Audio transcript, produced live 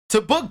To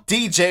book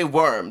DJ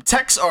Worm,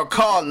 text or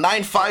call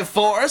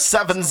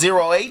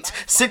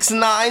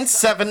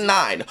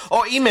 954-708-6979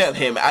 or email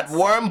him at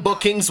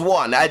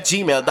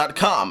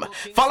wormbookings1@gmail.com.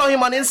 Follow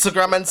him on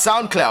Instagram and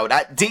SoundCloud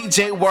at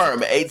DJ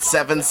Worm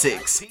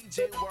 876.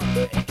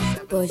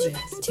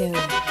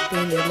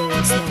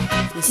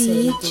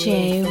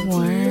 DJ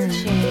Worm.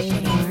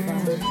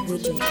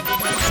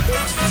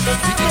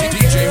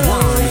 DJ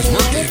Worm is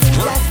working.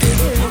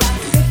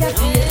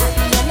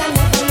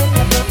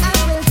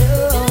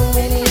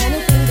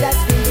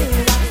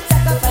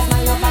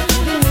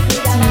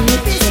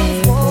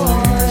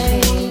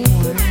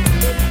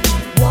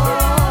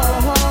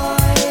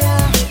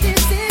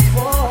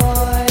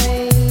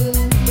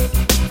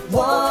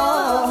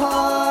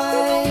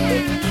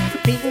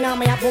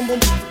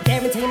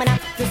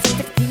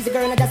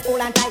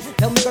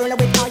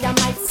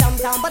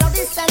 But all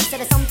this sense to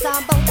the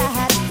sometime about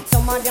that.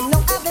 Some of them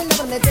know I've been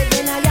never met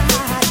in your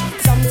heart.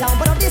 Sometime,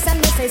 but all this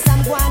and they say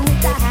someone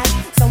with that.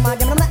 Some of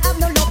them don't have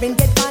no love in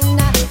get fun.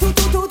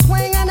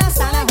 Twang and a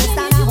stana,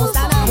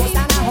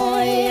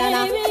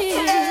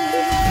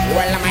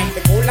 Well, I might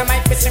be cool, I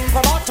might be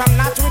simple, but I'm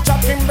not rich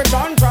up in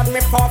Bridon. Drod me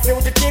for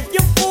fugitive,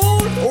 you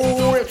fool.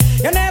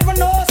 You never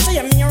know,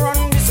 see me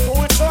run the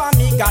school, so I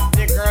me got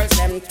the girls,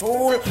 them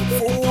tool.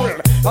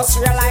 Just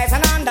realize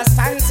and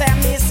understand, say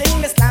me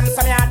sing the slam,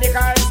 so me had the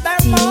girls,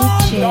 them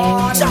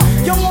all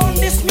done. You won't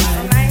dismiss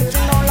the 19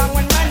 no long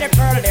when man the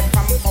girl, they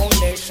from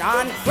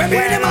foundation. Well,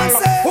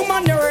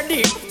 woman, you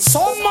ready?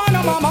 Some man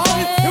of my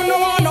man, you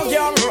know I no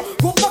girl.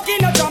 Go back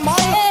in a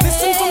Jamal,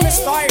 listen to me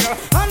style,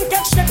 and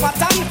catch the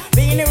pattern.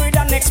 Being with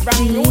the next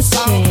brand new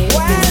song.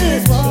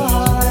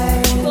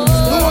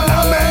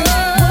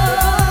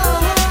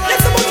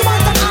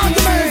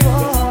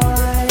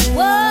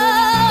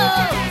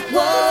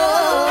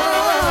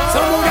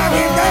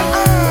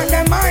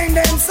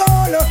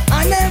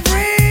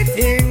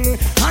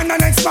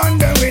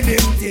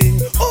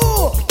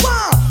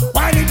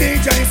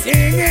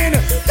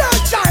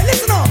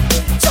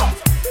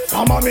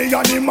 Me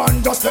and the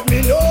man just let me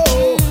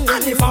know.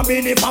 And if I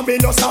be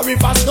no sorry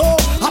for snow.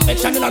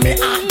 Affection in me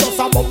heart just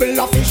a bubble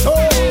of fish show.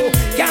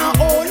 Can't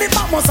hold it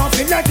but must have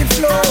feel let it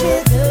flow. I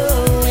will do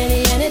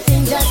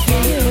anything just for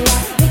you.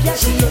 Make you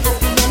feel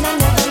happy and I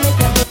never make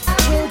you. I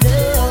will do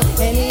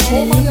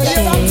anything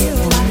just for you.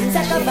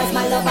 Sacrifice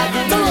my love, I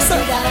can do it.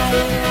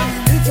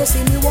 If you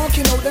see me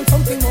walking out then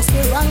something must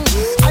be wrong.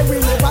 I will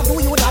never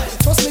do you that,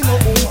 trust me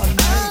no woman.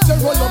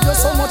 Just roll up you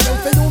so much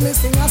and for you me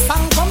sing a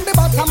song from the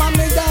bottom of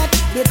me heart.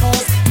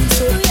 Because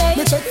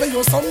me check for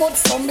you so much,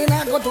 something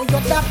I go do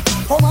your that.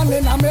 Come on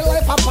in and me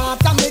life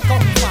apart and me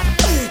come back.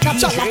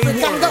 Natural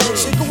African girl,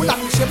 she cool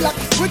and she black.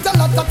 With a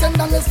lot of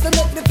tenderness to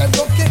make the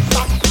tempo kick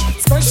back.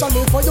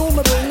 Especially for you,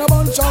 me bring a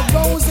bunch of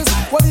roses.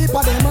 What heap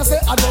of them I say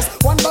I just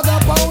one bag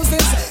of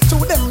poses. To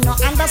them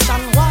not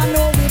understand why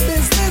know we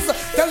business.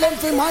 Tell them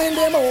to mind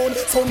them own,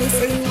 so me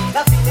sing.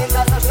 The feeling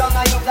that's so strong,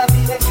 I use the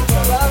feeling to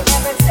the world.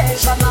 Every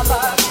stage from my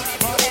birth,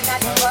 feeling that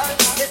the world.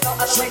 There's no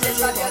other way to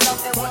try to love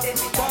them, what they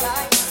be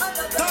alive.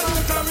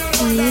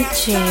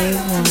 DJ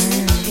Worm.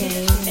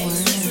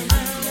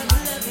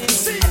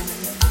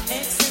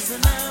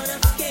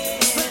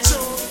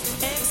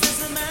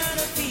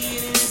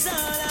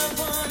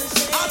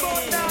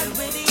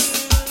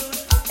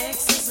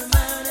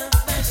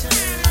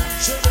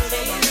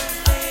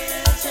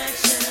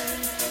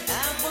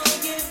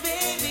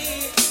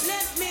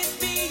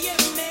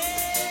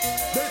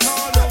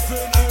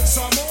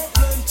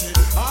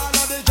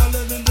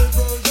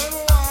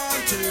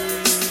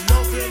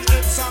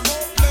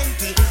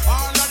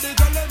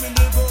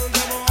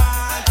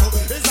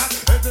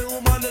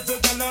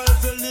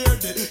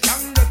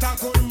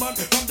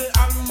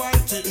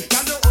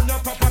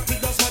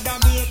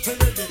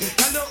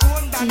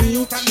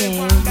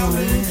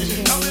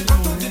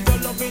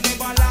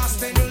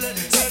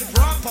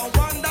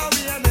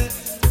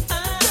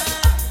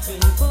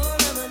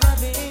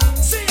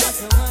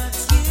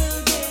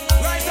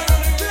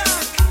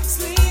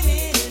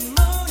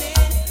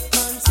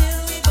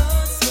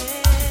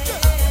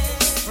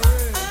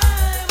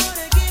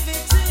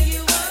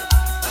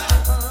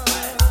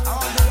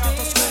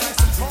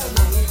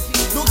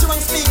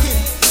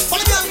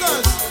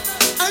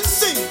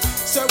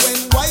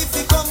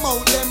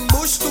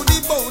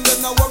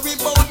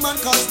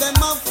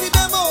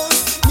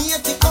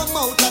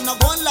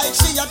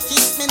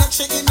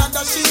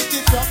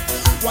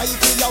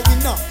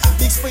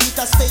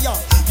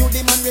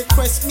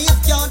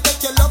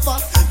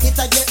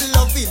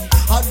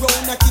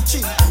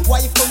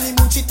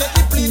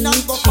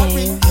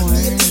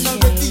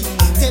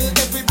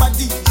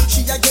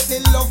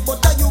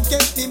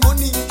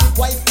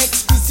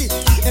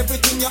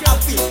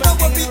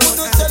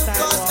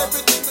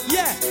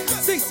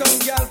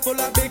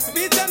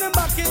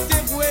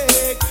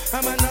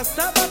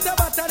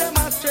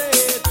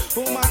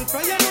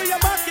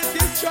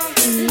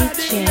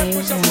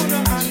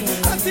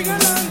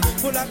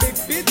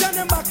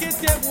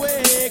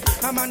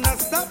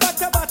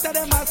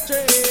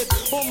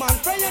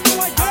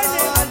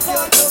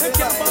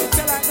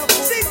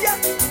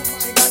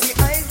 She got the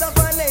eyes of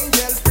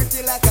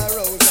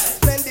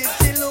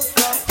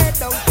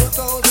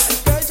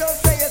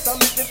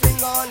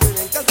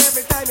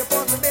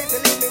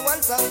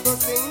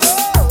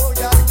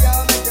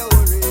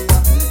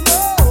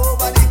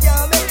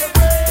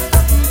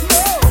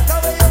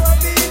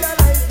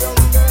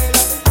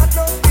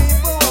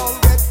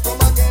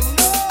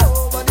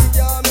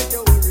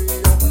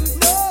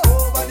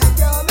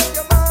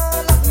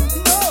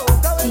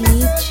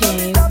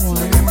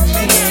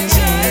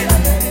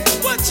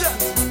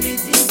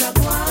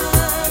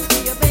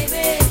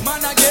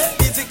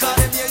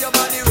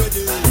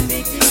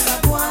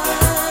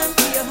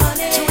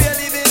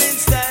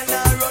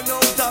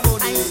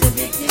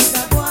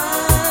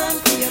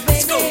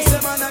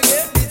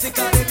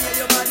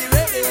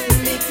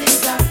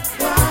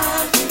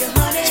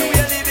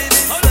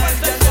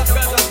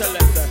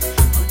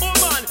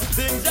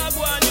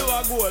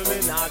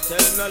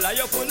no lie,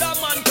 you full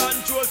of man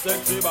control,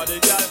 sexy body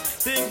girl.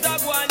 Things are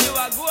going, you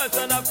are gold,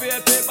 and a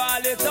paper ball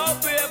it up,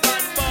 brave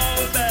and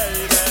bold,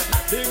 baby.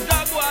 Things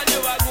are going,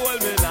 you are gold,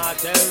 me not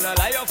tell no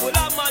lie, you full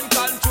of man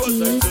control,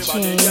 sexy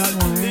body girl.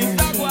 Things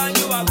are going,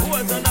 you are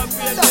gold, and a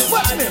paper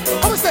ball it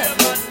up, brave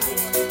and bold.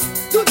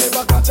 You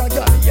never catch a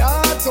girl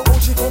yard, so how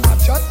she come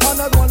and chat and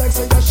I go like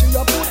say that she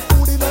a put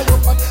food in your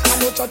pot. I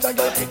know chat a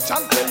girl take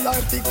champion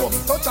life, they come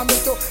touch and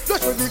make you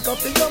flush with the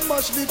coffee and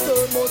mash the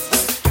thermos.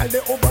 Girl they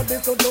over there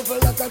so tough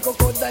like a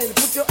crocodile.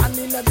 Put your hand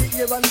in the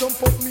air and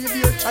jump up me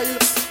dear child.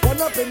 1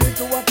 penny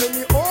to a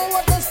penny, oh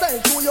what a style.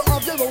 So you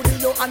have your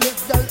rodeo and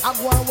next girl a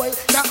go and while.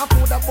 Can't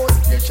afford a bus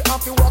stage, she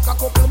have to walk a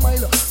couple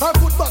mile. Her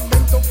foot back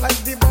bent up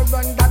like the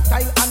veranda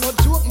tile. I no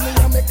joke me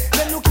a make,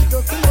 then look at you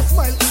see no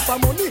smile. If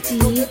I'm money,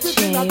 you get it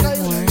in a time.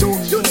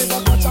 You never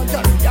catch a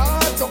girl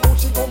yard, so how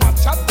she come and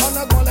chat and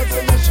I go like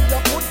say that she a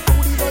put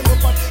food in your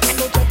pot. I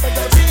know chat a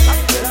girl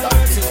champion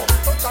life, they come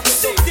touch and make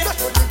you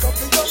flush with the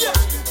coffee and mash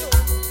the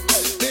thermos.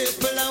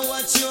 People are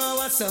watch you,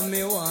 what's up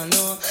me want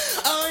know.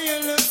 Oh,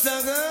 you look so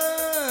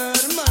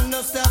good. Man, no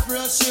stop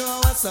rush you,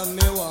 what's up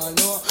me want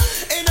know.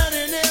 In the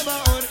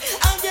neighborhood,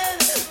 again.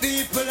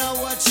 People are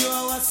watch you,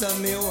 what's up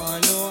me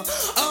want know.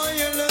 Oh,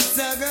 you look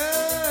so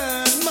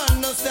good. Man,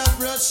 no stop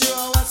rush you,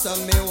 what's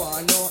up me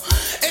want know.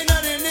 In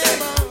the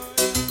neighborhood.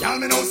 Y'all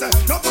me know say,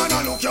 no man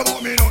a look you but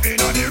me no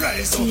inna the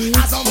race. So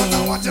as a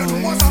matter what you do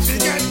must have to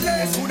get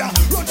less. Woulda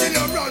run till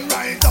you run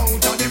right out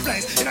of the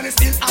place. Inna the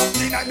still out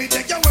tonight me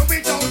take you where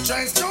without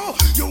trace. True,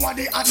 you are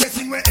the hottest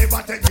thing wherever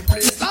take the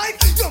place.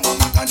 Like your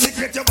mama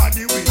consecrate your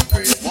body with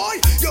praise. Boy,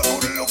 you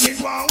good looking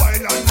one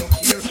while and look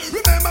here.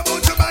 Remember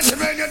about your body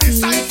when you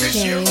decide to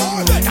share.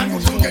 Oh, and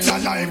you get a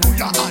life with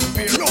your hand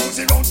be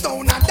rosy round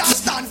stone and that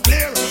stand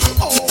clear.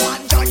 Oh,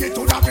 one day it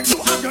would have been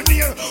to have you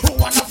near. Oh,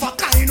 one of a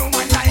kind, no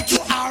man like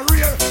you are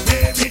rare.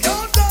 Baby,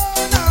 don't go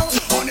now.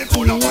 Only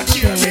pull up and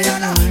cheer me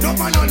and no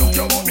man a look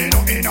you but me no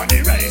inna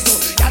the race. So,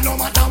 yeah, no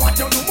matter what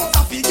you do, must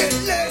have to get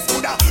less.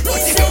 Coulda run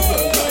till you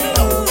run right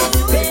out of the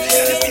place.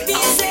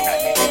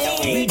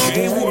 DJ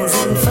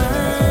Worm.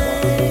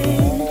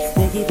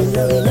 They keep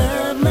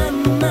love my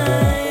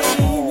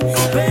mind.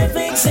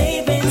 Perfect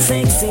shape and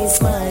sexy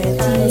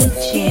smile. I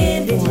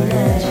can't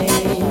deny.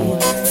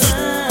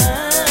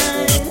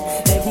 Fine.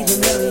 They keep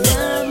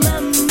love my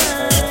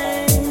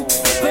mind.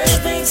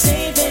 Perfect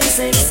shape and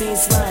sexy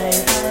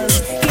smile. I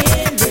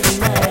can't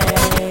deny.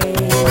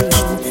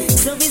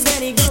 Something's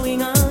got it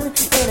going on,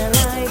 and I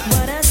like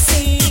what I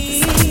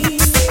see.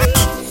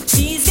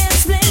 She's got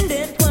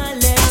splendid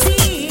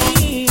quality.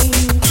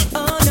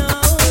 Oh no,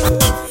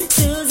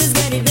 Susie's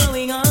got it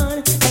going on,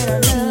 and I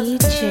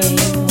love her.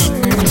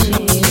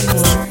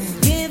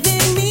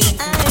 Giving me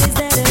eyes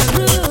that are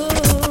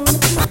rude.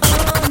 Oh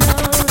no,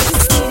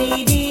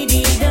 skitty dee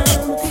dee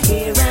dum.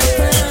 Here I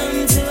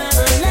come to have a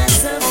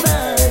lots of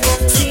fun.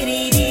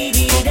 Skitty dee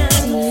dee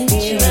dum.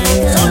 Here I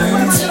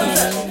come.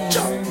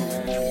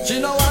 She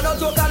no wanna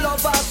talk a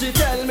love as she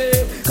tell me.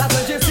 Cause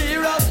when she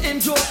serious, in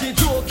jokey.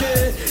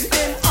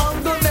 In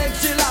hunger make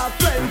she laugh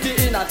plenty.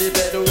 In a the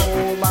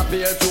bedroom, a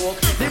beer joke.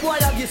 The boy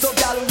a give so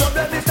gal rub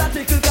every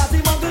statical. Cause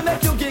he want to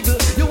make you giggle.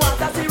 You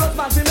want a serious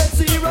man to make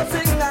serious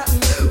thing happen.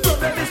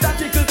 Rub every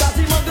statical. Cause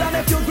he want to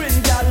make you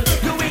grin, gal.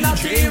 You in a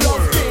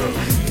serious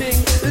thing.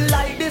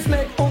 Like this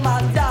make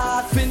woman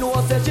dance. She know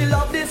say she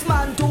love this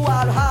man to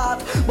her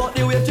heart. But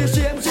the way she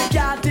shame, she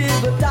can't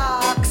even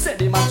talk. Say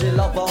the man she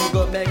love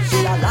hunger make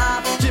she a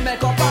laugh. She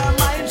make up her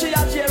mind, she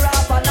a cheer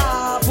up and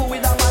half.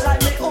 With a man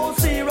like me, oh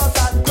serious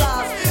and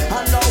cross.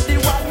 And now the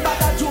one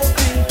back a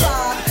joking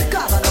part.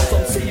 Cause I know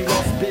some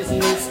serious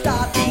business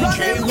start. Run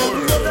them good,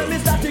 run them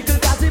Mr. Tickle.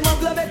 Cause the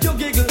muggle make you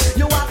giggle.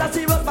 You want a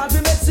serious man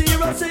to make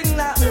serious sing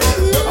now.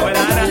 Well, I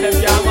don't have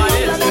your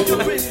money.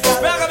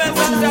 Recommend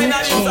sunshine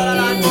and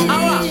insolent.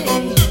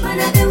 One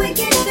of the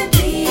wicked to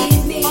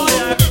please me.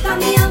 Come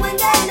me a one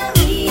girl no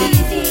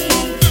easy.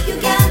 You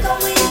can't go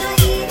in no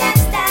eat that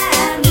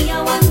style. Me a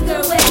one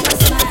girl with a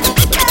smile.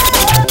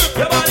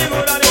 Your body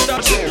good and it's a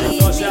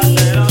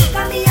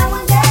Come me a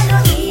one girl no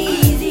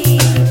easy.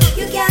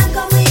 You can't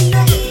go in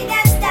no eat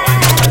that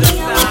style. Me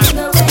a one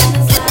girl with a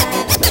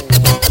smile.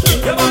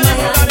 Your body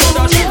good and it's a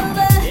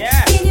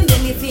yeah. Can you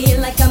make me feel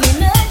like I'm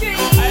in a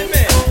dream?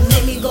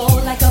 Make me go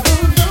like a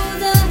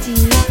bulldozer.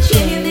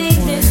 Can you make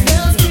this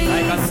girl scream?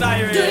 Like a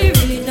siren. Do you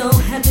really know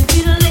how to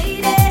treat a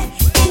lady?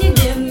 Can you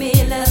give me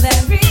love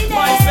every day?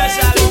 My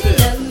specialty. Can you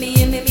love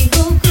me and make me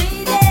go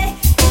crazy?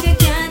 If you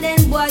can't,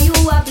 then boy you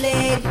a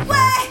play.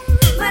 Why?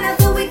 Man, I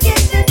feel wicked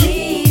to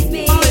please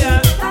me. Oh,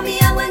 yeah. Come me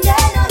a one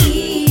girl no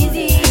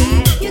easy.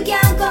 You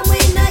can't come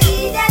with no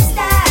eat that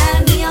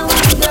style. Me a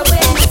one girl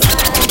with no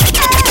smile.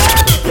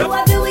 You a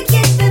feel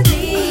wicked to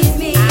please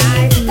me.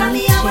 Come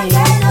me a one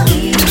girl no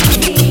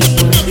easy.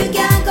 You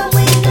can't come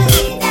with no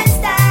eat that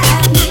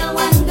style. Me a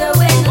one girl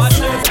with no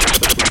smile.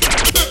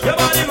 Your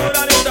body good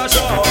and it's a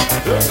show.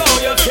 Look how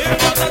you feel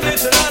just a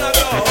glisten and a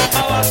glow.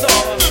 How I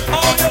saw,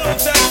 how you look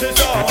sexy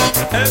so.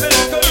 Every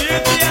little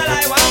beauty and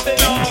I want to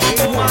know.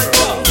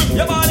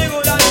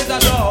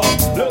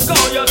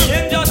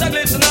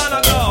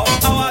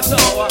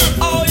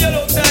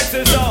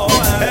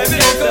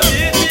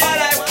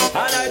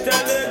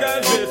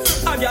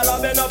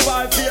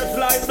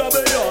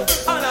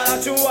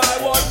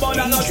 but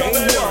I not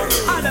trouble you.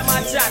 All them a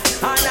chat,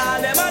 and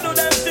all them a do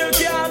them still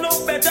can't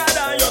look better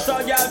than you. So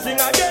girl sing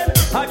again,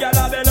 a girl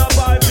a bend up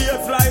her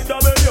face like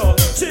W.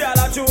 She a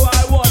la true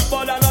I want,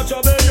 but I not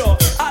trouble you.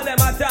 All them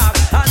a talk,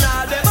 and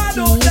all them a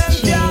do them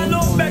can't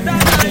look better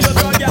than you.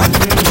 So girl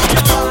sing,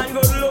 your man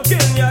good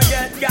looking, you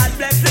get God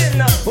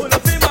blessing. Who no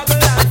fi muggle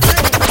and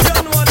sing, you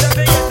know what if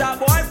you get a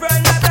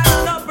boyfriend that a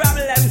no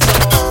problem.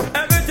 So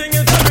everything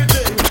is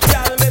everything.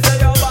 Girl me say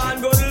your man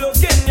good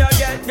looking, you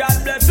get God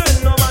blessing.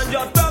 No man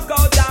just broke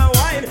out and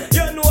wine.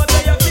 You know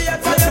that you feel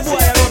it, so you feel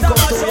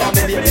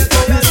it.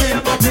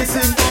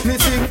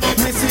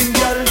 Missing,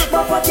 girl.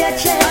 Pop up your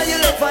chest. How you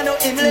look for no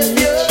him left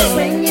you?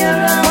 Swing your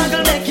arm.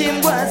 Muggle make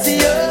him go and see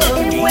you.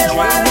 Him will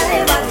want to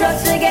live and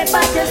just to get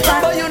back to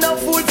spot. But you no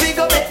fool fi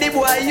go make the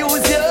boy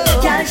use you.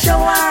 Can't show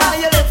How up.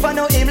 you look for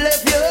no him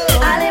left you?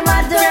 All him a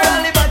do.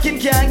 Only back him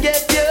can't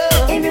get you.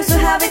 Him used to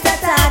have it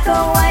attack.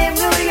 Oh, why him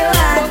rule your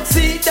hand? But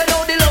see, you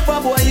know the love a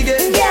boy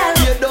get. Yeah.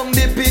 You down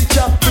the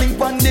picture, blink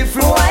on the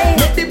floor. Why?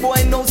 Make the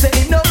boy know say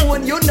he no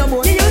one, you no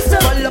more. You used to.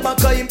 Fall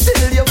back on him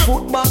till your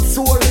foot back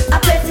sore. I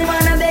bet him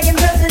and I beg him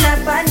just to not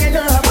find your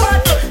door.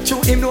 But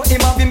True him know him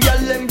have him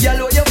gyal them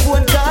gyal your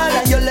phone call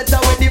and your letter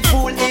where the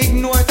fool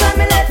ignore. when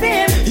me left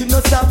him, He no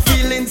stop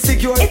feeling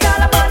secure. it's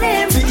all about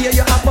him. To hear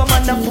you have a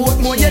man a port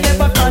more, you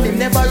never call him,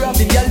 never rob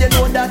him, girl. You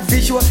know that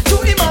for sure. To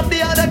him have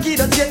the other key,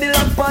 just get the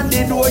lock on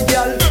the door,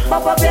 girl.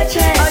 Pop up your And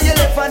chest. you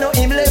left and now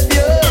him left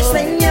you.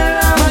 Swing your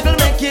arm. Muggle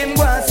make him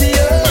go and see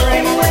you.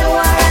 Him will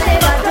want to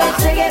live and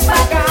just to get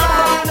back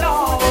to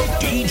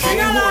Sing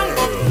along.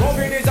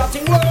 Loving is a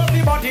thing where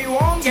everybody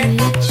won't get.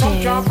 Some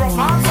can't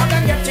perform, so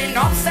them getting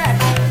upset.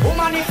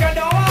 Woman, if you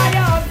don't want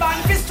your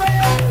husband to stray,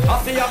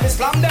 I feel of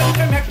Islam, them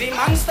to make the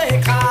man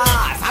stay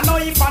class. I know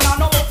if I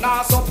know but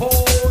not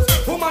suppose.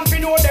 Woman, fi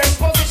know them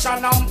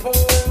position and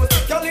pose.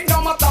 Girl, it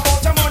don't matter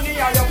about your money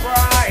or your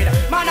pride.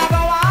 Man, I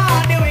go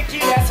on the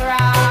wickedest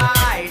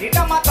ride. It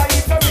don't matter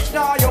if you're rich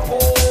nor you're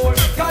poor.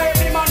 'Cause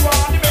every man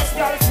want the best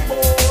girl to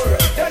bore.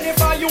 Then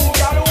if I you,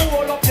 girl, who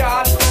hold up your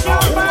hand?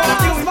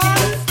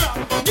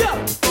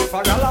 If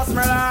a girl a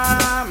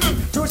smell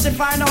true she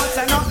find out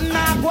say nothing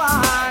a go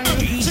on.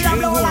 She a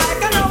blow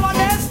like a no one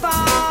else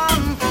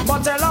storm.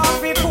 But tell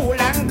her be cool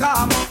and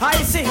calm. I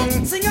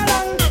sing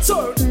along.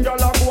 Certain girl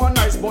a go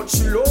nice but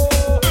she low.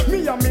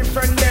 Me and me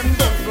friend them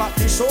don't flat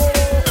the show.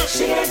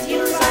 She gets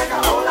used like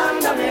a whole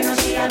underwear.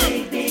 She a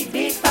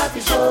big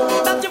party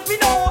show. That you fi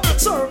know.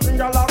 Certain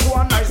girl a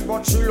go nice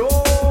but she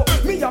low.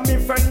 Me and me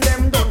friend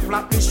them don't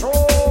flat the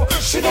show.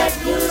 She gets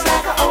used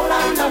like a whole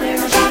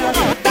underwear. She a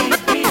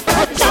big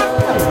party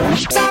show.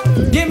 Stop.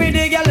 Give me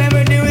the girl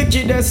with the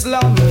wickedest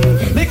slum.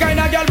 The kind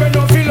of girl we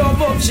no feel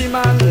love up she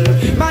man.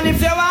 Man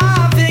if you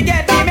want to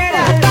get the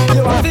medal,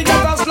 you want to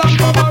get a slum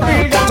from a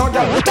real ghetto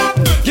girl. Stop.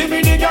 Give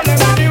me the girl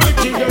with the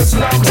wickedest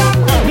slum.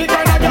 The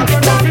kind of girl we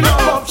no feel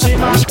love up she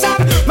man. Stop.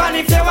 Man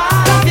if you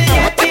want to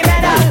get the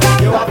medal,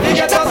 you want to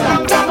get a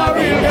slum from a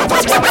real ghetto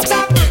girl.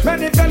 Stop.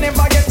 Man if you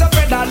never get a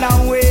pedal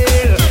and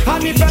wheel,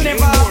 and if you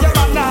never have your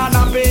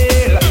banana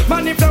peel,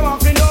 man if you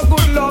want to no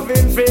good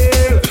loving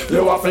feel,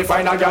 you have to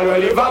find a girl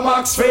who live a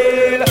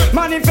Maxfield.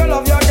 Man, if you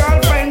love your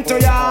girlfriend to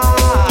ya,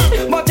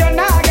 but you're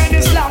not get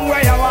this long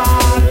where you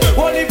want.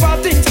 Only for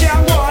things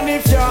can go on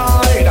if you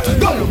hide.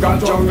 Go look at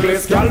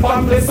junglist, girl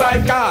from the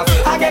side cars.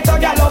 I get a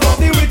girl out of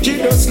the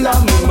wickedest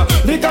slum.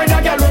 The kind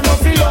of girl who no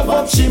feel love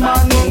up she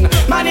man.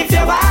 Man, if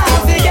you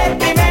want to get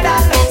the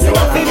medal, you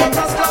have to get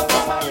a slum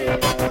from a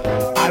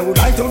real. I would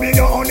like to be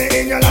the only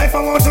in your life.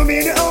 I want to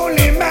be the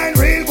only man,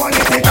 real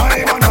quality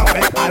time on a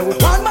bet. I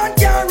would one man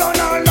can run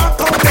all the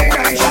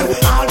combination.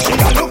 All she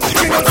a look,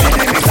 she don't see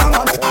the miss on.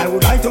 I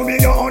would like to be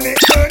the only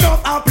turn up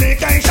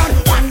application.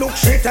 One look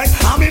she take,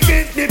 I'm in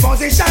 50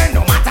 position.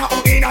 No matter who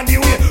in a the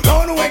way,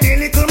 run away the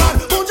little man.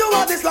 Would you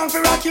want this long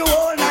for rock you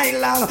all night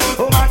long?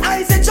 Oh man,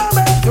 I say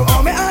trouble, you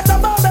owe me at a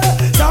bubble.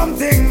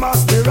 Something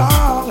must be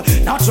wrong.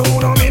 Not true,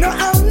 no me no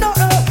I'm not.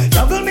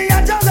 Juggle me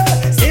a juggle,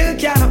 still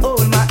can't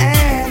hold my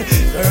hand.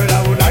 Girl,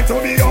 I would like to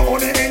be the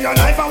only in your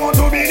life. I want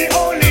to be the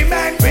only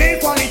man. Real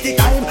quality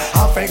time,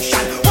 affection.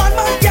 One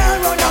man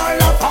can run all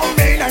the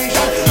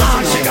combination.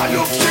 Ah, she got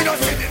look, she don't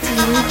see it.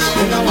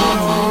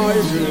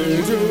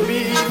 To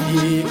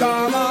be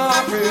come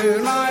up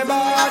in my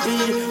body,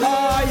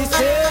 I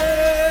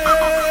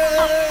say.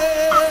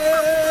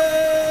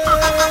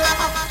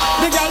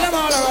 The gal them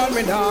all around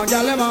me down,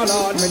 gal them all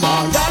on me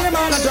down, gal them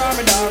all draw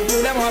me down,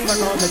 do them want to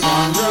go me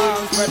down,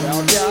 drum spread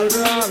out, gal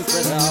drum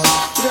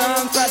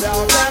spread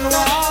out and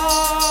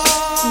walk.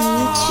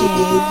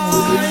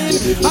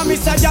 I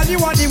miss a gal, you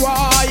are the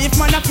wife,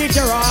 man, I treat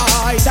you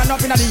right. And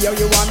up in the year,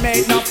 you want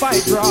made no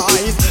fight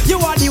rise. You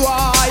are the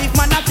wife,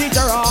 man, I treat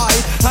you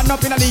right. And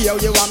up in the year,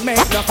 you want made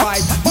no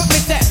fight. But me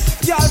say,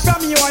 girl,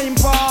 from you are in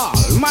Paul.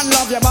 Man,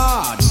 love you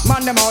bad.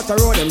 Man, them out the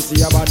road, them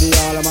see your body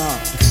all of man.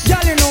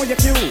 Girl, you know you're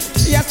cute.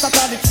 Yes, that's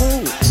all the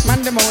truth.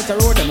 Man, them out the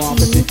road, them off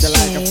the picture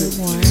like a fruit.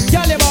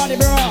 Girl, your body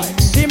bright.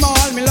 Him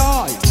all me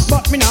light.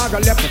 But me not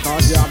gonna left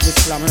because you have this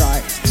slam right.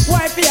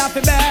 Wife, you have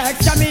to beg.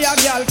 Can me a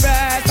girl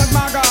first. Cause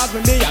my God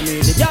will be a me.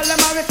 The girl, them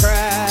a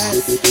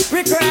request.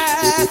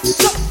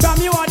 So,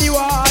 from you are the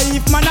wife.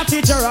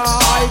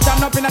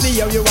 the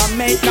year you a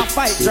make no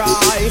fight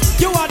dry.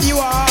 You are the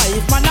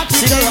wife, man, not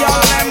see the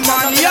girl them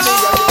man, yo.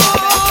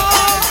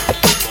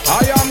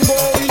 I am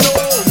going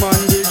home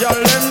and the girl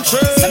them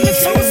chase. See me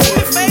so, see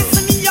me face,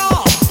 see me yo.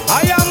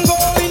 I am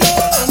going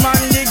home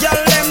and the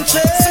girl them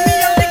chase. See me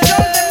and the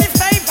girl them me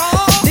favor.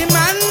 The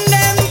man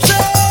them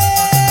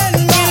chain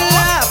will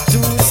have to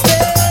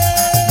stay.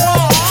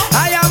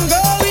 I am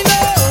going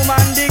home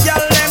and the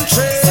girl them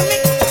chase.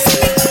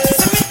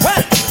 See me.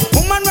 Well,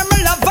 woman when me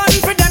love and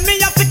for them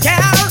me have to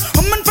care.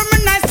 Woman for me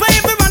nice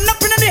baby run up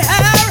in the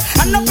hair.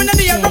 And up in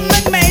the air and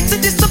make me to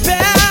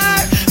disappear.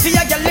 See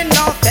a girl in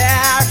no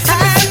fair.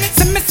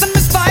 See me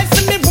spice,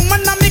 see me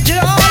woman and me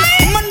girl.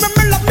 Woman when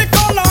me love me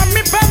call her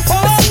me pen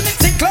phone.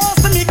 Sit close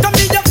to me, come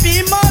me your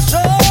female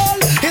soul.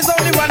 He's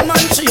only one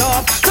man she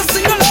up, so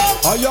sing along.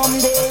 I am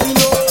going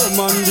home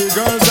and the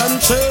girls them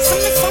chase. See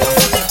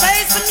me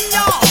face, see me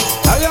yo.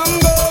 I am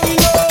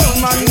going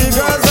home and the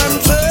girls them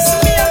chase.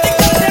 See me and the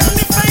girls them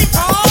me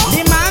favor.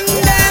 The man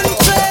them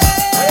chase.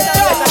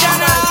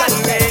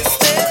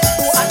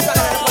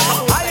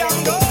 I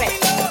am going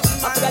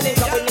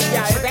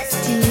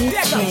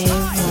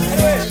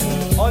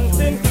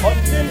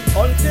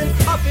Hunting,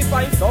 happy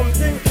find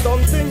something.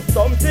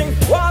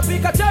 One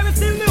pick a cherry,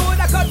 still me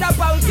woulda cut a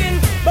pumpkin.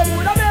 But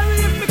woulda marry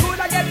if me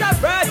coulda get a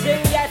virgin,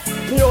 yes.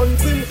 Me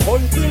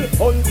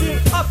hunting,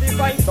 happy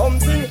find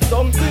something.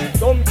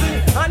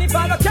 And if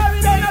I no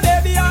carry then a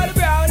baby all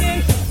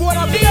browning.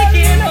 Wanna be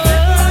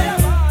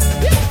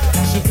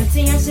She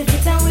pretty and she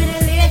fit on with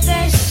the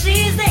latest.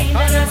 She's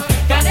dangerous.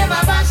 Got them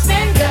a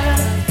bashman girl.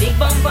 Big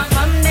bumper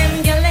from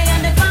them girl they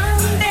on the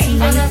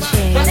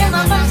foundation. Got them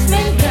a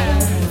bashman girl.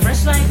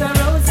 Fresh like a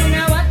rose in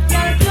a what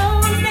girl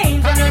clothes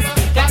dangerous.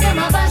 Got them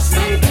a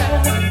bashman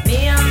girl. Me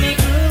and me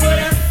crew would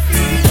have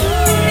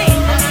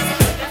dangerous.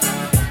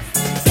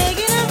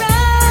 Taking a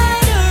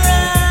ride.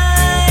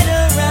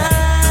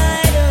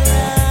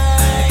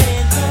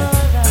 It's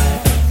over.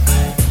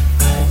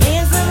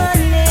 Here's the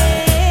money.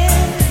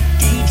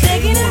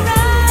 Taking a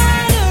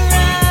ride.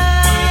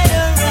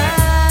 It's over.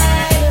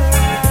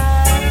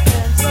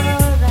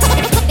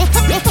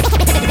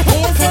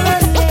 Here's the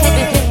money.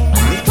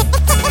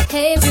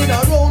 Hey, in a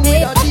room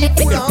with a deep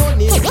full of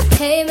honey.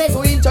 hey,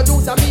 To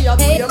introduce a me a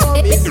to your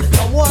mommy.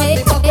 I want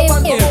me back up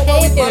and come over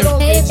with my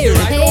luggage.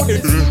 I know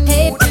this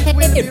food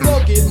will be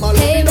rugged. My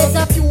love is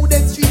a few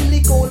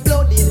extremely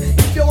cold-blooded.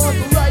 If you want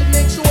to ride,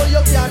 make sure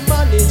you can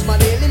manage. My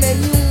daily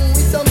menu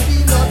is some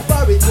peanut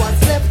porridge.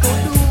 What's left to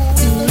do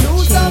is to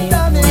lose some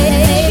damage.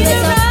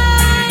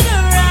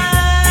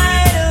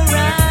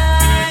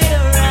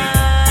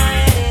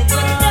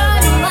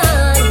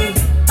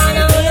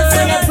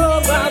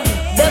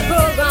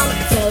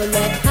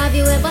 Have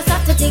you ever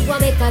stopped to think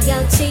what make a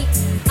girl cheat?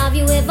 Have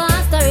you ever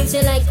asked her if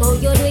she like how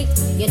you do it?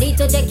 You need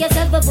to check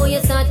yourself before you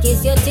start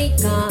kiss your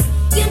teeth.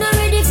 You're not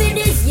ready for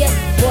this yet,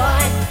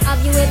 boy. Have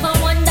you ever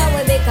wondered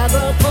what make a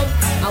girl come?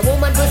 A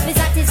woman must be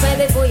satisfied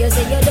before you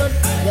say you're done.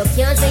 You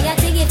can't say a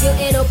thing if you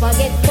end up and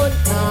get fun.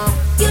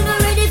 You're not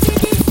ready for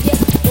this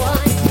yet, boy.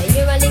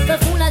 You're a little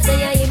fool and say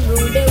you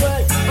rule the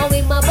world. And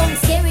with my bum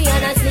scary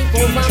and I sleep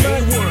on my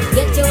bird.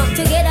 Get your act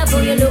together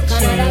before you look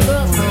another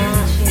girl.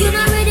 You're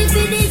not ready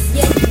for this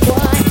yet,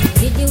 boy.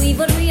 Did you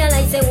even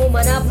realize a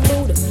woman have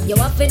mood? You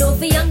have to know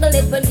for younger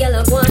little girl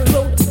a go on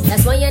road.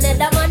 That's why you need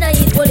that man a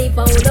eat fully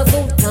pound of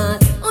food.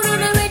 Oh no,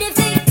 not ready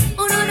for it.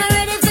 Oh no, not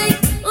ready for it.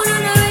 Oh no,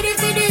 not ready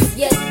for this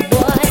yet,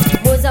 boy.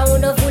 Most a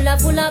wanna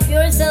full of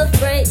pure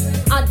self-praise.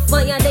 Hot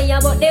fire there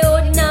but they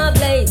would not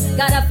blaze.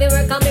 Gotta feel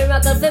work a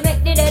miracle to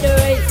make the dead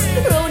raise.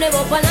 Round them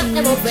up and lock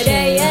them up for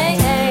day, hey,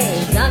 hey.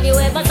 Have you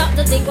ever stopped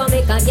to think what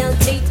make a girl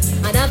cheat?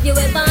 And have you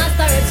ever asked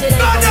her if she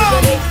like how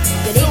you do it?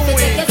 You need to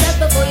check yourself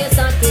before you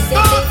start kissing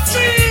it.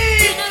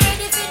 You're not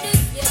ready for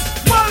this yet.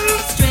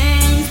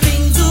 Strange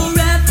things are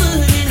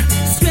happening.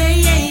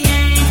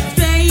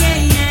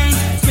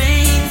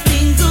 Strange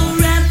things are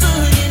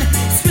happening.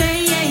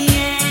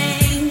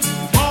 Strange.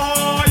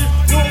 Boy,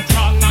 no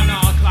strong and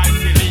act like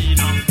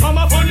Selena. I'm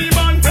a funny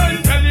man,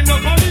 tell him no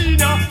come in.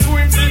 To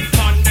him 6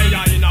 Monday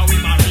in a we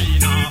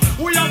marina.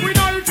 We have we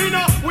knife in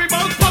a, we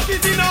bounce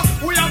pocket in a,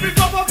 we have it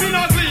up in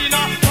a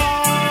cleaner.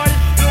 Boy,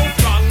 no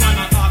strong and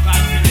act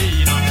like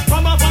Selena.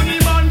 I'm a funny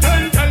man,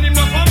 tell him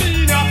no come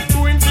in. To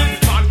him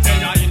 6 Monday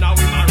in a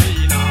we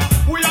marina.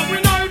 We have we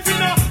knife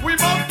in a, we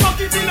bounce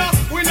pocket in a,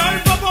 we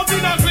knife up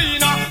in a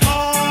cleaner.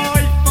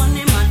 Boy,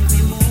 Funny man, we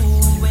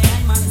move where I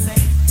man say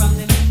from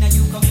the inner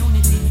you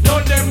community.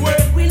 none them way.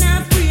 We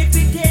not afraid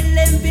to tell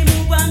them we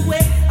move and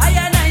way. I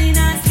and I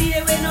not stay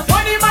away no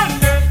Funny man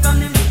there. from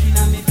them looking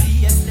at me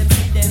face. Them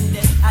see them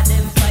dead. And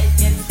them fight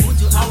get put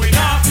you And we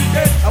not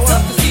forget. I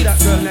want to see that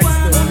girl next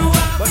door,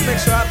 but make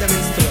sure I have them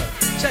in store.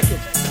 Check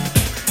it.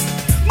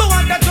 Me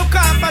want to took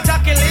off a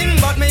Jacqueline,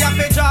 but me have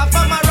to draw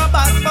for my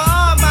rubbers for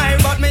mine.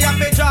 But me have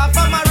to draw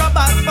for my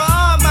rubbers for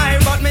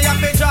mine. But me have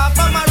to draw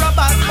for my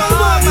rubbers for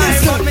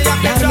mine. But me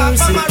have to draw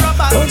for my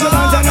rubbers Put your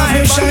hands on for a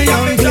mine. fish But me and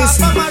have to young draw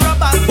glisten. for my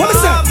rubbers What is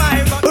for that?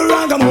 mine.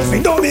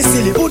 Ragamuffin, don't be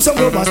silly. Put some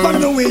rubbers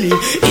on the willy.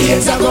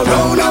 Ears a go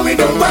round and we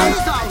don't bang.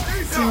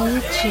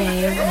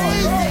 DJ Worm.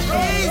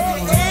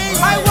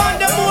 I want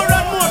the more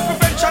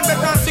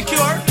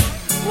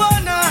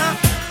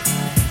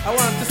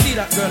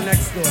that girl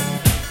next door.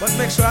 But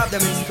make sure I have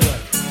them in store.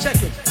 Check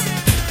it.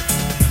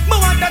 Me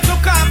want to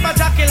took off a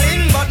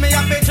Jacqueline, but me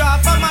have to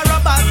drop for my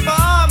robbers,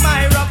 for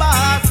my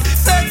robbers.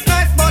 Sex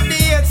nice, but the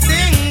hate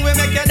sting. We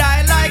make you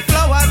die like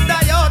flowers,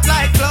 die out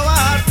like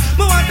flowers.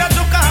 Me want to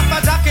took off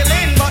a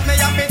Jacqueline, but me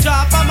have to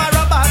drop for my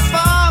robbers,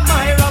 for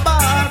my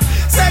robbers.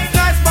 Sex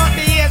nice, but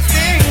the hate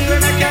sting. We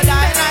make you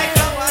die like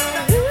flowers.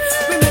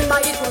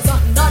 Remember it was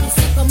under the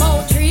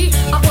sycamore tree.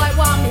 A boy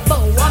want me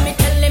bow, want me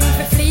tell him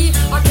to flee.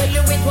 I tell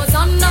you it was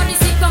under the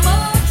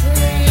sycamore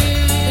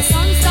tree. The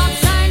sun stopped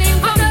shining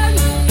for them.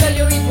 Tell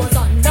you it was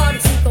under the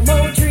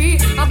sycamore tree.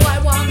 A boy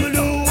want me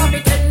bow, want me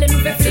tell him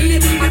to flee.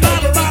 I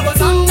tell you it was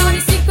under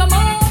the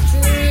sycamore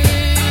tree.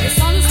 The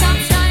sun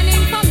stopped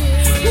shining for me.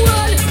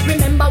 Well,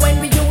 remember when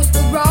we used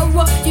to grow?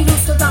 You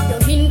used to drop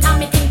your hint and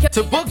me think you.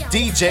 To book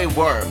DJ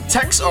Worm,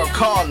 text or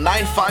call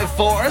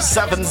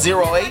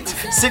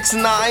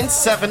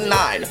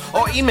 954-708-6979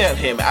 or email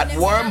him at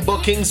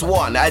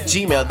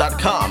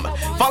wormbookings1@gmail.com.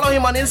 Follow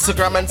him on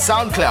Instagram and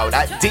SoundCloud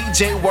at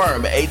DJ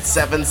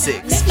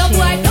Worm876. No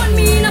boy don't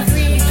mean a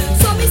free.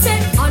 So me say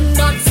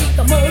under the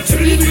sycamore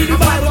tree. A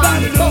boy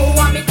want me go,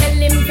 want me tell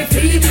him to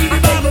flee. I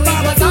tell you it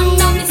was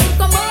under the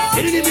sycamore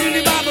tree.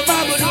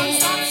 Sun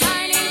stopped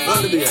shining for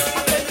me.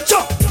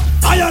 Chop,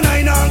 I and I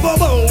now go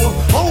bow.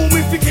 How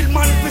me fi kill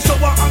man fi show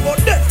and go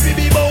dead fi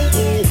be bow.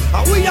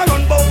 And we a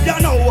run bow ya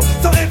know.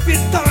 So if it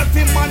start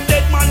fi man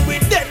dead man we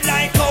dead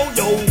like how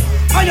yo.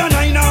 I and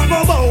I now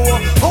go bow.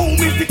 How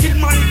me fi kill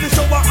man fi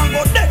show and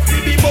go dead fi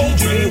be bow.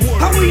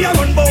 And we a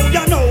run bow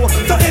ya know.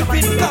 So if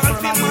it start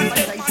fi man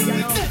dead man we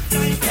dead.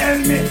 Tell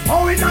me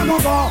how it a go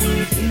go.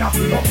 Enough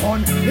to go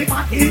fun. If I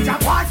teach a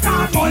pass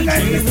on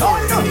let me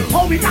son.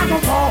 How it a go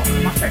go.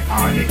 I say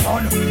on the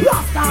gun.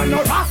 Rasta no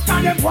Rasta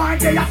them want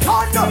they a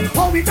son.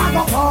 How it a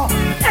go go.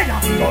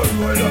 Enough to go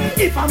roll.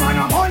 If a man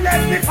a gun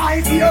let me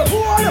fight your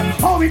hole.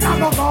 How it a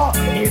go go.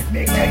 If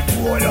me get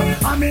cool.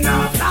 I mean a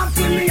stop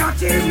till me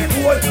achieve me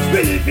goal.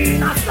 Believe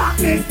in a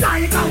slackness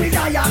like a we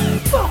die.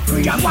 Fuck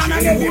we a one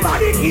and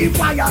everybody keep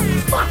quiet.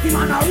 Party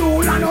man a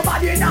rule and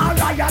nobody now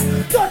riot.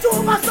 Don't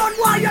you my son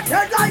why you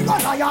tell like a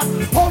lion.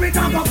 How it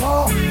a go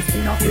go.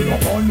 Enough to go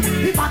fun.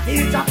 If I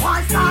teach a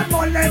pass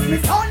on let me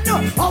son.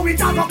 How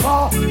it a go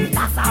go.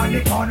 That's how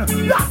they gun.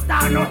 Rasta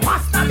no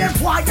Rasta them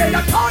why they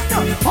a ton.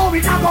 How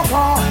it a go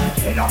go.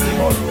 Enough to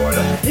go roll.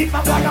 If I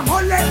want a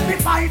man let me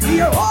fight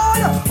your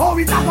hole. How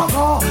it a go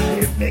go.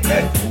 If me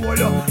get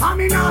cool. I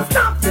mean I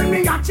stop till me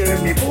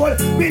achieve me goal.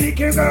 Me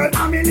little girl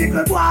and me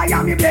little boy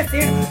and me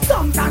blessing.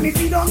 Sometimes me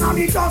see down and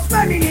me just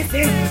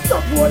reminiscing.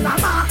 Suppose a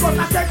Marcus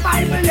a check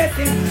Bible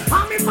lesson.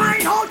 And me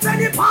find out when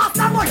the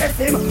pastor molest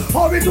him.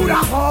 How we do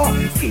that go?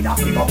 Skin up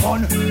the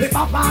gun. If I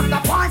pass the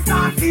point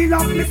start seal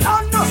up me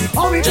son.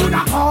 How we do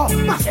that go?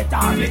 Mash it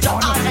on me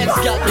gun.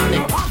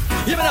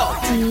 You know,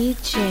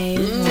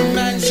 DJ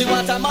man, she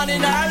want a man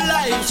in her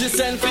life. She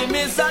sent for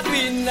Mr.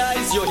 Tweet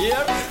nice, you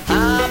hear?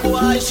 Ah,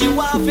 boy, she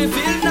want to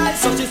feel nice,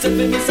 so she sent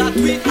for Mr.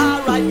 Tweet,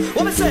 alright.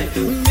 What me say?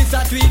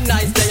 Mr. Tweet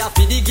nice, they are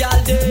for the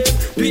girl day.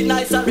 Tweet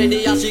nice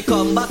already, and she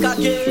come back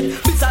again.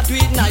 Mr.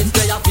 Tweet nice,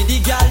 they are for the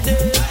girl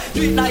day.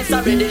 Tweet nice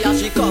already, and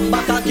she come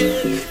back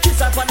again. Kiss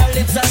her on her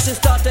lips and she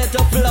started to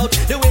float.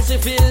 The way she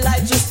feel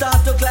like she start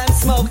to climb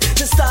smoke.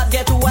 She start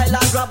get wild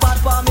and grab out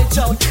for me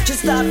choke. She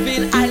start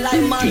feel I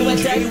like man when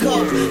they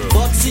come.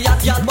 But see a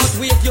girl, but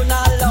wait, you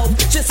not love.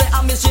 She say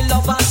I miss she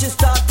love and she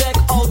start take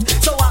out.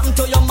 So what happened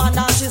to your man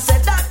and she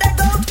said that they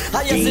go. I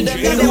yes, see them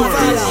they never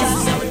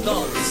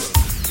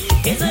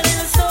It's a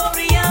little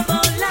story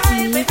about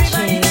life.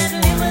 Everybody that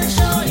live will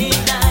surely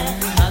die.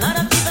 A lot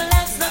of people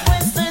ask the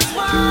questions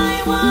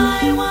why?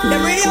 They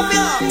really up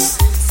your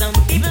Some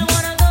people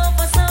wanna go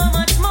for so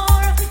much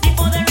more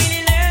before they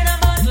really learn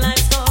about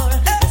life's score.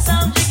 The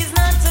subject is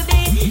not to be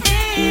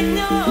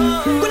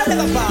ignored. Could I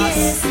never pass?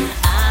 Yes,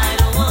 I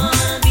don't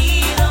wanna be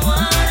the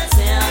one to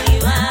tell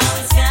you how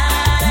it's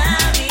gotta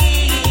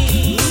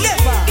be.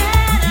 Never.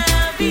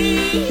 Gotta be.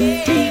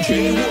 DJ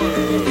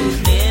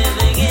Worm.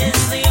 Living is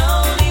the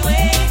only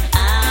way I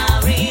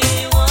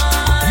really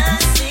wanna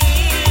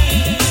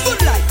see.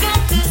 Good life.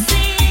 Got to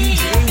see,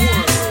 you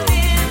gotta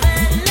live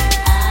and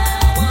learn. I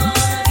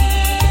wanna be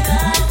the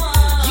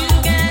one. You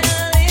gotta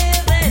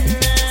live and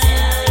learn.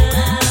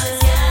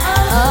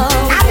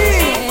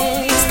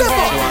 Step up.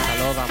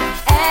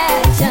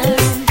 Action,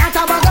 At a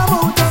bag of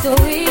mood.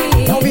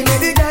 sweet. Now we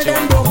made the girl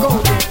them broke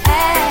out.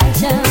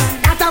 Action,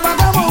 At a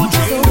bag of mood.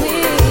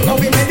 Now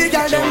we made the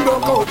girl them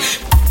broke out.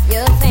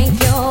 you think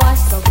you are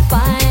so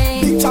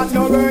fine. Big chat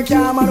no work,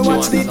 yeah man,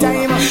 watch the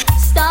time.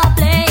 Stop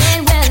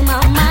playing with my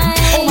Oh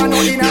man, mind.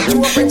 only not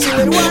two up and she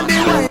will want the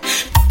wine.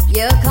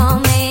 You call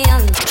me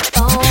on the I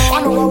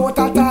phone, know what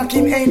a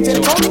talking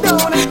angel come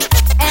down.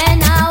 and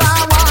now I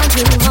want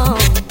you home.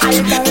 I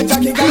tell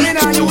Jackie girl in a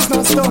use no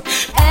stone.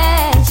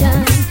 Action,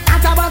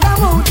 At a bag of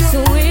mood.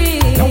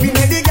 sweet. Now we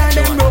made the girl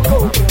them broke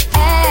out.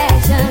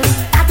 Action,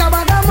 At a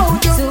bag of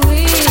mood. Now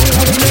sweet.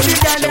 we made the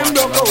girl them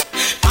broke out.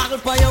 I'll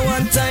for you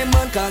one time,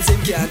 man, cause him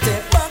can't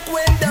take back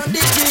when down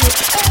the deal.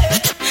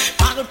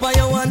 I'll for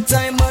you one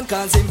time, man,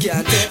 cause him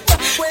can't take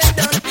back when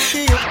down the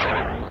deal.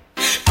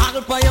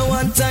 I'll for you one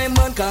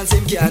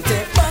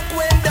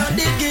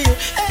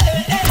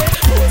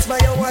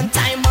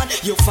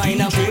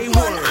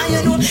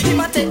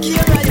a take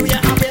care of you, you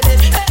have your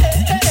bed. Hey,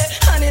 hey, hey,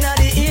 hand in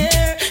the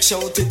ear.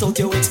 Shout it out,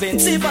 you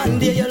expensive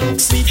and there you look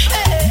sweet.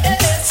 Hey, hey,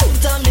 hey,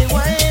 suit on me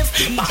wife.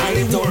 Ball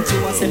it out,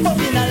 you a step up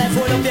in a life,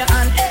 hold up your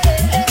hand. Hey,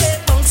 hey, hey, hey,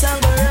 bounce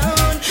and go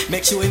round.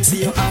 Make sure him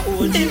see you and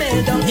hold him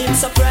head down, him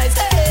surprised.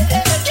 Hey,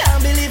 hey, hey,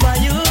 can't believe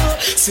on you.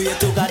 Swear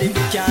to God him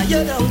can't,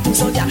 you down too.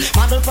 So yeah,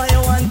 model for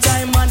you one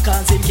time, man,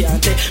 cause him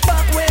can't take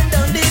back when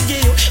down did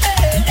give you.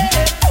 Hey, hey,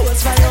 hey,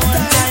 pose for you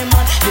one time,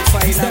 man. You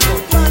find a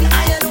good man,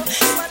 I know.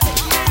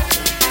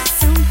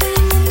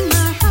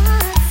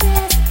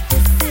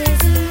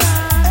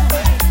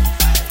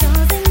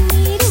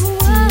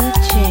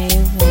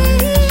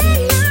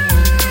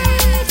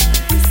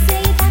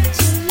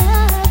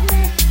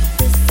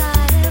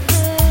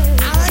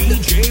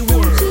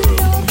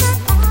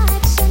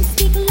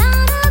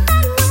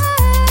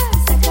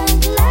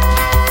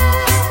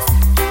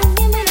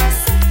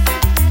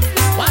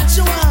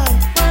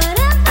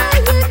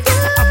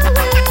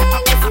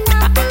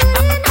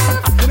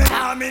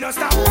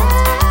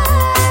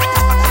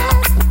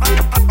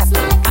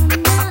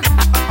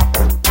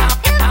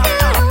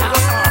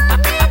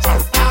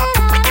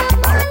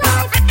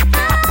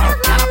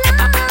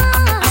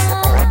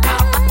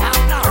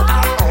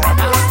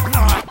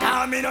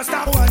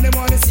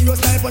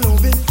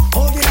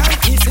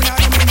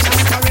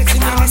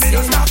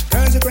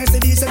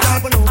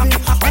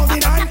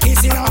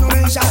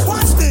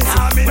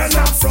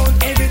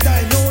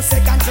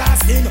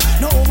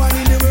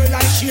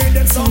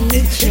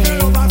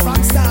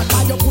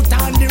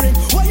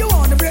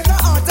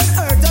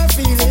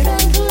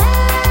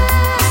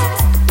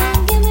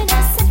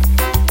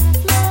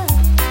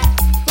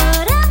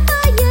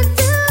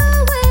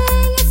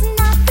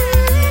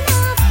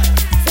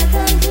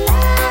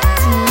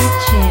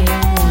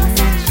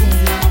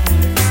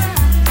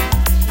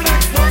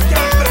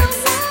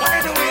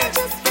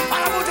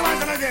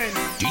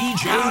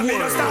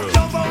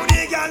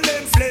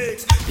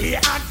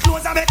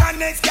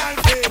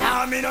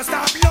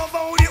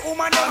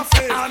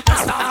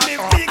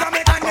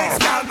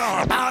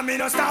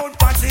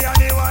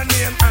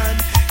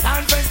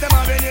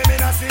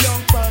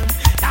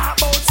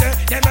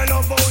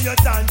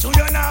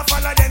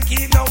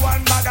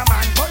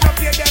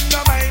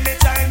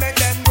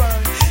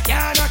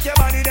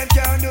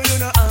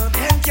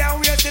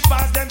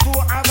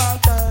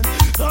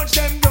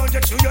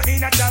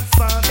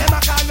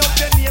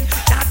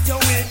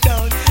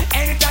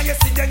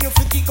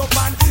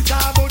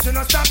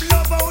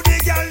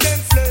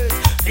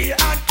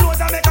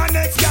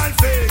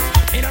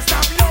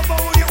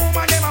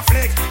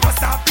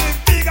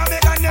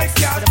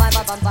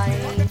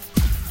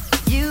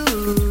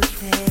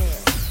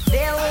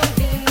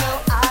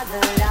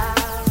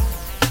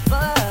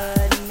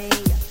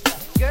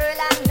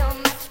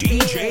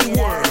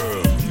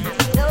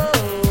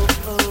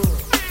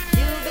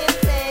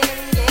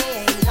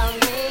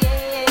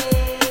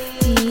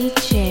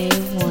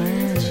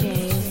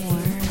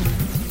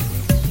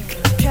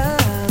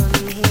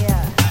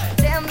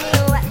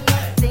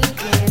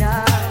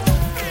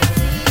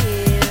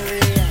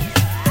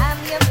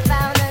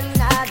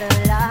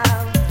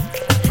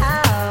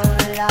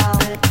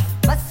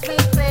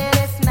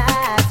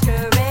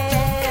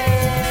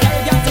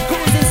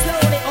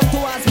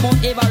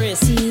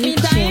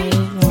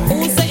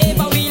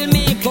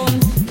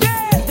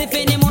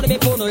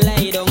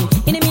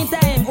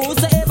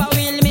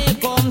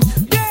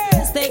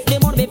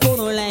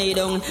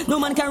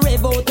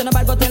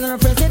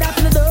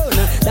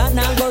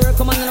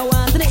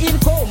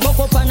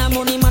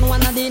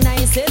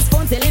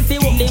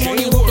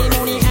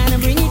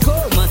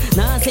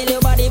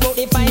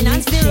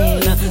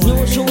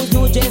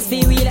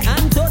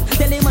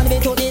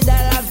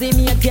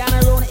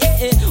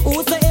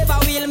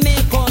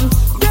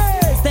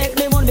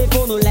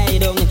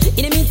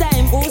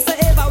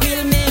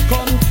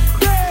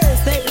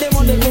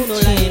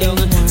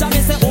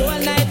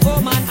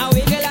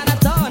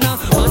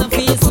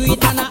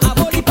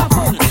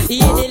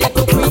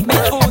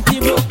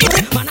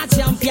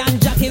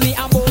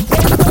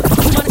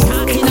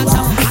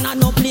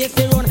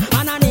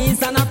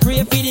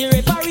 Pray for the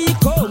referee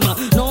come.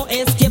 No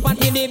escape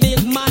until the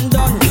big man done.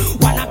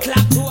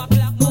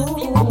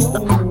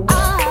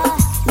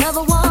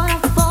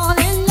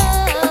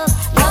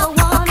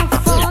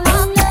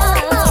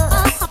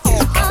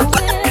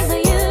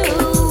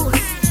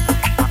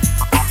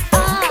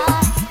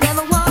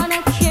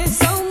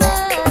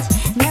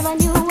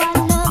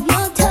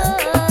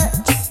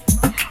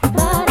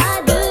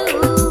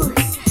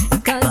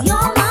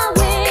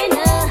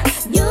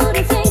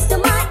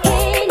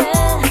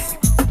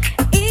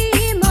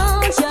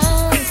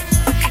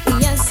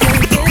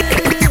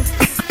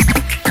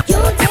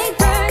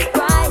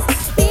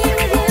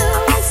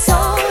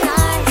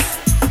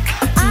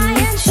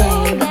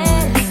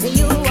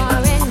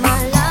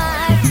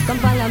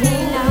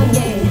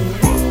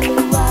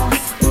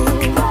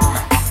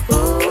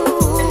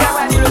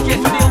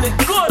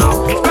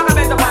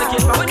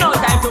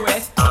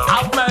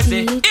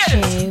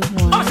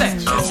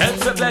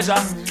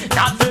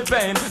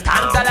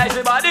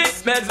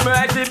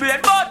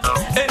 red, but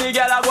any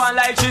girl a go on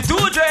like she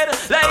too dread.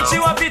 Like she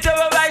want to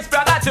terrorize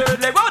Praga third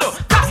leg. Go do,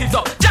 cock it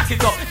up,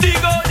 dig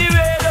out the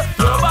red.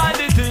 Rub on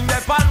the thing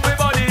that pan we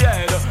body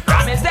head.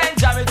 Ram it and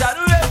jam it and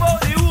rave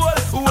out the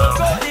whole. Work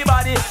out the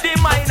body, the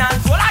mind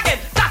and soul again.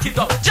 Cock it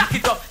up,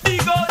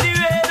 dig out the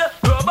red.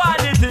 Rub on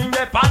the thing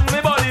that pan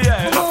we body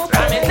head.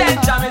 Ram it and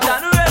jam it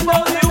and rave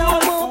out the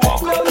whole.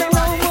 Work out the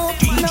body.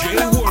 DJ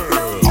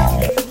World.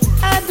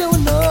 I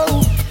don't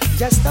know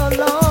just how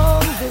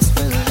long this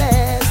will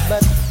last,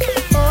 but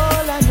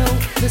all I know,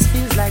 this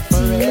feels like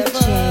forever.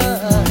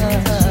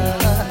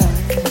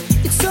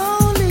 It's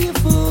only a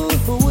fool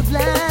who would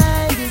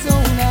blind his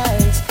own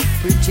eyes,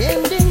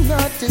 pretending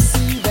not to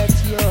see that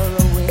you're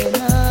a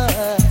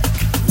winner.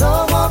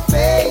 No more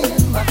pain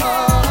in my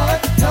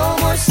heart, no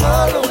more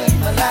sorrow in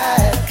my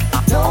life,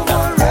 no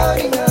more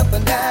running up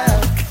and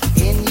down.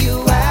 In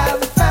you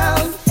I've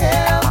found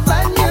help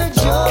and your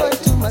joy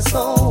to my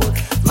soul.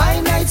 My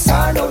nights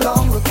are no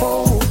longer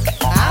cold.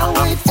 I'll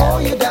wait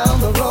for you down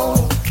the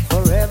road,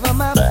 forever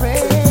my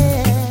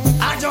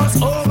friend. I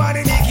just over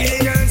the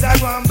dicky girls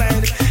at one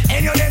bed.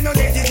 And you them no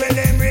get it when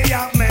them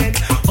react, man.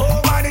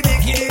 Over the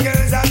dicky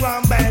girls at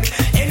one bed.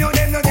 And you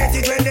them no get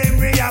it when them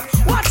react.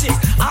 Watch it,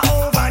 I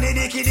over the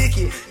dicky.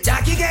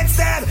 Jackie gets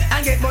stabbed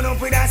and get burned up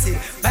with acid.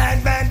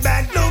 Bad,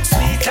 look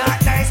sweet,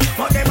 that nice.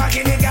 But them back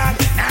in the god.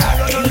 Now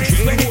run no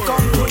risk when it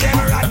come to them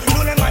rat.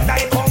 Do them and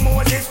die come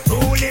Moses.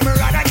 Rule him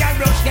rat. I can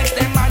rush gets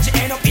them man. She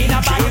end up in a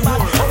bad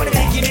bag. Over the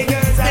dicky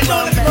girls at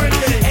one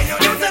bed. And you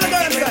them no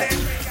get it.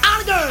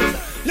 All girls,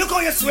 look how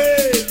you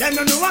sweet. Them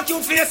no know what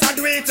you face and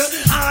do it.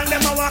 All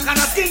them a walk and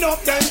a skin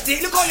up them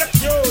teeth. Look how you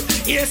cute.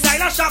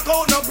 Hairstyle a shock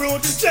out no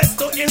brute. Just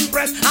to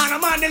impress. And a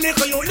man they look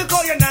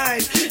how you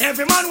nice.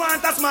 Every man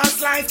want a small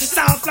slice.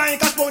 Soft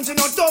like a sponge, you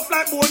know tough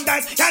like bone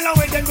dice. Can't know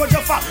where them go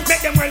to far.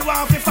 Make them well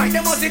want to fight.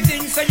 Them must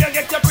things so you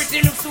get your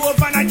pretty looks so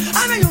overnight.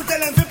 I know you tell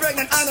them to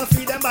pregnant and no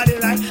feed them body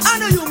right. I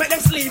know you make them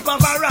sleep on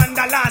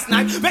veranda last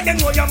night. Make them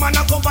know your man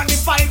a come on the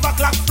 5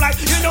 o'clock flight.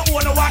 You know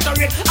own a water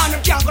rate and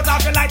you can't cut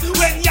off your light.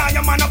 When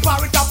your man a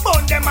power it up,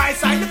 burn them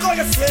eyesight. Look how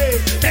you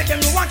sweet. Make them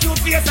know what you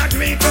face and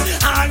drink.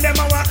 And them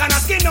a walk and a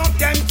skin up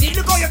them teeth.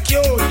 Look how you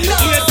cute.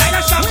 Yes,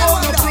 I shop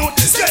out no fruit.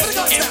 Just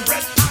to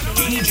impress.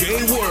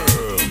 DJ World.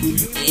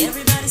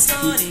 Everybody's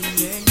calling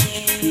your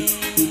name.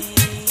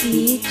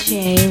 DJ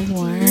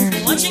Worm.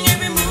 Watching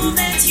every move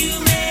that you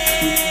make.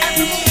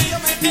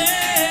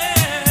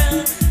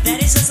 Girl, that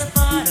is just a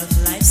part of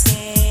life's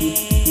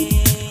game.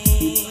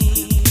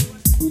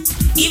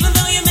 Even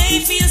though you may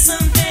feel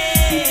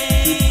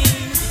something,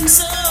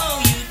 so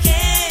you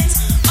can't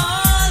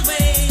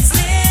always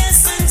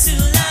listen to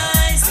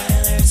lies that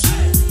hurt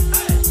you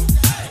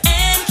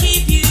and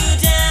keep you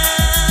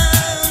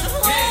down.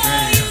 Oh,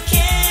 you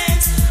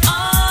can't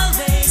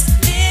always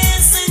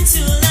listen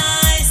to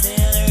lies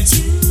that hurt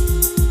you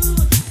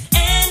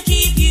and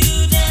keep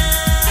you down.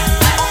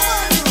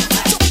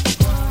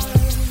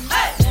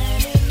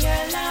 Living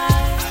your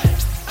life,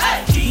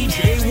 DJ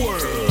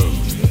World.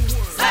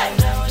 I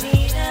don't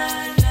need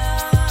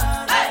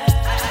another.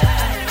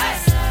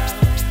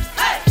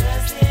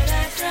 Just did I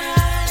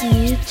try?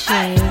 DJ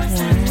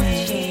Worm.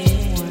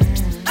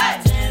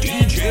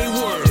 DJ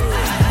World.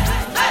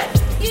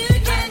 You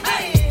can be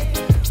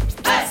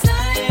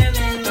beside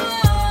me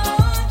more.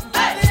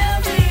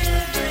 There'll be a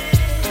place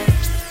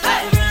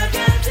where I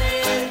can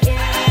take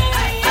you.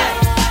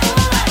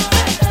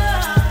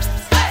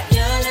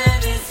 Your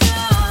love is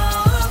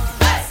strong,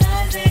 size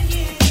and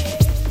you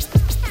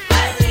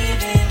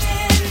believing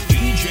in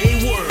DJ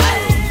World.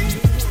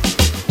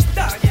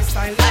 Doggy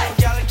style like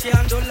a girl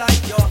can't do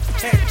like your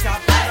head chop.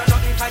 I don't know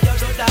if I you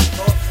do that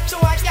though. So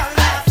a girl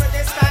laugh for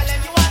the style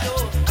and you a do.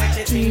 When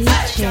she thinks I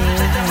can't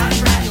let the man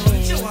brand new.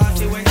 She want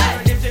see when you're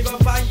ready to go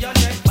find your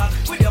neck back.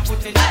 With your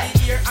foot in the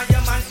ear and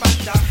your man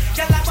panda.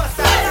 Girl a bust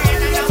a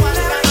brain and you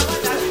wanna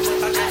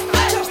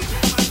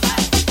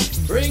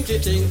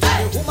ring-kitting to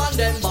the woman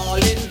them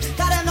ballin'.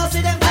 Cause them no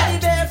see them teddy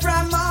bear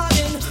from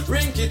morning.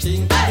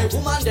 Ring-kitting to the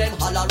woman them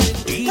hollering.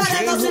 Cause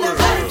them no see them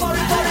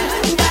furry.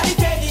 Daddy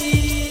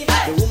Teddy.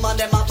 The woman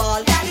them a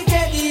ball. Daddy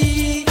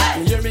Teddy.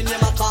 You hear me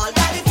name a call.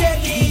 Daddy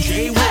Teddy.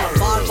 DJ World.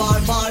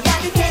 Ball.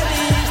 Daddy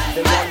Teddy.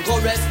 They run go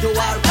rescue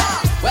her car.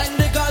 When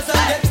the girls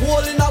them get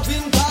cold in a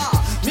winter.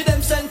 Me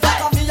them send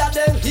for me a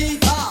them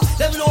heater.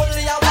 Them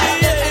lonely a want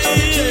them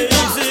energy.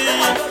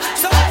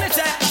 So when me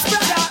say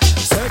spread out.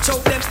 Search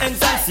out them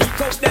ends and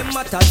seek out them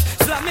matters.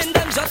 Slamming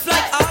them just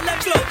like all them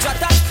globe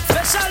trotters.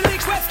 Special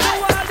request to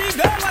all the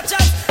girl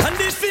watchers. And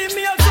the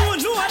females who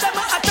know them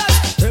a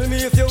attached. Tell me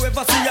if you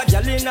ever see a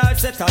girl in her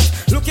setup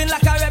looking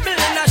like a rebel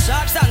in her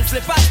shorts and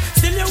slippers.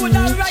 Still you would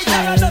have write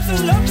her a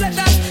dozen love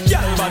letters.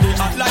 Girl body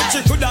hot like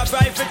she could have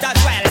private as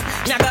well.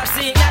 Never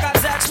see, never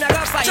search,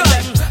 never find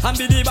them. And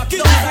be the back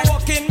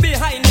walking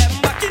behind them.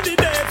 Back in the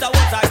days I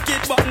was a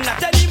kid but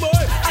not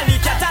anymore. And the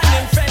cat and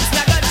them friends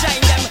never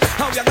join them.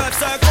 How you gonna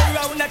circle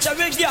round at your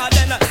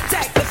garden?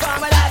 Take the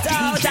farmer that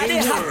out and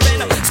it happen.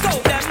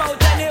 Scope them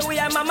out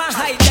anyway, mama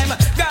hide them.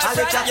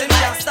 Girlfriend, you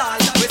can't stall.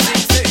 We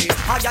sing,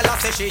 A gal a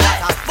say she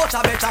hotter, but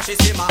I better she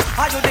simmer.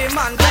 Are you the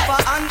man pepper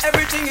and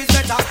everything is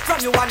better? From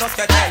you a no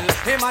tell,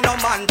 him a no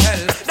man tell.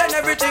 Then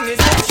everything is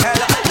shell.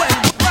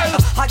 Well,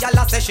 a gal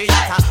a say she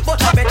hotter, but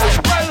I better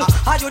she well.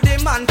 Are you the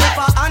man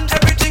pepper and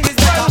everything is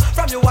better?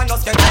 From you a no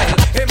tell,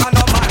 him a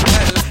no man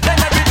tell. Then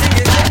everything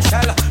is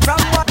shell.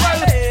 From what well,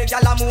 hey,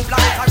 gal a move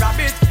like a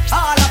rabbit.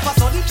 All of a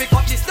sudden pick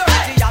up this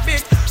dirty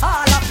habit.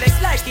 All a flex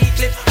like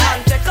Eclipse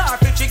and take her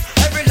chick.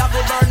 Every love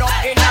will burn up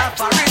in her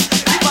parade.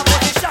 If a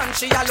position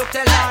she a look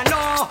tell her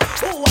no.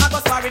 Who a go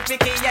sorry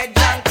picky head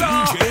and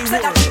crow. Say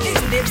that she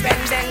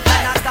independent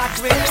and not that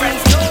with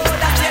friends. No,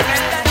 that she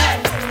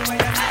independent.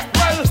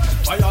 Well,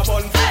 fire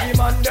burn for the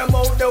man them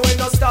out there we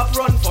no stop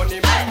run funny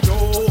man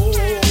joke.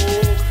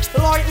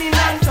 Lightning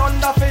and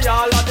thunder for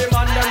all of the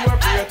man them we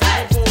pray to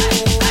the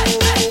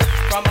book.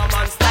 From a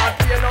man start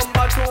pay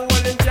number 2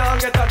 well him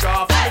can't get a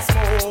draw from the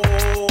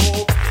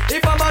smoke.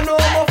 If a man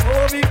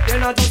homophobic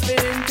then I just be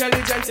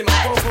intelligent him a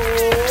go.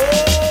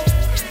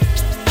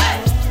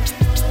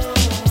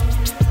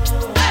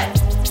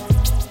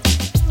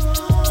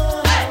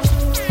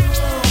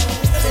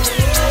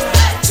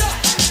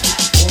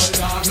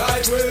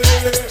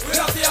 We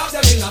have to have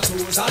them in a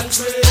 2s and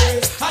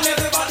 3s, and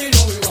everybody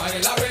know we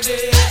wild already.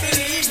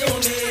 Believe you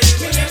me,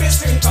 we name is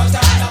string cut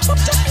and a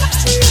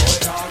tree.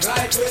 Hold on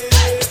like we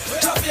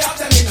have to have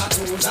them in a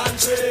 2s and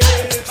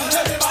 3s, and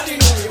everybody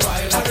know we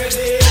wild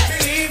already.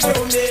 Believe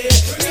you me,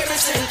 we name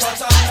is string cut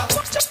and a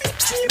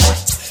tree.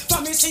 For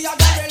me see a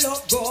girl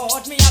look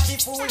good, me have to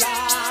fool her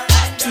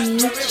and then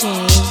very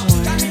hard.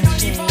 Can me not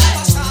give up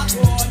a shot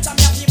road, and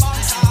me have to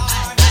bounce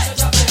hard. So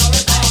drop it out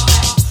with her,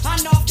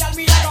 and now girl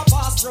me a go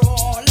pass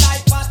through.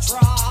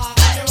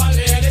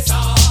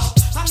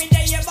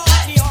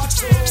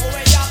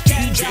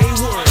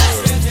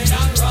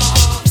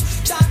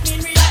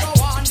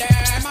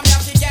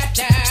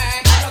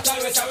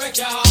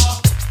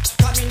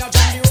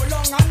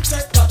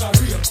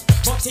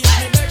 Teach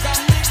me make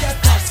and me get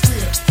that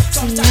straight.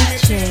 Sometimes me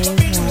feel to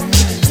be known.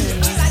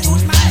 He's a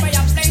youth man where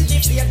you plenty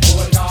fear.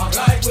 Hold on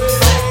like we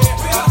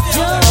have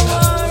the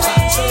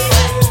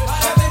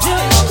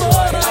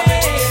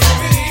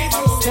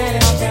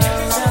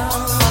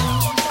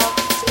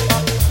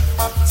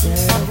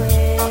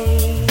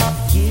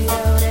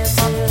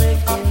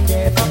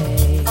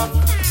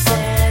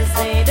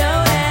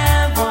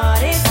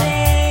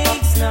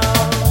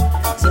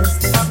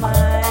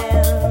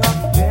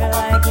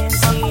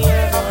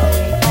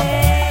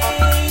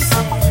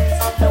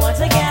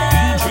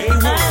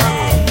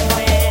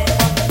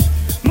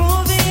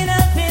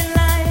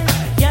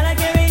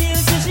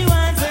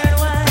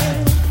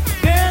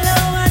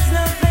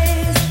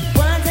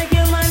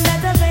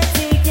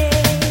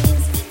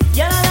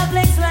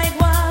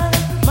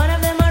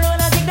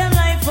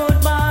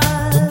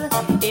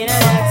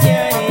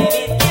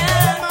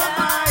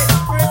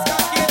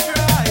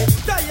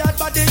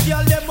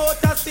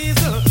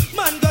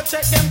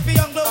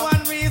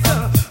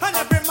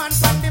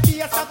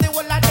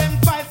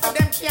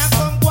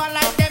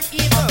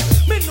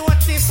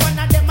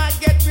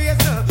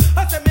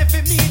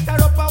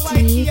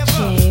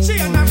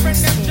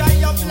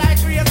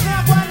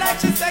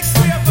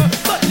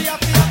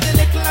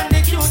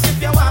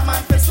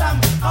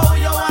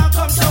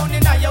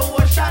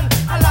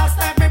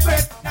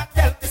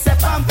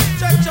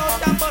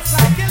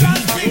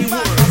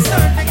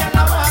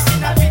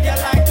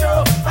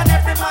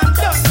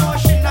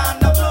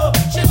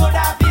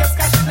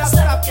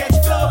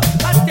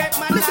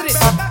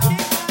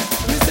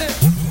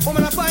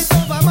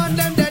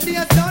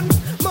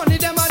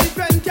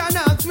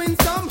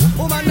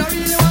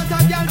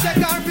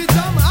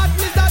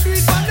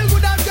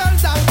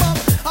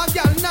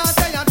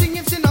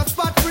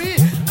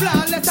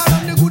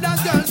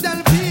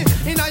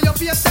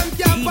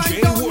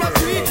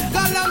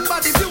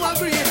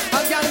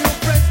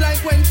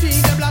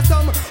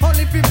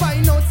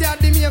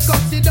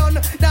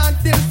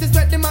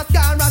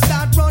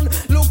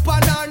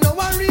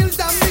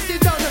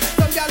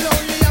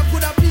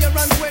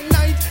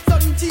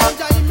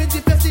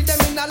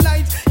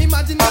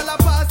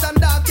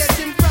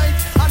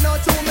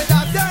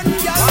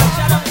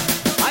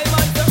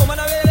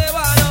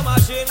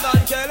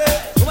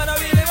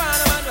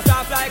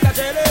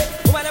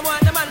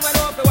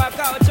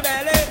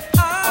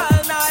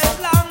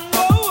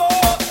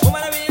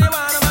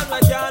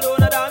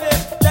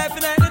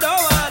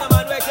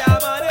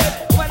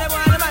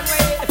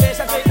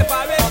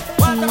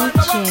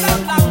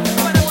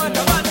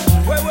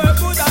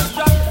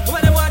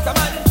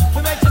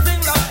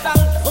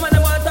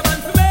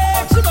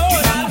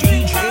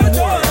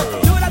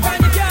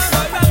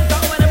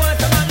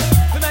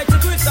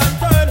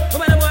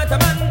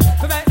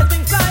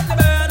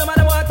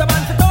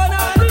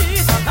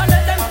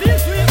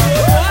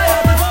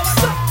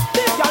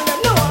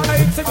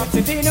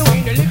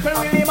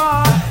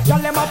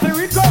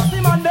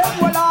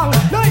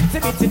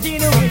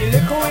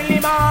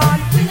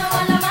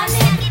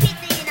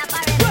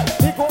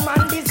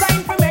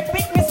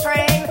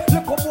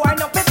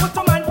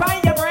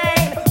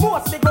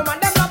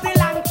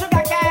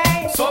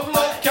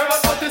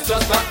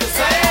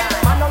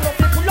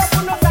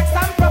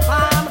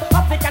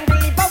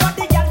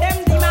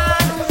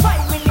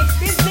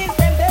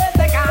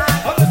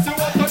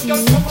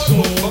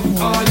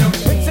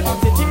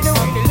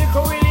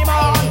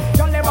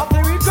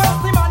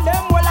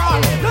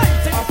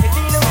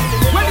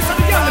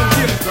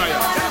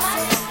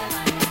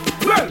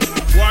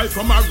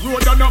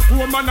road and a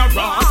poor man a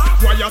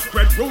rat. Why you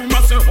spread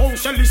rumors say how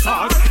Shelly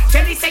sad?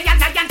 Shelly say a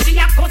lion, she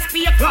a cuss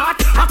be a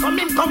clot. I come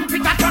in, come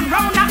pick a turn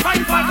round and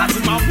find for Cause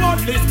him a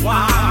worthless boy,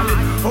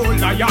 oh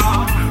liar.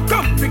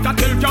 Come pick a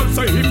tell girl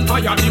say him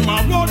tired. Him a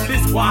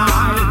worthless boy,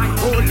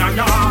 oh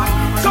liar.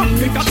 Come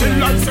pick a tell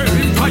girl say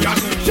him tired.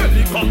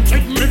 Shelly come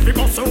check me fi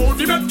go so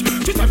the bet.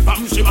 She said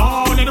fam she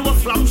on and what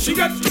flam she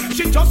get.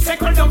 She just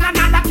circle down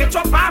another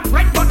ketchup and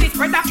bread. But this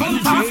bread a come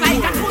fast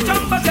like a two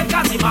jumbo jet.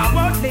 Cause him a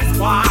worthless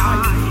boy,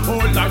 oh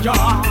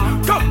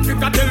liar. Come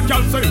pick a tell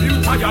girl say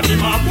him tired.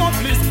 Him a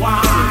worthless boy,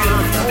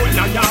 oh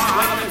liar.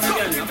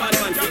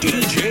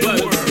 DJ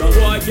World. No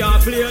boy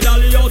can't play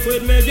dolly house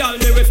with me, girl.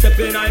 Me we step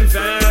in I'm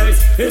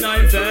face, in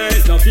I'm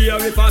face. No fear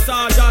if a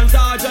sergeant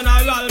or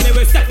general, me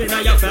we step in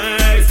your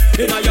face,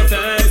 in your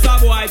face. A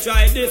boy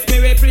try this, me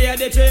we play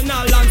the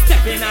channel and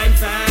step in I'm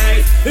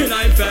face, in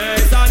I'm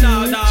face. And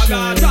now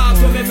dog talk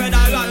to me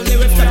federal, me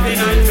we step in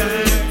I'm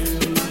face.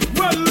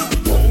 Well,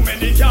 how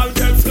many girl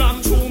get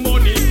slammed through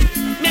money?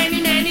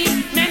 Many, many,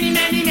 many,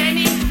 many,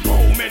 many.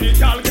 How many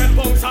girl get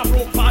bounced up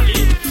Brook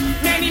Valley?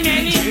 Many,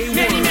 many,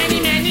 many, many,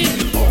 many.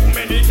 How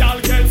many girl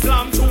get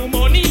slammed through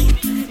money?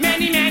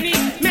 Many, many,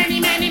 many,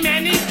 many,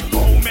 many.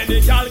 How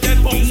many girl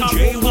get bounced up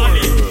Brook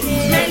Valley?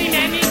 Many,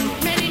 many,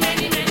 many, many,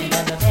 many.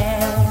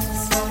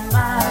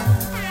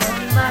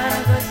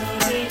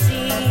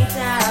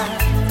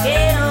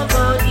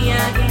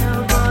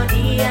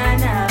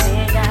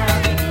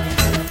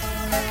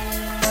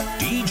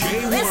 DJ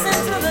Listen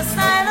to the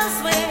silence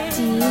wave.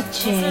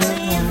 DJ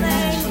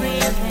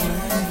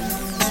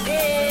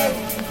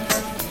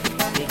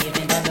We're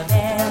giving them the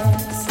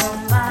best.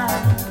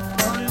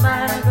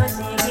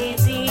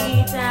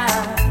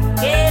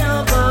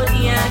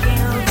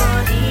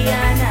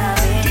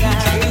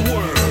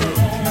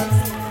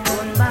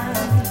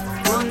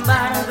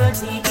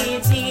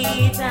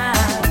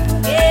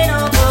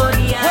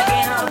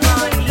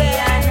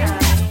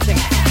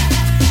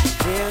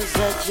 There's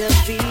such a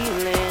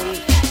feeling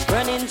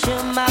running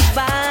through my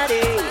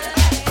body,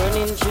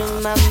 running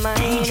through my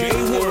mind,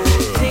 and doing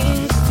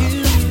things to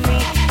me.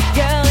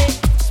 Girl, it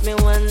makes me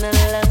wanna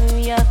love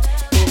ya.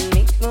 It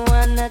makes me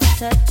wanna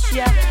touch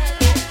ya.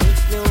 It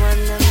makes me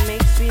wanna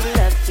make sweet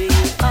love to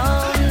you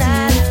all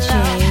night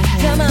long.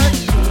 Come on,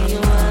 do you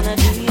wanna,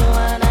 do you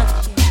wanna,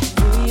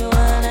 do you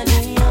wanna, do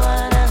you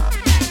wanna,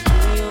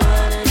 do you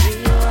wanna, do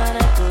you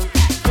wanna come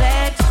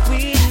flex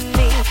with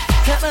me?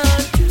 Come on,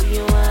 do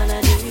you wanna,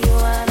 do you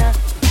wanna,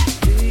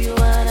 do you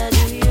wanna,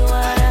 do you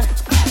wanna,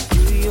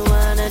 do you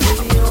wanna, do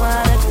you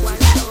wanna come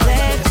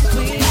flex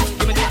with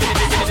me?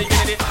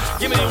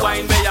 Give me the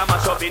wine where you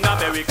mash up in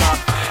America.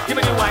 Give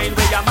me the wine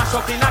where you mash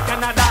up in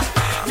Canada.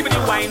 Give me the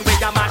wine where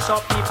you mash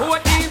up the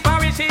 14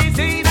 parishes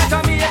in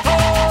Jamaica.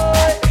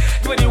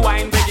 Give me the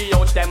wine where the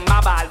youth them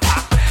a ball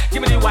for.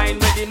 Give me the wine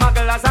where the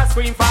mugglers a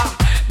scream for.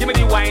 Give me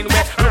the wine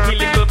where rookie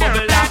little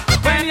bubble up.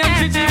 When you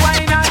see the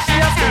wine and she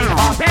a scream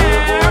for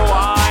cocoa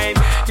wine.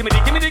 Give me the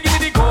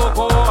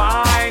cocoa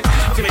wine.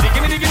 Give me the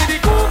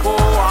cocoa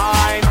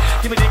wine.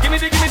 Give me the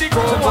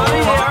cocoa wine.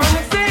 Hear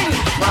me sing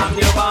from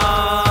your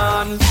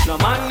band. No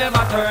man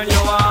never turn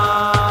you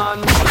on.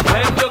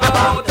 When you go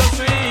out the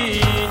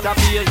street, I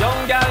be a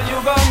young girl you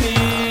go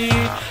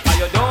meet, and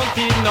you don't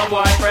keep no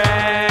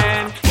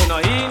boyfriend. You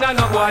know he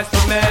no boys to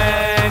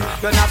men.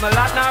 You have a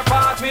lot nor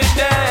part with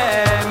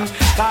them,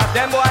 cause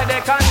them boy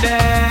they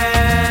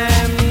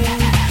condemn.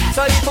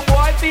 So if a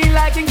boy feel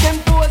like he can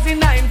pose in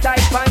 9 tight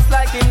pants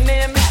like him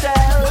name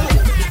Michelle,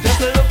 just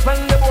look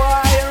from the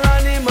boy and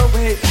run him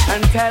away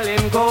and tell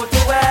him go to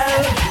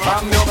hell.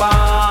 From your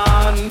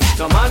band,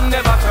 no man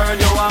never turn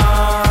you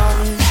on.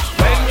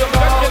 When you go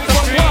out the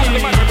street,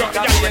 you got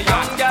a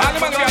young girl.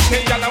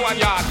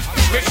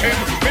 Listen,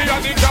 me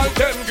and the girl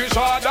them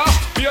gishada.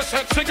 Be a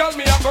sexy girl,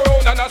 me a go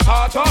round and a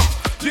starter.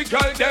 The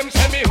girl them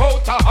say me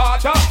out a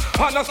harder.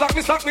 And a slack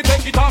me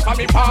take it off of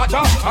me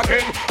partner.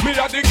 Again, me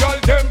and the girl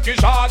them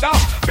gishada.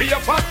 Be a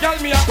fat girl,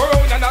 me a go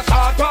round and a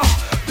starter.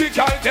 The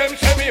girl them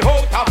say me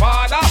out a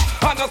father.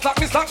 And a slack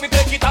me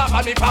take it off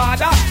of me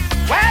partner.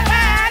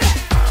 Well,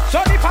 so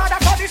the father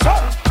for the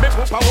son. Me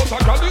poop out a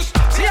girl this.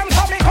 See him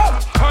so me come.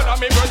 And a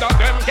me brother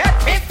them get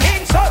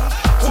 15 son.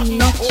 Put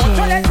the phone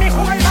to let me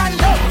hold man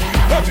down.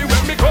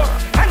 Everywhere me go,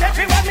 and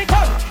everywhere me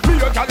come, me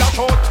a gal a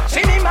shout,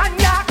 see me man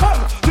ya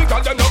come. The gal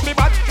them love me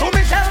bad, to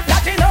me sell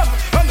platinum.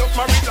 And look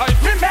married life,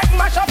 me make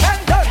mash up and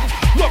done.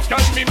 Look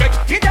gal me make,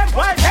 give them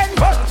wild and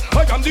fun.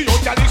 I am the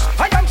young gallist,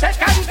 I am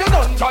second to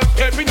none. Cause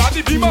every night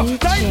the beamer,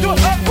 time to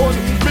have fun.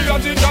 Me a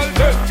the gal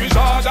them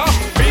disorder,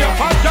 me a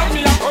fat gal,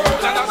 me a girl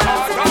and a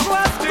saga.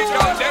 The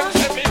gal them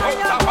say me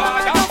out a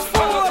father.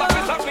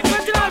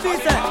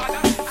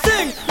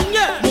 Sing,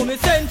 yeah, mommy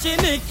send she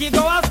Nicky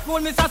go a school,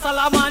 Mr.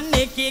 Salaman,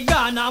 Nicky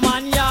Ghana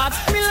man yard.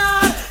 Me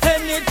lord,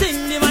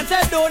 anything the man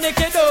said do,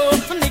 Nicky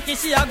do. Nicky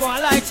she a go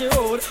on like she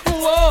road.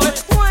 Whoa,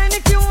 why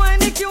Nicky, why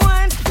Nicky,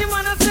 why? The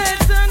man a say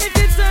turn,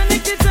 Nicky turn,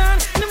 Nicky turn.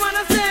 The man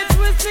a say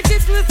twist, Nicky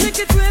twist,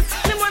 Nicky twist.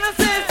 The man a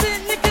say sit,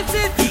 Nicky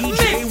sit.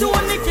 Mix to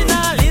Nicky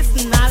now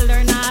listen, now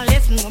learn, now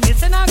listen. Mommy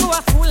say now go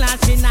a school and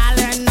she now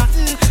learn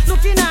nothing.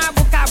 Look in her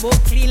book, a book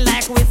clean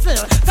like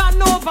whistle.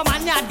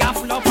 Superman, you got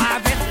full of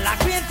harvest.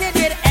 Acquainted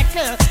with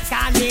Eckle,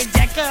 call me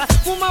Jekyll.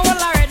 Woman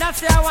will already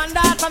say I want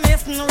that, I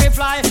missing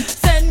reply.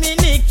 Send me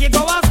Nicky,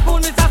 go a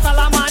school, Mr.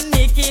 Solomon,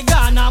 Nicky,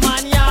 Ghana,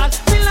 man, yard.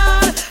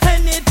 Milan,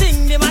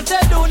 anything the man say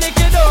do,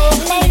 Nicky do.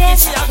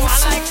 Ladies, Nicky, I go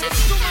like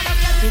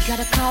we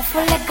got a car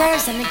full of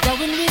girls and we're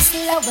going real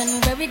slow. And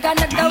where we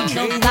gonna go?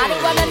 Nobody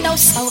wanna know.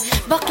 So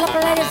buckle up,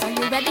 ladies, are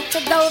you ready to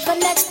go? The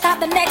next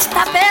stop is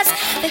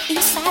the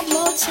Eastside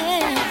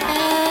Motel.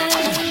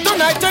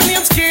 Tonight the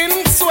name's King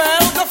Swell.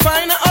 Go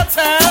find a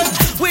hotel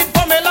with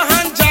Pamela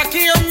and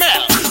Jackie and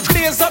Mel.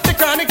 Blaze up the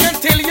chronic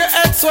until your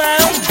head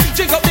swell.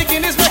 Drink up the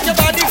Guinness, make your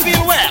body feel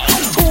well.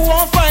 Who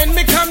won't find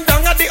me? Come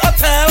down at the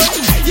hotel.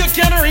 You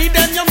can read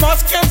and you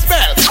must can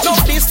spell. No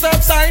disturb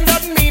sign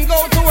doesn't mean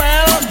go to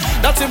hell.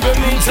 That simply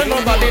means that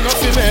nobody no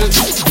female.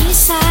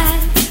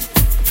 Eastside.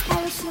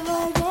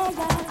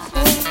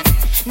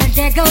 Now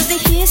there goes the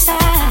east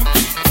side.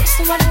 This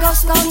is what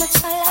goes on the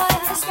side.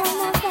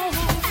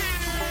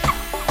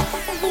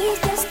 He's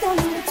just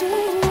coming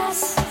between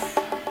us.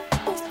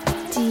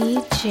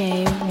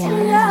 DJ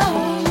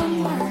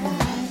Warren.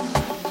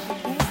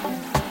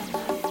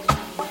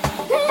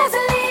 Let's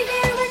leave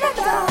here in the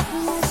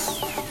darkness.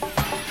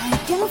 I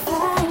can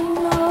find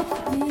no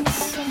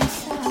peace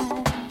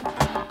inside.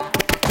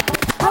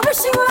 I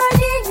wish you were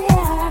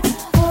here,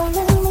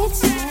 holding me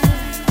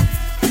tight.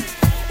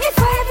 If I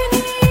ever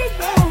need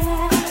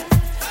that,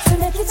 so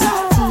make it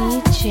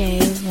all. DJ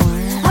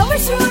Warren. I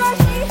wish you were here.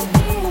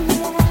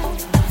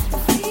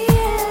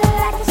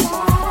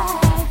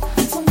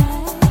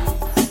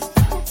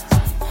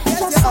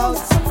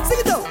 Sing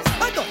it out,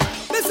 back up.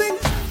 Me sing,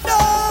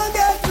 don't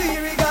get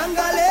weary,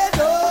 gangale,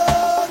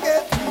 don't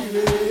get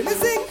weary. Me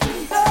sing,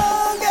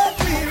 don't get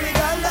weary,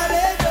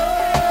 gangale,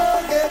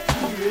 don't get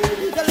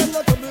weary. Tell them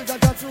not to build a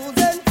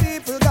choosing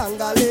people,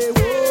 gangale,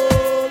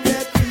 won't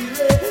get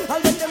weary. I'll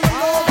let them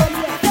know when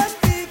them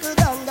people,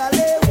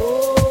 gangale,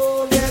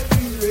 won't get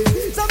weary.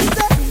 So me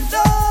say,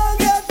 don't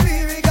get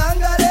weary,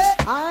 gangale.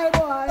 I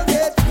boy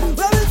get,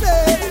 well me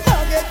say,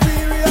 don't get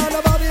weary on a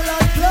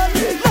Babylon plan.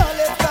 Now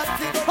let's got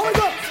it. How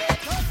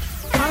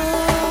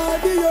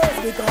we go?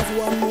 Because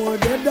one more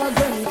dead than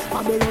them, I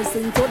better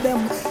sing to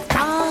them.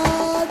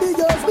 Call the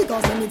girls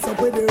because they mix up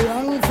with the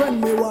wrong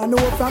friend. Me want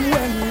know from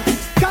when.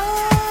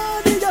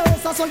 Call the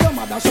girls, I saw your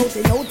mother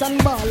shouting out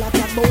and ball like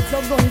a boat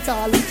of gun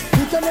tall.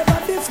 You can never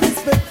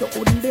disrespect the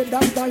wouldn't be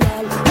that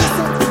dial.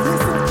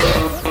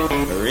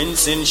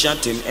 Rinsing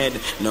shot him head,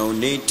 no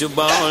need to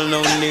ball,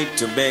 no need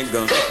to beg.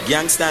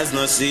 Gangsters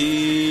no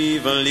see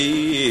even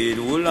lead.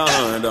 Oh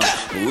Lord,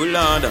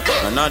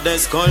 another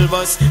skull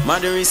bus,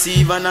 mother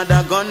receive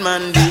another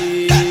gunman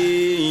dead.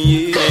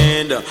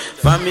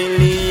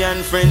 Family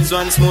and friends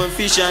once more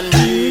fish and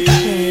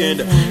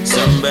bread.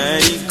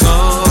 Somebody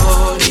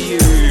call the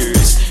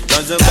earth,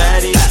 cause the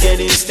body's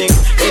getting stink.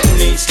 It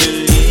needs to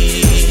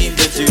leave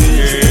the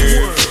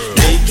turf.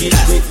 Make it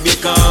quick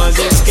because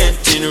it's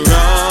getting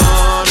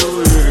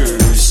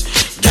worse.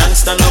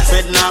 Gangsta no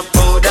fed, no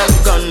powder,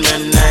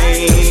 gunman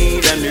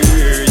night and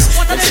nurse.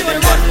 They say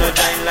them got no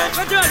time like.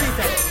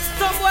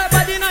 some boy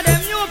body na them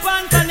new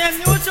pants and them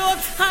new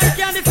shorts. I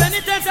can't defend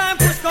it anytime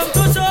push come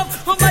to shove.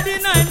 Somebody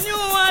na him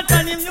new hat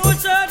and him new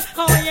shirt.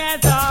 Oh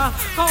yes,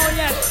 oh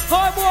yes.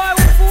 Oh boy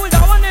who fool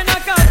that one in a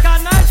car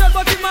can I shot,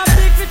 but him a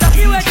big fit up.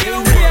 He went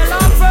to wheel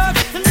and bird.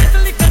 And this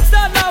little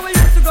stud now we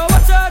used to go to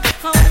church.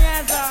 Oh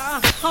yes,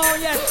 oh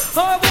yes.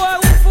 Oh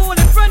boy who fool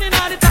in front in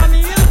all the time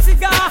he use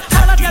cigar.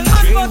 All I tell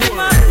man about him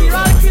a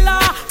serial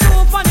killer.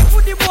 So funny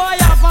put the boy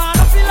up on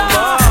a pillar.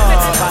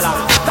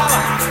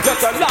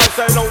 Just a lie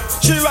say no.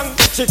 She rang,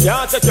 she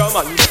can't take your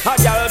man. A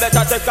girl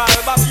better take her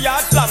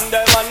backyard, slam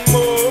them and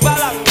move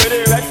along with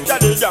the rest of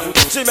the gang.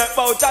 She make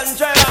bout and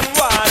trail and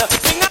one.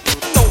 Sing a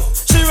no.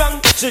 She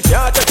rang, she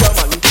can't take your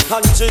man,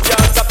 and she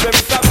can't stop them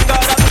from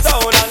God and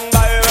town and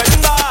by when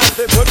man.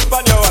 They put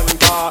on your hand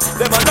car.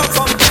 Them a no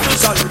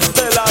competition.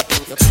 Tell her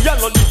she a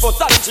no live for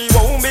sun. She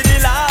won't be the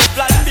last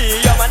plan B.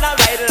 Your man a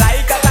ride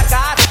like a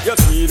cat. You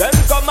see them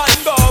come and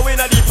go in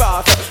a deep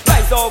path.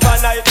 Rise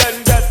overnight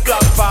then get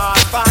black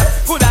fast.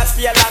 Could have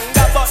feel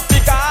longer but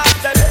because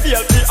them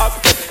feel the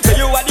upset. So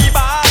you are the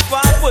boss,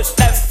 one push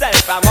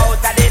themselves from out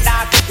of the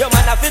dark. Your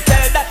man have to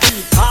tell that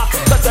he half.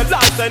 So the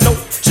last say no,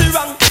 she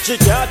wrong,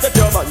 she can't take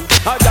your man.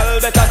 A girl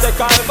better take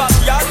her back,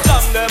 yeah,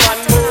 slam them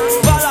and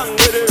move along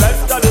with the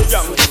rest of the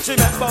young. She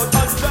make about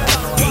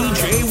 100.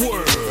 DJ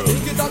World.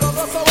 Think it a go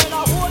so when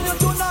I hold you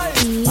tonight,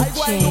 I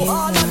go and do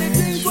all of the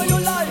things where you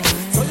like.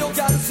 So you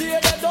can see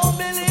they don't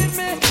believe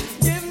me.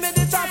 Give me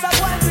the chance I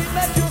go and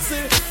make you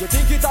see. You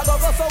think it a go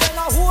so when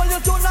I hold you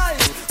tonight,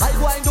 I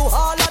go and do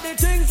all of the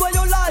things where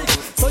you like.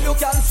 So you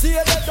can see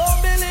they don't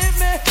believe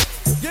me.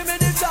 Give me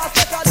the chance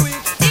I can do it.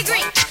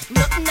 Degree,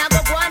 nothing a go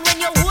on when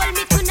you hold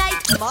me tonight.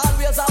 I'm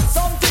always have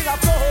something I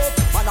flow,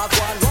 and I go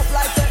and rough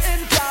like the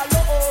in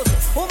Carlos.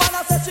 Woman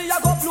I say she a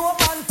go blow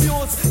man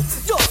fuse.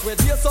 Just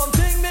wait hear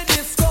something me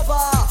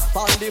discover.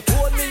 On the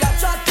phone me a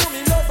chat to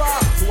me lover.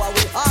 So I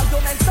will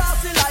argument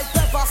saucy like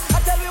pepper. I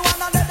tell you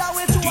one another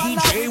way to one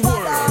DJ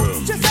World.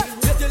 She said,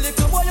 get your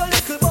little boy, your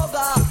little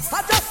bugger.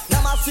 I just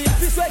never see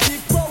this way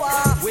big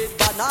power. With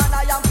banana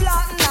and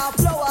plantain and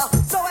flour.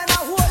 So when I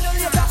hold you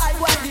later, I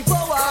go and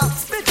devour.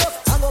 Spit up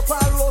and up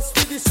and roast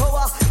with the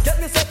shower. Get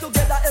me set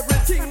together,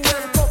 everything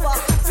well cover.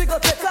 Figure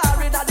take car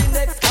in the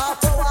next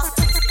half hour.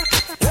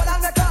 When I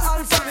make a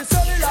answer me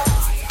cellular.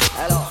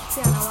 Hello.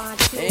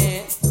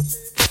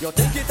 You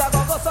think it a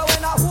go so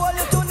when I hold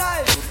you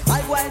tonight,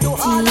 I go and do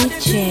all of the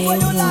things for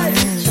your life.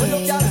 So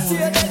you can see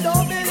they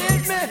don't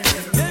believe me.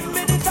 Give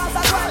me the chance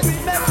I go and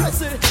read me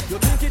see. You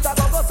think it a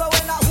go so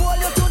when I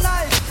hold you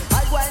tonight,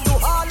 I go and do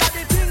all of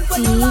the things for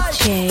your life.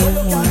 So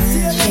you can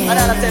see they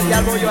don't believe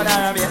me.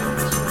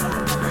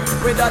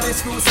 With that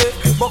excuse,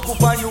 buck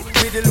up on you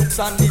with the looks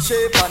and the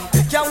shape and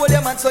can't hold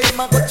your man so him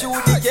a go through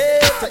the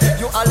gate.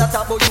 You all a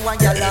talk about you and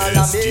your all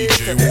a mate.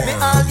 Me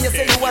all you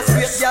say you a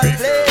straight girl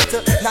plate.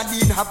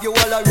 Nadine have you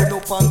all a run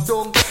up and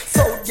down.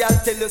 South girl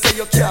tell you say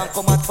you can't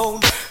come a town.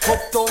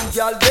 Uptown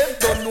girl them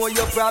don't know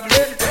your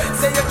problem.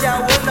 Say you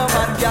can't hold no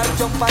man girl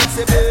jump and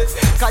say babe.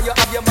 Cause you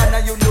have your man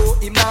and you know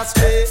him not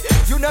straight.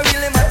 You no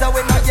really matter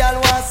when no girl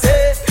want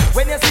say.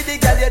 When you see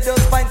the girl you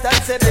just point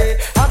and say babe.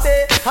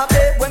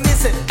 Habe when me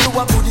say you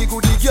a goody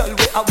girl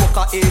we a walk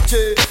a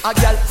AJ. A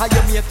girl how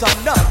you mate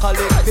and not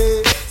collect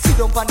pay. Sit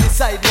down on the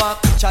sidewalk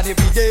each and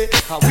every day.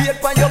 And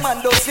wait for your man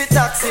does fit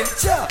taxi.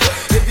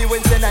 Every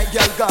Wednesday night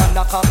girl gone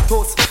knock up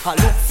toast. I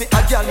look for a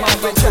girl man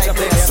when try to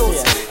play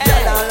sauce.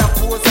 Girl all a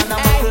pose and a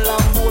muckle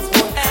and pose.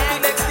 But the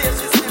next day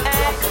she still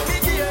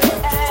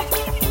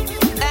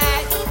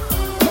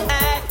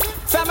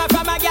From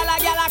a girl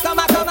come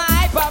a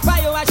hype up for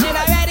you and she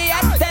not ready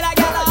yet. Tell a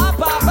girl up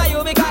for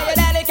you because you're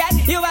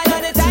delicate. You ain't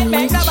on the time,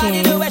 make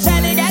nobody do a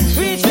shelly get.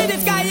 Reach for the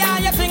sky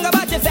and you sing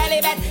about your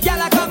celibate.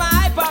 Girl come a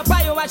hype up for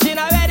you and she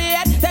not ready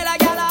yet. Tell a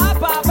girl up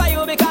for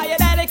you because you're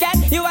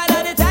delicate. You ain't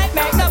on the time,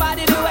 make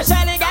nobody do a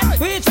shelly get.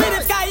 Reach for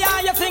the sky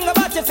and you sing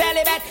about your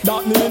celibate.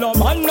 That mean a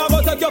man a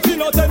go take your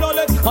fin out and all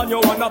it. And you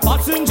want a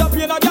passenger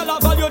plane a girl a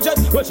value jet.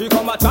 When she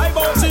come a try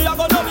bout she a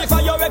go know me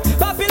for your wreck.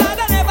 Popular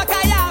don't never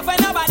cry off when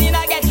nobody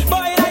not get.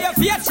 Boy in your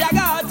face she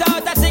go out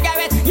a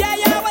cigarette. Yeah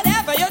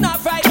whatever you not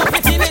fried up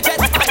it's in it.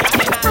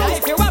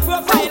 If you a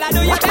profile I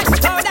do your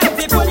best. How that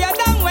they pull you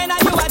down when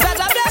you a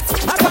judge of that.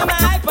 I come a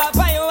hype up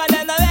for you and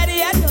then not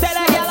ready yet. Tell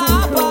a girl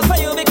up for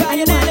you because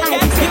you're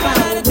delicate. You want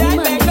all the time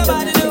make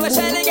nobody do a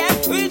shell again.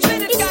 Reach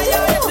with it cause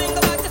you think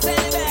about the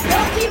celibate.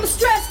 Don't keep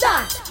stressed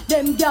out.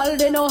 Them gal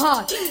they know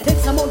hard.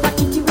 X amount of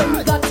kitty when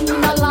we got in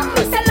a lot.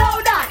 We say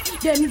loud that.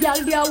 Them gal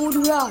they a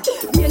wood rot.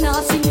 We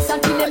not see this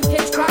until them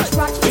catch scratch.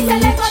 We say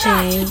let go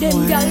that.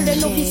 Them gal they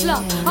know be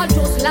slap. I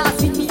just laugh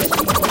with me.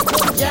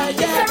 Yeah.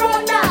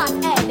 Around that.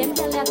 Hey, them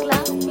gal they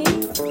clap.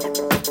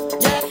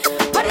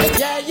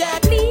 Yeah.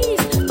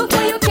 Please,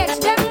 before you catch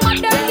them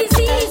modern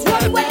disease,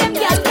 run where them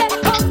gal they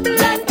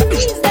humble and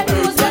please. Them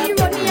knows when you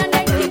run and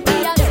then keep me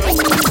and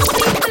please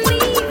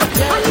believe.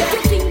 And if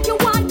you think you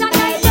want a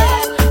night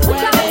girl,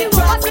 put on the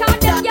rock and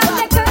them gal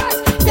they curse.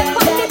 Them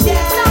put the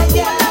beats on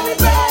you and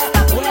reverse.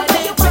 Stop it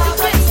when you put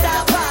it in.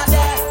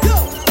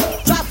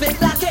 Traffic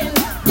blocking,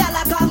 y'all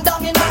come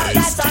down in our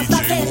lights are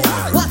stacking.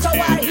 Watch our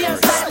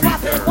hairstyle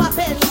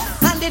whopping,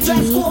 and the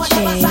dress code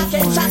never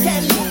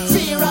shocking.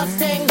 Serious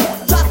thing,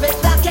 traffic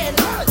blocking,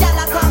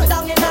 y'all come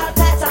down in our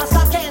lights are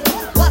stacking.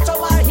 Watch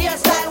our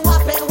hairstyle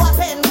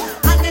whopping,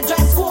 and the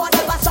dress code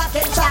never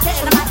shocking.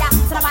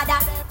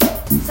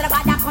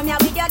 Sabada, come here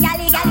with your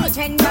galley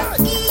trend.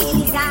 Just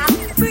ease up,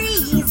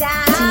 breeze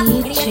up.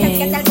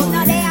 Get the good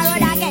now they are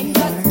road again.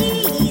 Just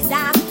ease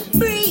up,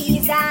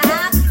 breeze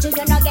up.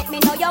 Children don't get me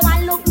know you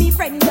want look me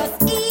friend.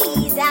 Just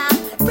ease up,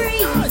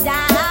 breeze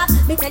up.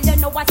 Me tell you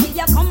no I see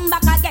you come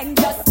back again.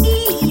 Just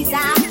ease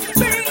up,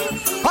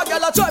 breeze. A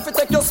girl a try to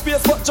take your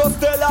space, but just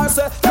tell her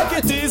say take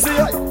it easy,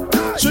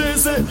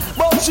 cheesy.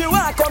 But she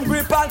want come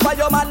grip on for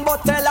your man,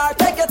 but tell her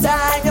take your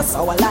time. You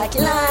sour like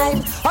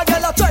lime. A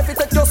girl a try to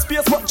take your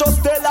space, but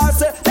just tell her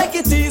say take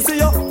it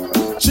easy,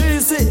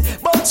 cheesy.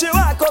 But she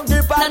want come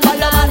grip on for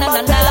your man,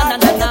 but tell her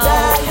take your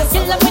time.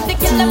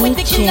 Kill 'em with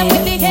the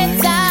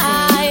heads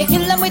high.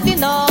 Kill 'em with the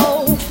no.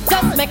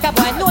 Just make a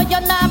boy know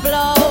you're not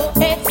blow.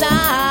 Heads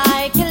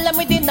high. Kill 'em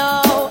with the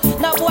no.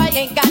 No boy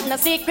ain't got no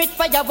secret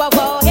for your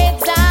wow.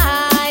 Heads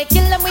high.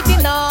 Kill 'em with the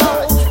no.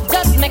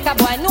 Just make a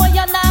boy know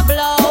you're not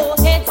blow.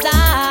 Heads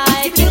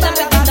high. Kill 'em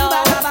with the no.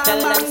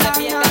 Tell them to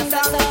be a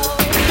gangster.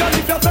 Girl,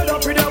 if you're fed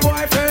up with your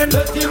boyfriend,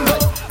 let him go.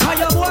 And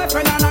your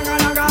boyfriend a naga,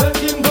 let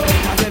him go.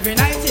 And every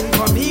night him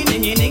come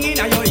in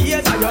at your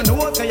ears, and you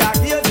know say your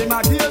ears him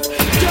a tears.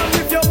 Girl,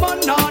 if your man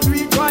not do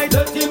it right,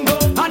 let him go.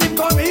 And him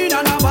come in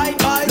and a bite,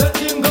 let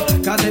him go.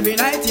 Cause every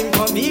night him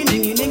come in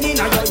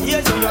at your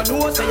ears, so you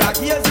know say your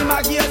ears him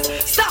a gears.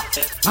 Stop!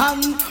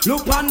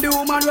 Look on the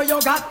woman where you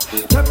got.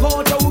 Check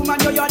out the woman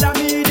you're the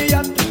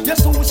idiot. You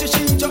sushi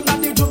she jump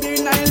at the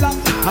juvenile lap.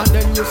 And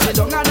then you sit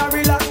down and a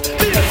relax.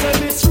 Here say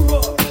this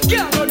true.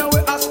 Can't run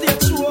away a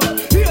state show.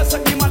 Here say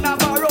the man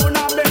have a round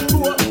and bend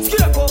low.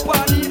 Scrape up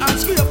on the and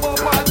scrape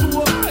up on two.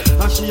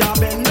 And she a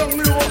bend down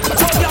low.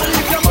 So girl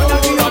if your man a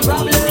give you a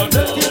problem,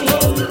 let him go.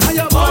 And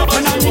your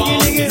boyfriend a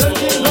diggy, let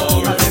him go.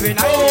 Cause every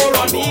night you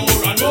run me,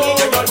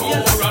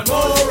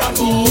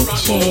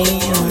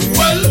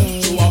 well,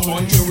 to a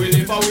country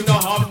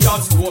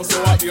gas stove,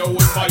 so I hear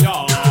wood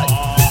fire.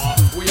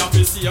 We have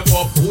to save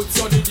up food,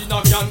 so the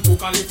dinner can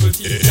cook a little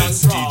tea can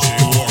draw.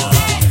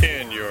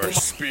 In your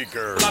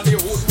speaker. Let the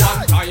wood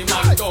one time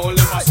and don't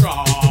leave a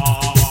straw.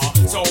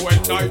 So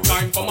when night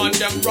time come and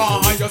them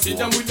raw, and you see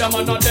them with them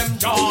under them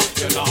jaw,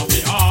 you know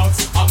me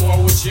ask, I'm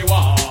more what she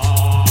want,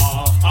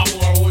 I'm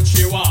more what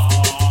she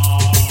want.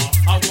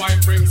 I'm going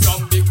to bring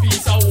some big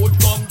piece of wood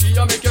come to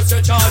you, make you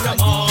stretch all your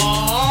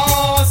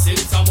mass.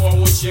 Since I'm more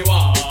what she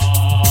want,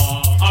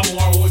 I'm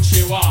more what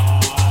she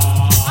want.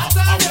 I'm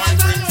going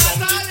to bring some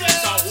big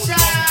piece of wood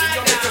come to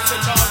you, make you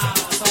stretch all your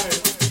mass.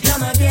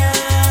 Come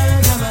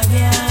again, come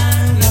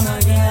again, come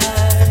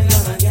again,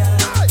 come again,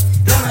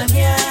 come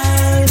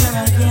again, come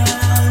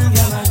again,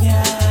 come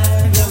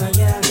again, come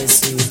again. It's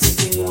beauty,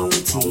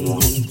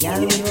 beauty, girl,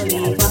 we will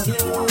leave for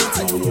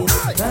beauty.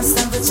 First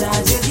time to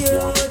charge your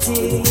beauty,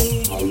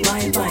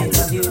 my point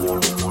of view.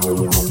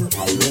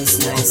 It's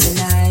nice and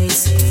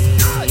nice,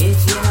 if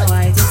you know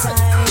white and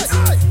tight.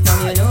 From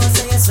your nose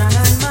to your strong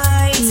and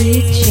mighty.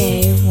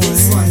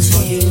 This one's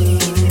for you.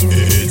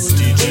 It's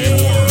DJ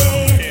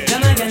Warm.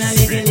 Come again, a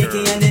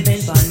licky and the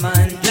pin pan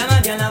man. Come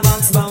again, a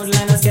bounce bound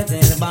line, let's get in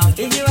the back.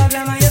 If you are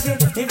glamour, you feel.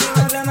 If you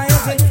are glamour, you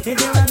feel. If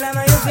you are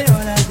glamour, you feel.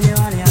 All of you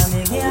on your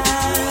make it.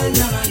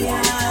 Come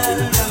again,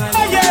 come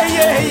again.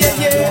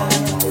 Yeah.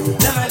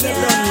 Come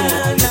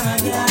again, come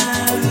again,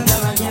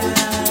 come again.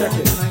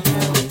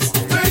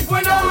 Drink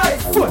when I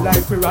full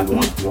like we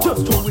rotten,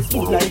 just to we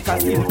smooth like a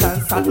silk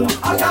and satin.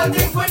 I can't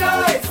drink when I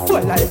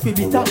full like we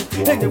bitter.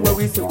 Anywhere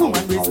we see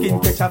woman with skin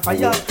catch a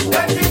fire.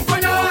 Then drink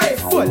when I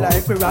full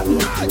like we rotten,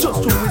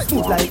 just to we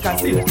smooth like a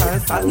silk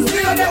and satin.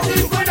 Still them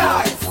drink when I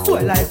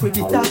full like we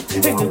bitter.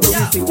 Anywhere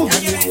we see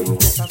woman with skin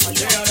catch a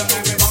fire.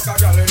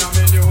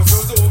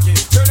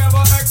 You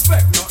never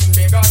expect nothing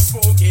big and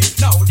spooky.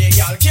 Now the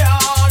girl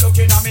can't look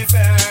in at me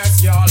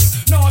face, girl.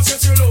 No, she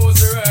lose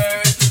the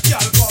race.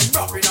 Girl come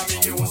rapping at me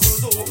new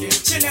Suzuki.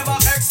 She never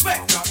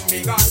expect nothing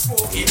big and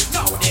spooky.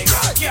 Now the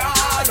girl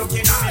can't look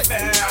in at me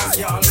face,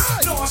 girl.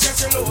 No, she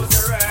lose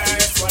the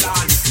race. Well,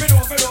 on me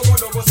don't feel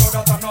go so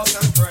that I'm not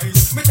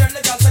surprised. Me tell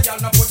the girl say, girl,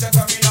 now put your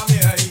tongue in on me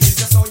eyes.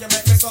 Just so you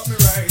make me stop me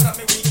rise. Let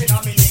me weak in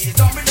on me knees.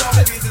 Don't me know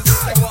the business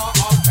is like one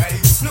up hey.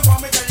 Look how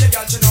me tell the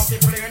girl she know be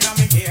playing on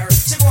me gear.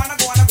 She go on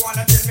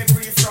till me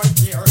brief front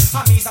here.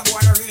 I mean some boy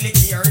no really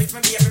care. If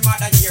me baby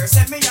mother here,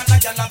 send me and a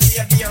girl a be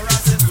a beer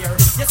and severe.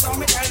 You saw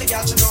me tell the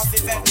girl she know fi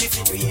vet me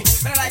fi tweet.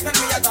 But I like when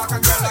me a talk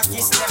and girl a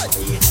kiss them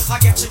feet. I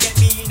get she get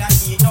me in a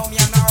heat. Now me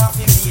and her off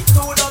in meet.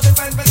 2,000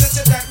 friends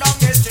she take down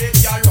the street.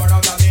 Girl run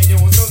out of me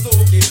new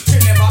Suzuki.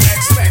 She never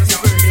expect you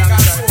big and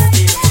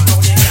spooky. Now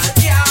the girl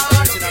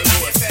can't look in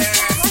my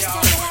face.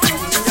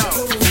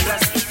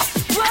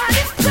 What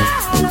if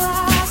God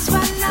was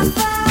one of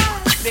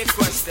us? Big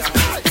question.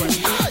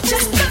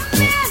 Just a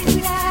man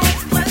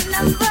like one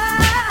of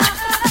us.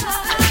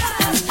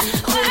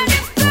 What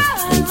if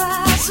God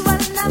was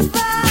one of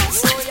us?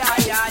 Oh yeah.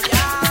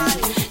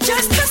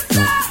 Just a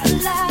star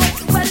like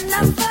one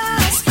of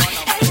us.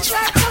 Ain't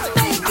try to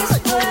make us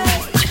break.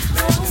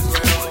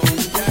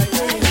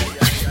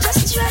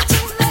 Just try to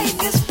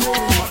make us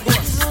break.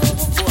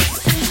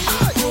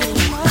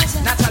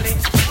 Natalie,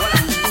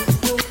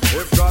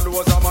 If God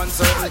was a man,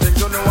 certain things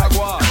you know I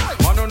go on.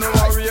 Man don't know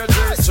how real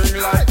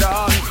string like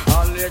that.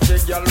 All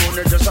naked girl who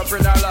need just up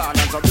in her land.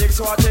 And some big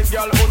swatted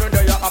girl who know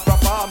they are a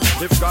perform.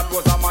 If God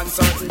was a man,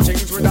 certain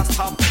things would have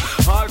stop.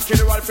 All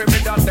kill all for me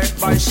that dead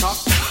by shock.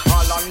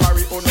 All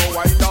unmarried who know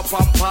wind up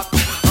and pop.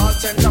 All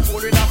sent to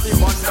pull it off the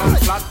bun down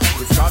flat.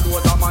 If God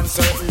was a man,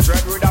 certain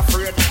dread would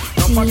afraid.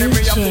 None of them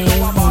we have to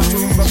know about to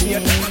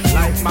forget.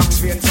 Like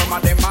Max Wayne, some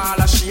of them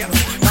all a shame.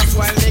 That's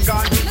why they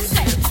gone.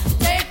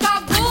 Take a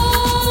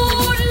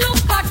good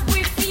look at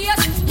we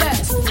face.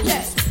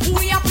 Yes.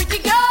 We are pretty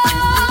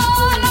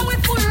girl and we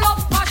full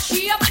up our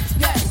shape.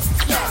 Yes.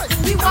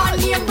 We want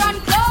name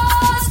brand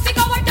clothes. Pick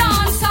our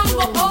dance and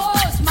go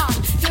pose, man.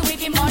 Give we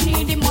the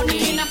money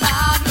in a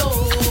bag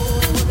load.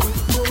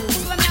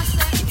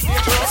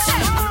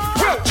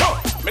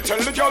 Me tell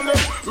the girl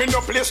me no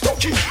play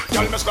stocky.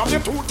 Girl me slam you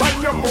 2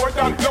 times, you're more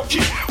than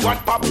lucky. One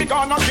pop me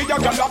gonna give a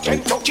girl a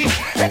Kentucky.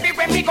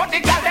 Everywhere me go the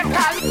girl them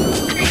call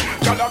me.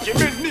 Girl a give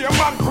me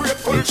name and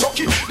grateful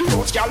chucky. The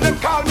rose girl them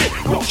call me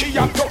lucky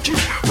and lucky.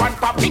 One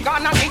pop me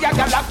gonna give a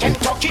girl a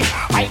Kentucky.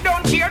 I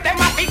don't hear them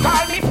a be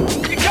call me.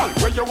 Girl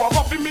when you have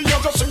up in me, you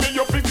just see me,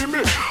 you pity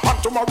me. And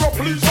tomorrow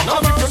please don't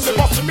come if you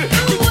never see me.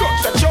 You don't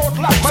take out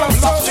like some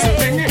lovely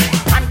thingy.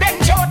 And then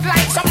out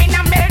like some in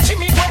a melty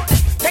me go.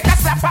 Take a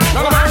slap and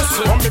go on.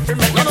 Come if you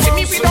make you see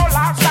me with no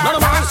laughs. That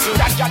man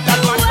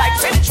like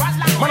Central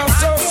Land. Man I'm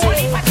so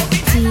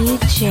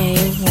DJ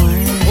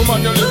Warm.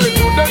 Woman you're living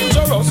too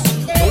dangerous.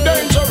 Too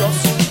dangerous.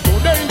 Too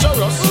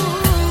dangerous.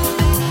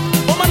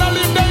 Woman I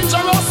live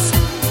dangerous.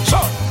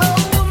 Sure. Oh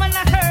woman,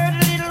 I heard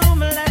a little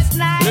rumor last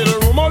night. Little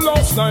rumor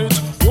last night.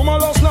 Rumor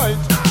last night.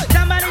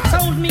 Somebody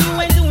told me you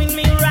ain't doing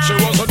me right. She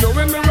wasn't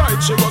doing me right.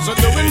 She wasn't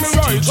doing me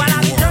right. While I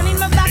be turning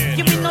my back,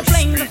 you be no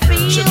playing the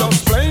field. She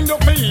just playing the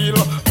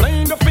field.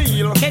 Playing the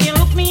field. Can you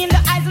look me in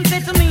the eyes and say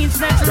to me it's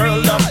not Girl,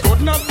 real? that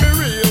could not be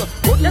real.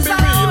 Couldn't That's be all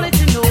I real. wanted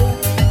to know.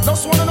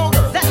 Just wanna know,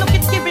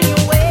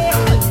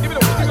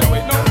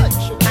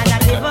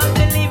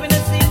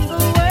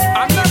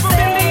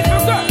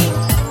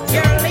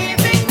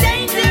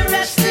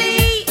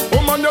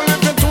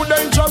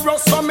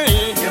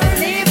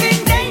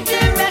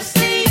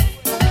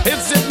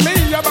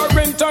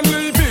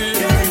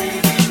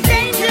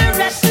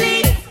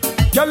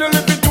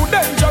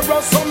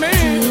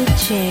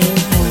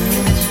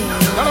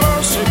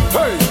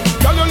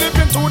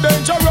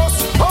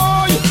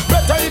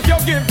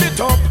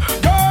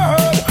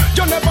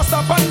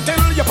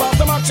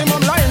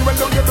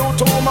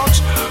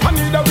 touch. I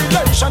need a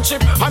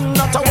relationship and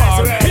not a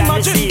war.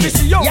 Imagine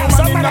this young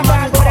man in a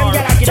man bar.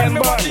 Tell me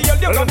what the hell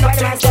you got not to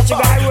touch.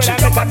 She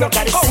don't want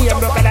nothing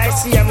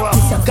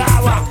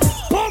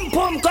Pum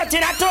pum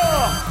cutting a toe.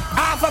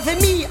 Half of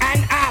me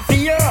and half of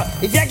you.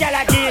 If you get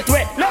a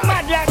gateway, no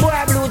mad like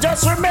boy blue.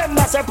 Just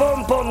remember say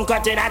pum pum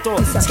cutting a toe.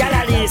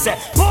 Scalalis,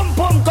 pum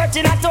pum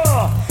cutting a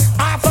toe.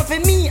 Half of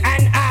me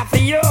and half of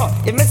you.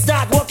 If me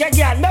start work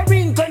again,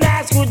 Marine can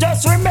ask you.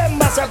 Just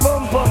remember say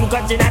pum pum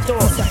cutting a toe.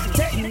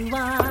 You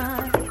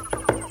are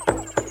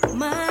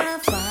my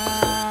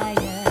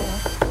fire,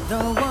 the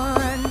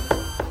one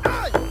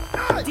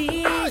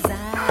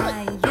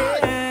desire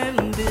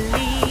and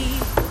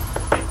believe.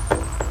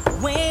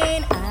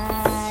 When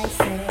I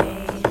say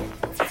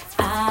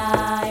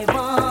I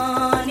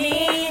want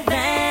it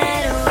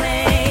that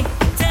way,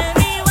 tell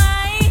me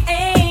why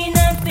ain't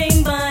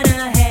nothing but a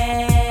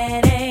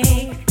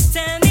headache.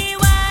 Tell me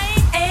why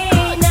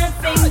ain't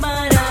nothing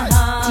but a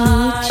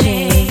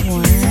heartache.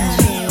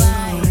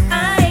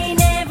 I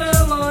never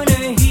wanna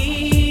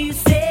hear you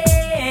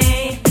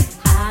say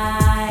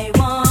I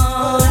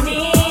want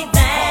it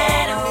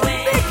that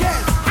way.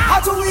 How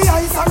do we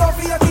ice and off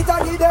here, it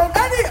and give them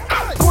any?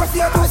 Twist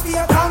here, and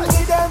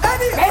give them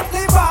any?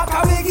 Bentley back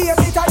and we give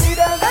it and give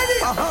them any?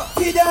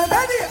 Give them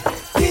any?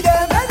 Give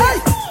them any?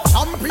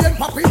 Champion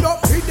popping up,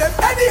 give them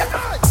any?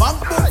 Bank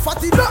book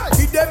fatty up,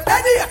 give them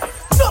any?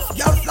 Nuff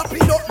girl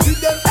flapping up, give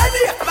them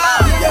any?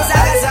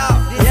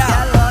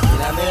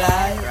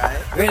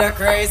 With a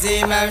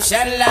crazy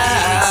motion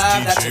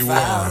love that you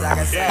found.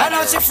 I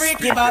know she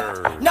freaky, but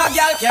no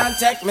girl can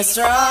take me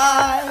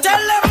strong. Tell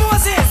them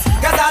Moses,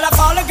 cause all of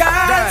all the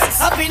girls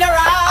I've been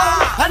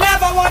around. I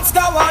never once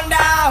go on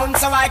down,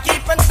 so I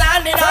keep on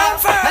standing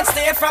up and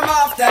stay from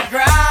off the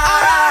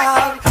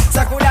ground.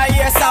 So could I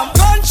hear some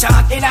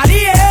gunshot in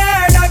the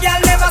air? No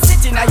girl never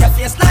sitting on your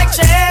face like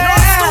chair.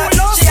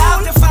 She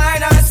have to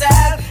find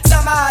herself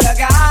some other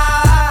guy.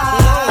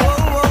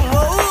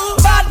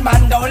 Bad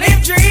man don't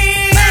live dreams.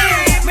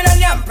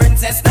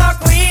 Princess, no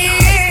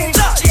queen.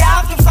 She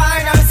have to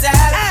find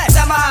herself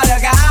some other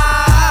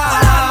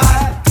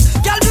guy.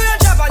 Girl, do your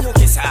job and you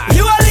kiss her.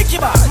 You a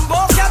licky bar.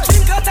 Both your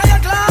drink out of your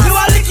glass. You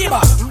a licky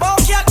bar.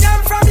 Both your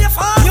damn from your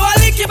farm. You a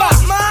licky bar,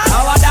 man.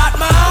 How a that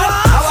man?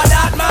 How a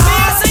that man? Me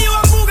a say you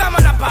a booger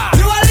man apart.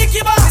 You a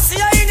licky bar.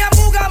 See you in your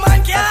booger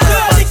man car. You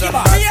a licky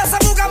bar. Me a say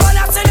booger man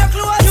a sell your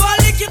clothes. You a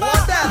licky bar.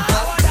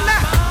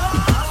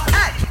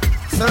 Hey,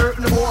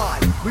 certain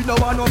boy, we no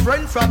want no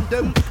friend from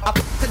them. I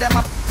put to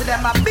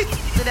them, I big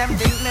to them,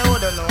 think me who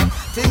don't know,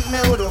 think me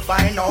who don't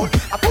find out.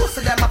 I post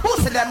to them,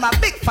 I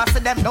big fast to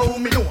them, know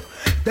me know.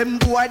 Them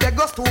boy they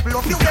go stupid,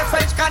 love you the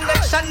French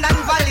connection and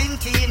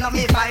Valentino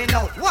me find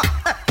out. What?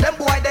 Them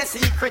boy they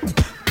secret,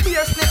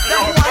 beer snip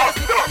them boy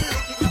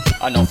they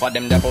Enough of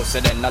them they boast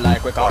them not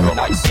like we call it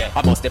nice. Yeah.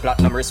 I bust the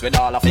platinum wrist with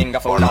all a finger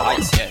full of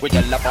ice. Yeah. We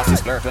tell the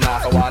bosses flirt when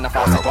half a wanna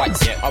fast it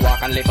twice. Yeah. I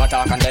walk and live a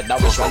talk and dead, I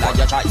wish one of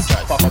your choice.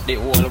 Fuck up the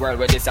whole world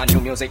with this a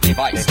new music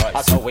device.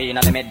 I saw we in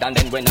the mid and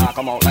then we knock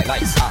come out like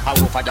lights. I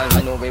wolf a girl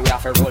I know we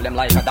have to roll them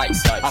like a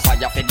dice. I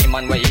fire for the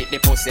man we eat the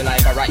pussy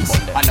like a rice.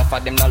 Enough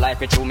of them not like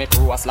we chew me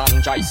through a slang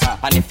choice.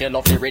 And if you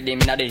love the rhythm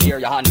inna the ear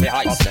your hand be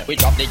heist. We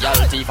drop the girl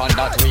teeth and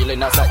that really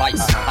not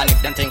suffice. And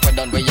if them think we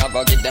done we a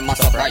go give them a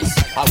surprise.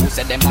 I who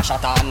said them a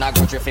shot and a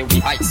go trip we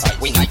ice.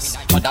 We nice,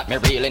 but that me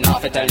really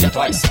not to tell you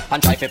twice.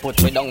 And try to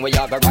put we down, we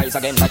have a rise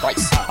again like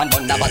twice. And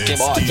done the batty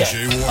boy, yeah.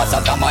 That's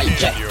a damn mic,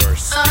 yeah.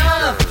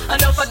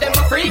 Enough of them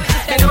a freak.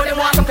 They know them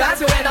want some class,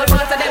 we went all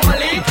once of them a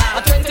leak.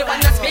 A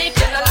 21 that speak,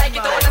 they not like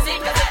it, don't wanna see.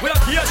 We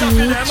don't care to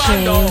be them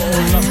and down.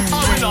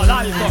 We not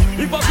like it.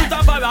 If we put a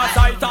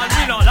parasite and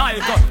we not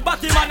like it.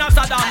 But the man a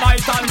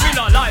sodomite and we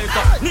not like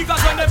it.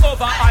 Niggas when they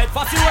overhype,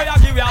 fussy way I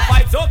give you a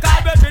fight. So call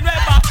between we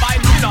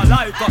backbite, we not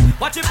like it.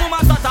 Watch it from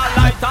a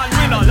satellite and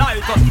we not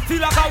like it.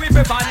 Feel like how we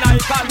pepper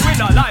Nike and we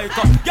not like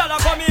it. Y'all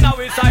come in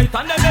our sight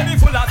and then they be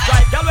full of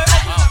strike. Y'all we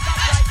up.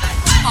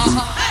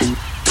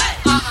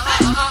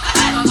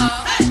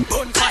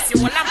 Bun fussy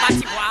wall and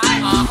batty boy.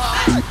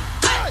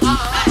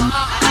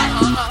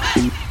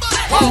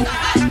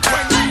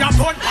 When we a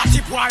bun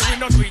batty boy, we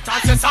no do it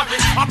as a sorry.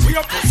 I pray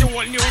up pussy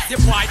whole news the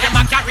boy them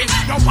a carry.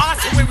 No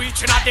passy we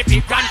reaching at the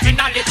big grand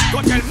finale.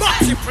 Go tell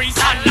Maxi, Freeze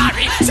and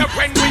Larry. So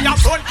when we a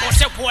bun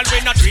pussy whole, we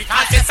no do it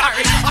as a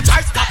sorry. I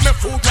try stop me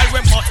food while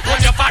we must put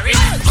your barry.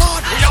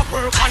 Hard we a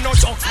work and no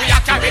jokes we a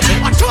carry.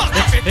 I talk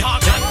of it, talk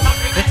and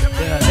carry.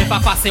 If a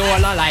fussy wall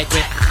not like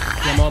we,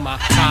 your mama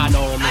can't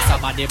know Mr.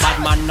 Body,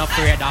 bad man no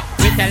afraid of.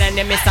 We telling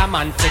him Mr.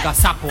 Man figure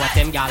support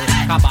him gal.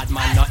 Cause bad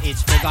man no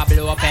itch figure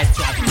blow up head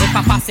shot. If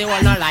a fussy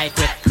wall not like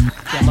we,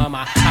 your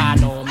mama can't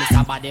know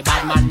Mr. Body,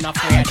 bad man no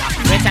afraid of.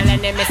 We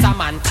telling him Mr.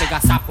 Man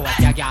figure support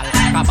your gal.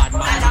 Cause bad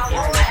man no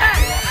itch.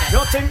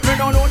 You think me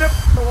don't know them?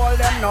 All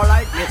them no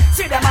like me.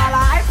 See them all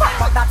alive,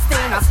 but that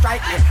still not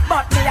strike me.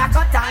 But me a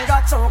cut and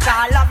got choke,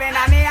 all loving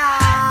a me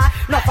heart.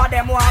 Enough of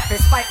them want to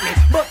spite me,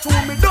 but to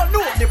me don't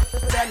know the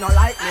they no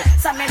like me.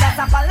 So me just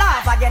have a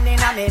laugh again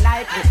in a me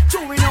like me.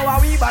 True we know how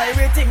we buy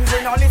we things, we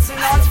no listen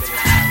on.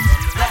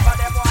 Enough of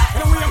them want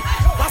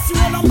to Pass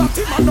you all about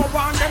him and no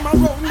one them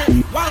around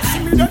me. While see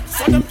me the dead,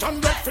 so them can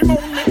get free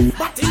money.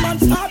 Batty man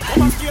start,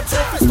 come and skate so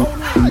fi stone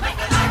me.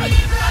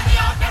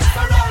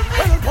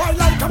 Well, boy,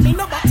 like a me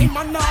no batty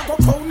man nah go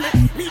cone me.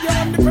 Media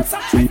and the press a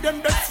try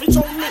them best fi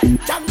show me.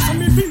 Cancel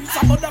me visa,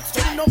 but that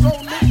still no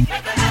ground me.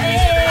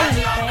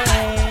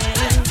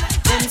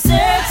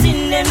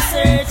 Them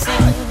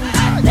searching,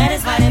 that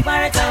is why they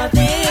part of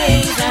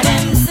things. And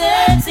them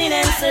searching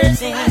and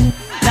searching,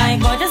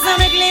 like what just some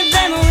clip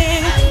them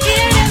win.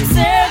 Hear them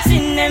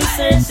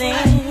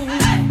searching,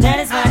 that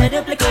is why they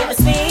duplicate the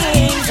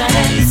things. And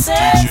them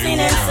searching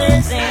and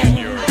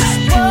searching.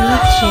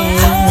 Well,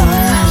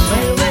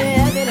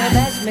 we're having a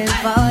bashment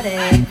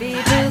party.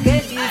 People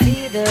get you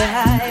feel the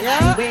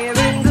hype.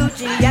 Wearing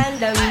Gucci and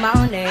the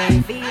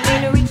money,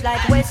 feeling rich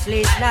like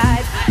Wesley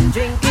Snipes.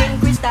 Drinking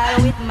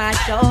crystal with my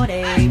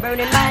shorty,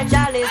 burning my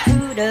chalice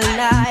through the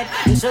night.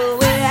 So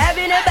we're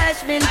having a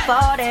bashment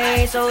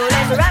party, so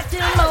let's rock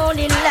till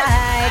morning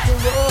light.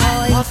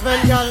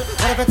 Husband, girl,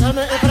 what if you tell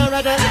me if you're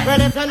ready?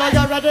 Well, if you know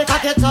you're ready,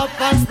 cock it up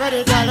and spread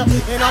it, girl.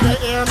 You know the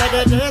ear,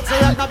 meditate, so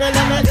you can be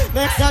limit.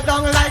 Makes you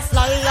down like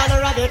Sly and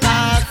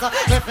Radicals.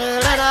 You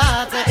feeling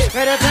hot,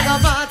 ready to go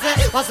party.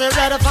 What's the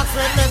red fox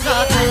with me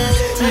shorty?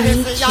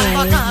 Maybe see you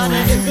Bacardi,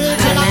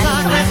 people are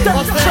talking.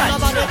 What's the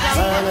nobody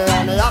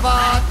can me a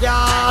bad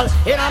girl?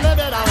 You know me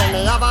better when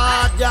me a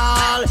bad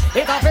girl.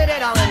 It a fit it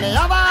when me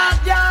a bad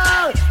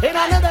girl. You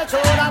know me the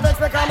truth, I bitch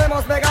because me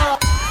must be girl.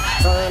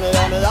 So when me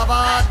a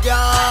bad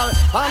girl,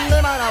 from me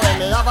mind when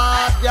me a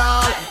bad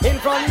girl. In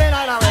front me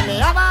line when me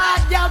a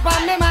bad girl,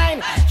 from me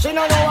mind. She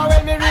no know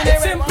when me really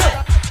it's simple.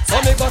 So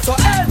me go so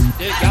hell,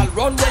 the girl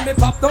run when me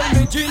pop down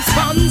me jeans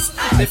pants.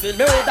 Me feel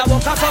me woulda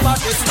walk a from a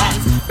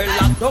distance. Me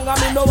lock down and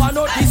me no want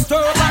no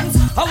disturbance.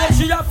 How when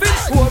she a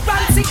fish for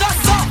fancy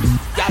gossip.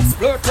 Girl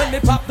splurt when me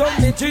pop down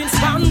me jeans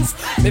pants.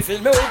 Me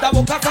feel me woulda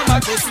walk a from a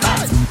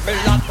distance. Me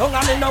lock down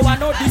and me no want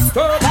no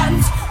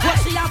disturbance. What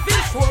she a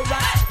fish for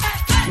right?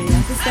 Me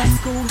had to stop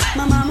school,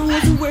 my mama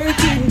wasn't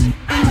working,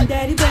 and my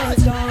daddy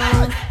was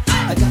gone.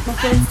 I got my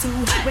first two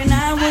when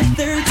I was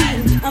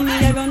 13, I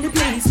mean I run the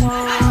place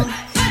one.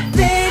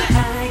 Then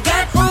I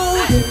got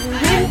older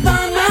and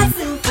found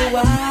myself a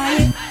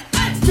wife,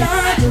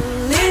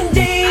 struggling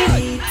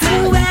daily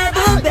to have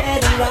a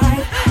better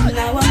life.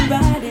 Now I'm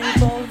riding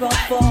for a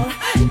fall,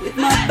 with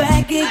my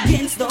back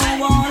against the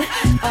wall.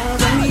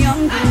 When me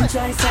young girl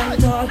try some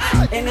talk,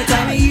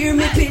 anytime I hear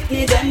me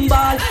pitney them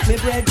ball, me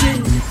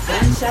brethren,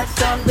 gunshots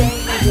don't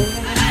rain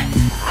again.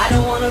 I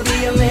don't wanna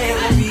be a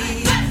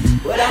memory,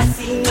 but I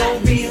see no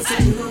real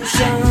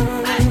solution.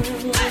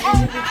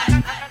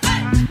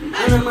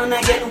 Man,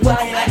 I get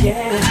wild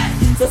again.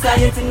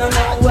 Society don't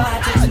know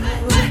what to do.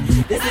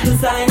 This is the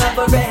sign of a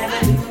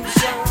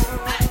revolution.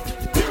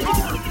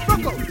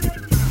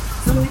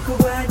 Some little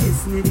boy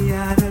dissed me the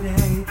other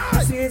day.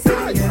 I say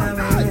they get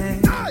away.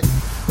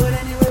 But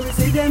anyway, we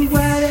see them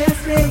where they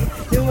stay.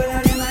 The whole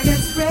of them I get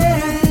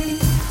sprayed.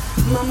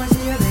 Mama,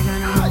 she a beg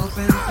and an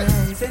open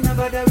face. Ain't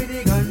nobody with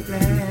the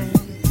gunplay.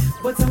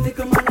 But some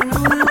little man I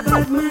know that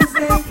bad man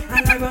say,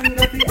 and I run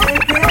up the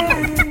AK.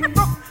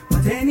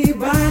 But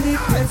anybody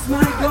press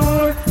my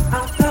door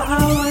after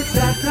hours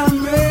that I'm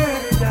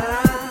murder.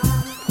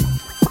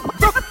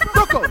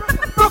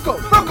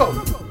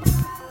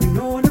 We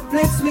know the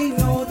place, we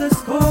know the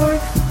score.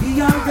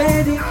 We are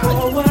ready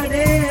for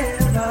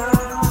whatever.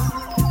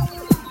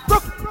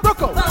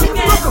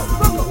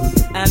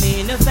 I'm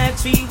in a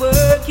factory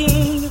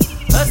working,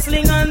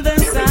 hustling on the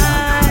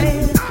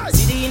side.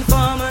 See the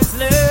informers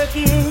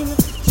lurking,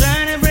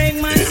 trying to break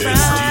my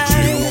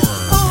stride.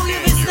 Oh,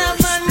 if it's not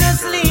man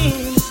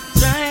hustling,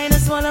 trying to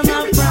swallow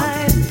my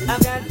pride.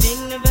 I've got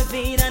things of a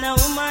feed and a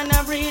woman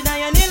I breed.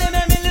 I nearly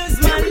made me lose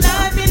my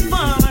life,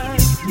 informer.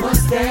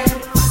 Mustard,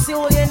 see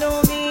all you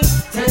know me.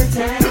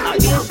 I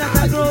feel shot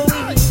a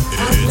growing.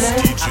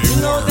 I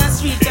bring out the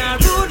street and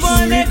rude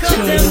boy they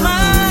come to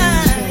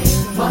mind.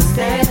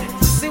 Mustard,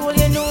 see all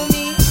you know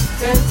me.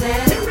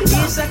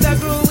 Feel shot a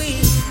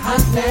growing. I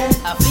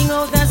bring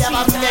out the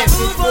street and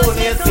rude boy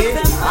they come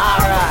to mind.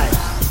 Alright.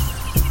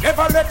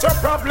 Never let your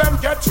problem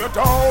get you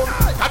down.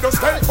 Gotta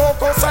stay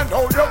focused and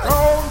hold your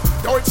ground.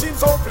 Though it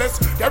seems hopeless,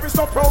 there is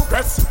no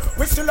progress.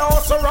 We still are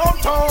around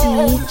town.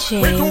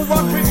 DJ We do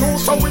what we do,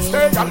 so we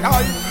stay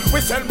alive. We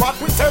sell what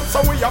we sell,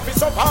 so we have to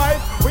survive.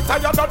 We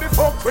tired of the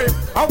folk whip,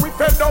 and we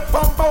fed up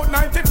from about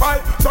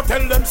 95. So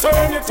tell them, so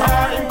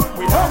anytime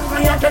we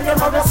hungry again, them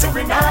have a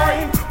civil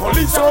nine.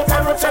 Police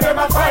over, say them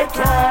a fight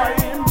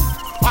crime.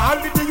 All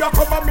the day you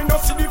come and me no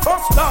see the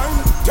first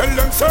time. Tell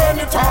them so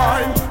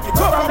anytime the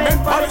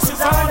government policies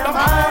are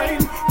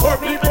undermined. Poor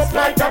people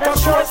like that a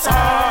sure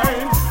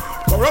sign.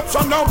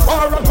 Corruption and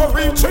war and no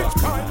reach its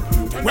kind.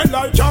 Well,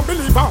 I can't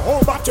believe a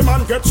whole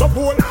Batman gets so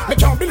cool. Me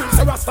can't believe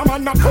the Rasta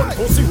man not gun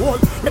pussy hole.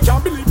 Me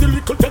can't believe the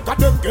little take of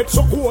them get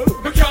so cool.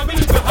 Me can't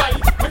believe the hype.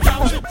 Me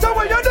can't believe. So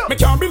what you do? Me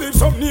can't believe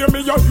some near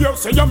me you hear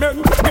say amen.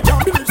 Me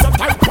can't believe some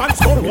tight pants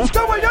coming.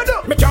 So what you do?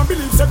 Me can't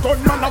believe the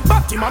gunman a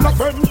Batman a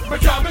friend. Me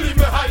can't believe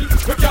the hype.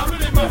 Me can't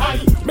believe the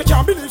hype. Me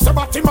can't believe the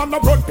Batman a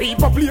run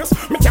people place.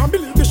 Me can't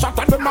believe the shot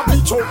and them a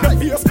bleach out them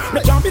face.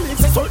 Me can't believe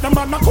the certain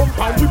man a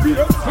compound the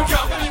beer. Me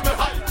can't believe the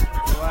hype.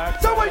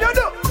 So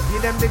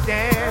the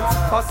dance,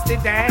 bust the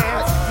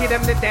dance, give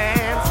them the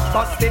dance,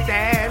 bust the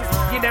dance,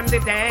 give them the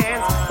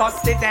dance,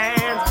 bust the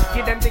dance,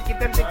 give them the.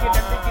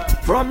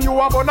 From you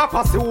I'm gonna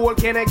pass the whole,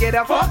 can I get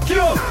a fuck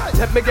you?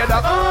 Let me get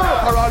a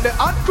for all the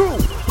hot crew.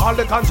 All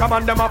the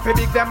contraband them up,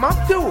 big them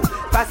up too.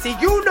 Passy,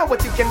 you know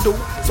what you can do.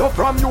 So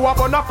from you I'm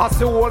gonna pass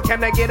the whole,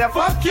 can I get a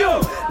fuck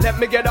you? Let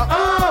me get a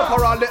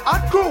for all the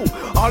hot crew.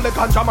 All the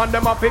contraband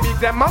them up, big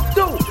them up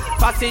too.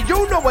 Passy,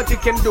 you know what you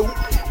can do.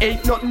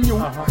 Ain't nothing new.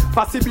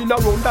 Passy been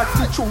around, that's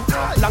the truth.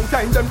 Long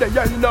time them they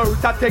in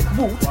earth to take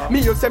root.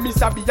 Me you say me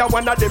sabi a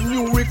one of them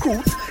new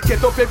recruits.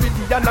 Get up every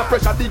day and a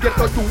pressure they get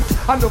to do.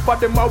 Enough of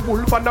them a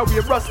wolf and a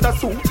wear rasta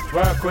suit.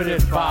 Work with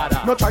it,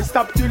 father. No try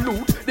stop the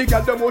loot. The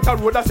girl them out the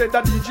road I said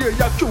that DJ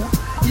ya cute.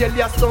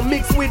 Alias no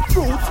mix with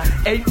fruits.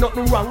 Ain't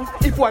nothing wrong.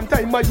 If one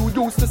time you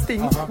used to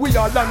sting, we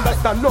all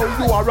understand now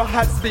you are a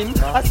has-been.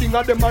 I sing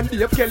of them and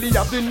Dave Kelly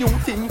have the new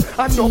thing.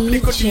 And no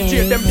little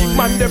DJ them big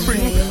man they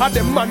bring. And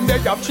them man they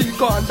have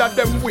Chico under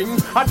them wing.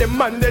 And them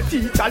man they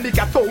teach a lick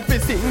a topi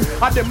sing.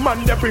 And them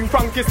man they bring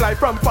Frankie's life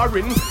from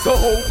foreign. So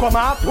how come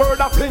a word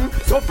a fling?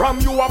 So from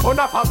you up on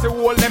a pass the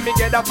whole, let me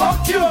get a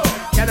fuck you.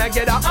 Can I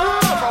get a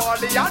for all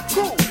the hot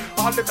crew?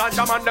 All the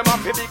contraband them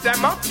up, big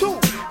them up too.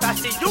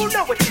 That's it, you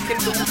know what you can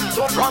do.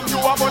 So from you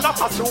I'm gonna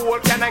pass the whole,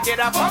 can I get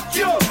a fuck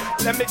you?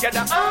 Let me get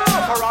a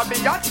for all the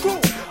hot crew.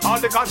 All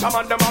the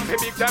contraband them up,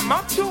 big them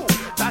up too.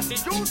 That's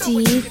it, you know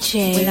what you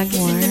DJ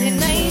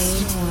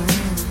Worm.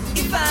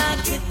 If I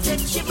could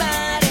touch your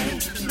body,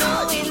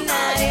 knowing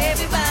not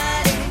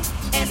everybody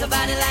has a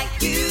body like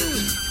you,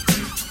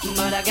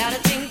 but I gotta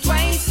think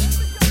twice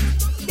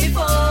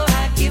before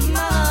I give my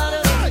heart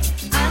away.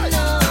 I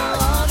know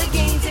all the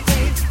games they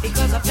play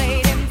because I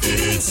play them too.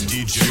 It's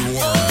DJ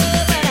Worm.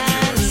 Oh, but I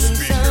need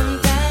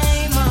some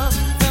time off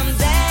from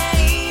that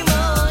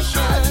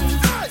emotion.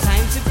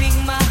 Time to bring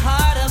my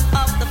heart up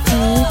off the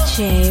floor. DJ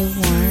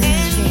Worm.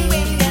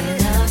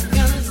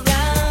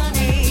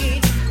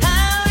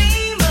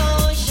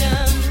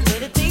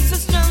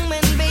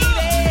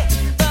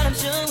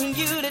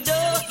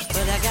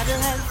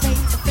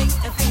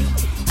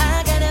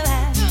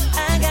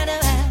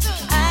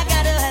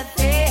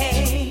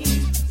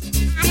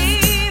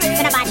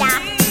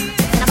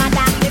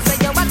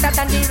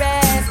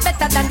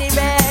 Than the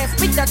rest,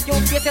 with that you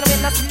face and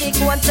when I sneak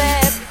one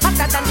test.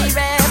 Hotter than the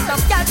rest, no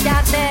girl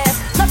can't test.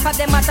 Enough of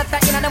them are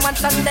tata in and them want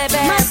on the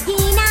best.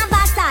 Maskina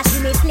Versace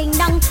me fling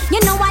down.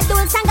 You know I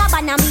do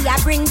Sangabana me I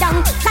bring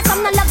down. Cause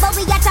some no love but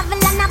we a travel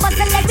and a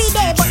bustle every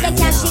day, but they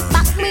can't ship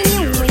back me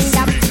new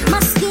window.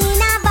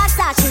 Maskina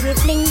Versace me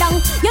fling down.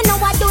 You know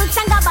I do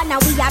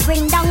Sangabana we a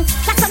bring down.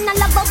 Cause some no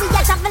love but we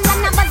a travel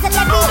and a bustle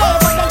every day,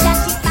 but they can't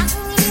ship back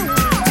me new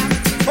window.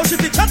 Oh, she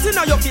be chatting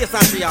on your face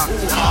and she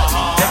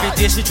every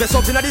day she dress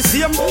up in the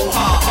same.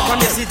 When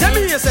you see them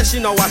here say she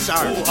no wash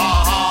her.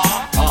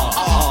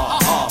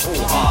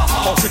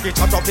 Oh, she be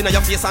chat up in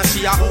your face and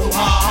she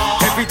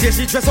every day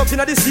she dress up in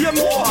the same.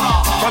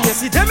 When you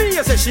see them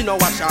here say she no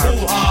wash her.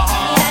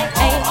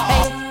 Hey,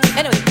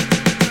 anyway,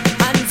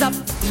 hands up.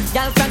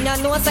 Y'all from your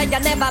nose say you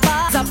never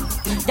buzz up.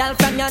 Y'all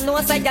from your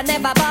nose say you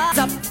never buzz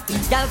up.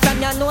 Y'all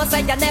from your nose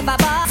say you never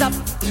buzz up.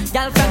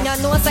 Y'all from your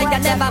nose say you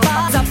never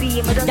buzz up.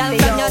 Y'all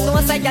from your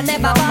nose say you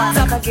never buzz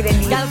up.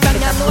 Y'all from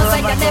your nose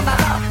say you never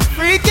buzz up.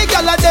 Freaky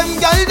gyal of them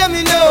gyal them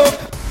you know.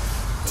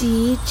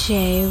 DJ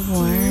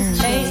Worm.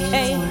 Hey,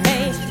 hey,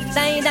 hey,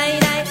 die, die,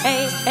 die,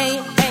 hey, hey,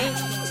 hey,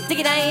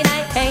 diggy, die,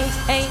 die, hey,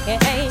 hey, hey,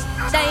 hey,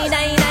 die,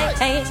 die, die,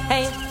 hey,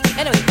 hey.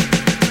 Anyway,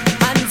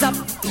 hands up.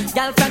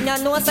 Y'all from your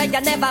nose say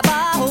you never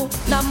bow.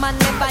 No man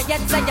never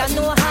yet say you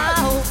know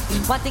how.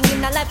 One thing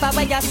in the life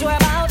where you're sure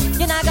about,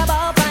 you not go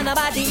bow for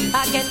nobody.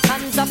 Again,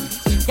 hands up.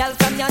 Y'all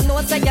from your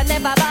nose say you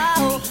never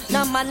bow.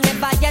 No man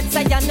never yet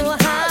say you know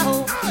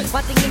how.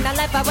 One thing in the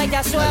life where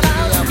you're sure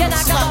about, you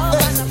not go bow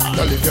for nobody.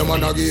 Girl, if your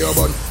man a give you a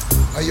bun,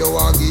 and you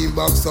want give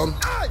back some,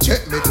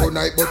 check me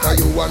tonight, but are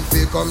you want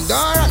to come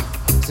down?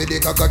 See the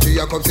cockatoo,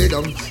 you come sit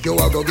down. You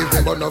a go give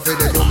me bun off it,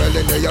 then you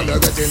melon, then you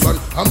getting bun.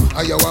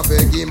 And you want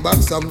to give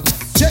back some.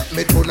 Check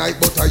me tonight,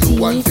 but are you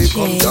want to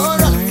come down?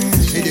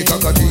 See the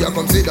cockatoo, you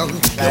come sit down.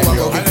 You a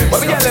go give me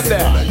bun off it,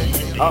 then you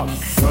melon. Oh,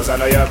 those I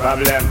know your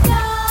problem.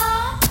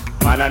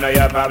 Man, I know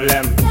your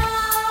problem.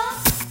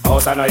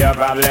 House, I know your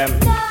problem.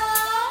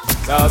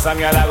 So some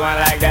girl are going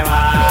like them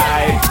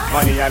high.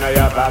 Money, I know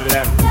your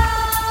problem.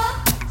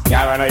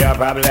 Car, I know your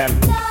problem.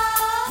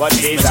 But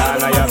these I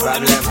know your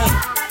problem.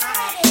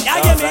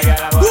 Yeah, yeah, me.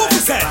 Who be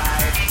say?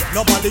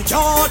 Nobody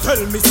can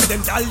tell me see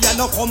them gal ya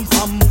no come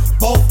from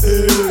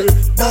Buffy.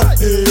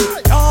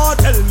 Can't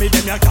tell me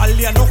them ya gal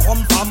ya no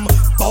come from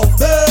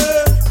Buffy.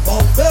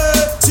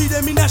 See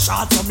them in a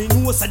shot so me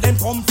know say them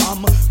come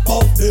from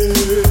Buffy.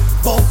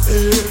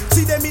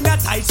 See them in a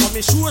tight so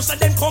me sure say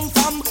them come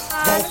from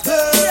Buffy.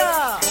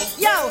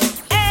 Yo,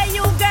 hey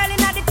you girl in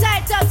a the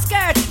tight up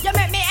skirt, you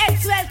make me head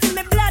swell till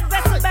me blood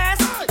vessel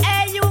burst.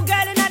 Hey you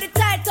girl in a the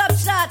tight up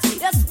shorts,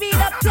 you speed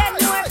up 10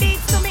 more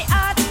beats to me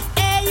heart.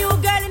 Hey you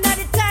girl in a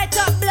the tight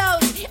up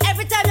blouse,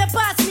 every time you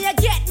pass me you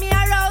get me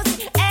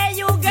aroused. Hey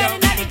you girl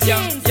in a the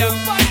jeans.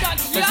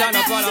 Me stand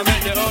up and I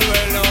make the whole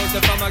world know. So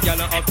from a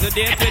girl up to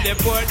date, we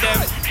deport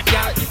them.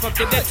 Can't keep up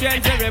to the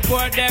trends, we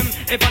report them.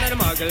 If one of the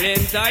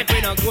muggling type,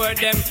 we not court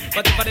them.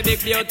 But if for the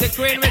big beauty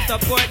queen, we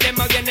support them.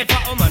 Again, if a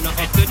woman not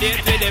up to date,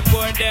 we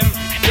deport them.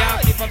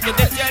 Can't keep up to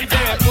the trends, we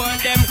report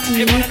them.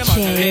 If one of the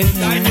muggling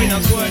type, we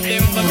not court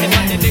them. But if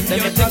for the big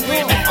beauty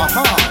queen,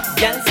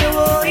 Girl say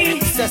oi,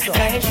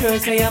 can you sure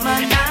say I'm a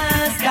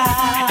nice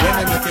guy?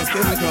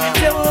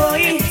 Say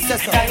oi,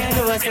 can you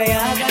know say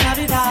I'm gonna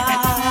be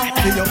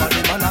bad?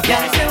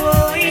 Girl say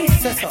oi,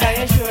 can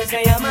you sure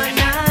say I'm a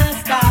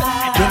nice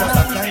guy?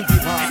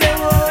 Say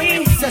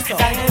oi,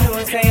 can you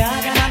know say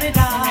I'm gonna be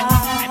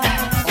bad?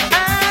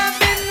 I've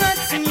been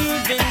watching you,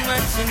 been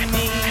watching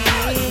me,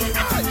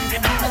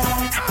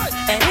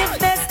 and if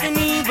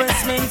destiny was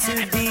meant to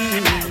be,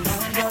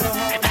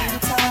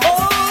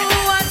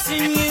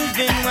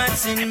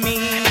 watching me,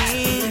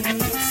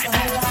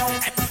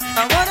 I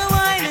wanna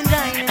wine and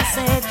dine and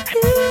say,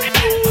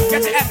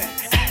 Get your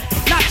evidence,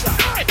 natural.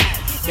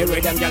 The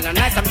rhythm girl are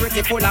nice and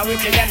pretty, full of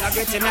witty, them not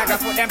gritty, I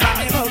gotta put them on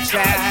the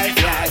bookshelf,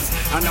 yes.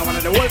 And now one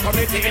of the whole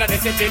community in the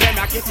city, them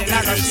not kitchen,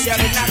 I gotta share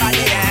with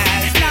nobody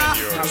else, no.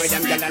 The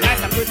rhythm girl are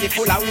nice and pretty,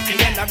 full of witty,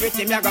 them not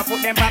gritty, I gotta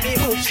put them on the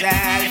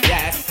bookshelf,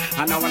 yes.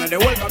 And now one of the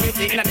whole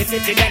community in the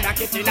city, them not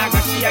kitchen, I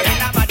gotta share with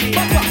nobody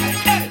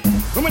else.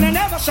 Women are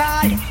never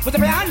shy, put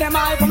them behind them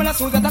eye. Women are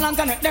sweet and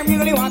internet, them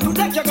really want to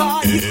take your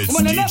guard.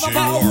 Women are never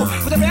bow,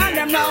 put them behind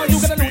them now. You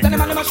gotta loot and them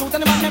and them a shoot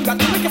and them and them got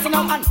the wicked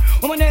now. And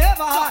women are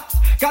never hot,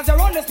 cause you're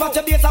on the spot,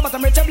 you base but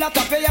I'm rich, black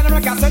up, and them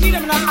records, so need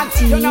them now. And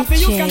you're not for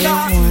you can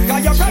talk,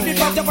 cause you're credit,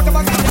 but you put them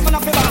back on them and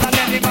up your ball. And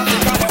then they come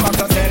to come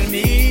to tell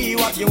me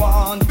what you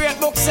want. Great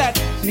book said,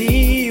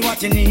 me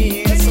what you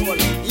need.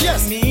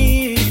 Yes,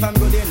 me if I'm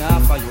good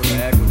enough for you,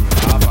 good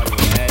enough for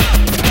you.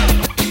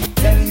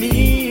 Tell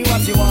me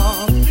what you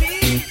want.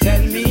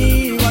 Tell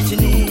me what you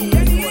need.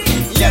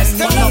 Yes,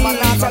 tell me what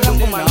you need.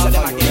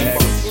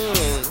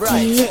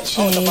 Right.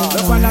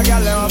 Look when a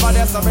girl over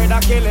there, so me da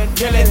kill it,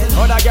 kill it.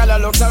 Other girl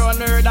looks around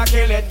her, da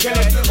kill it, kill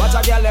it. Watch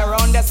a girl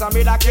around there, so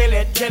me da kill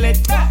it, kill it.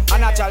 A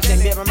natural thing,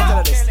 baby, me tell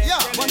you this.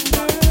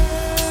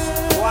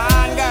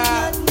 One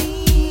girl,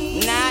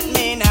 not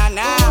me, nah.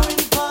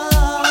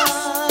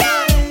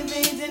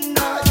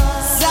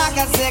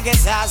 Zaka ziggy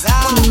zaza.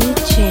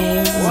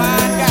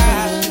 One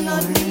girl,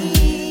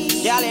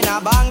 girl in a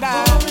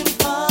banger.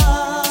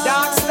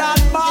 Dark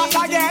start back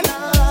again.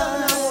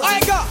 I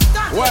go.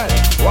 Well,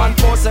 one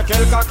post a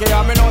kill cocky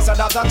and me know say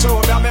that a true.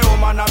 Me a me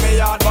woman and me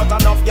yard, but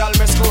enough girl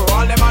me screw.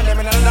 All them and them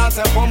in the dance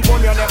say pum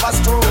pum you never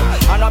screw.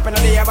 And up in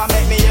the ever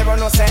make me ever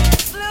no say.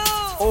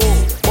 Oh,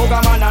 Booga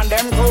man and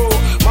them crew.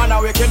 Man a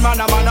wicked man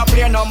a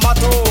play number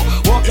 2.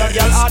 Walk your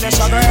girl hard and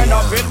she end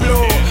up with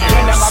blue.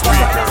 When them a go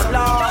to this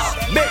floor,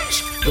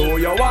 bitch. Do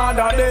you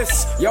wonder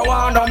this? You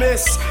wonder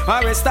miss?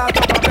 I will start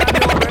up a brand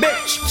new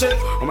bitch. Shit,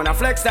 I'm gonna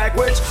flex like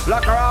witch,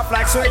 lock her off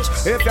like switch.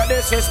 If you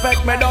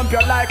disrespect me, dump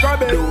you like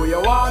rubbish. Do you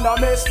wonder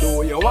miss?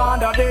 Do you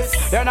wonder this?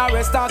 Then I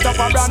will start up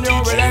a brand new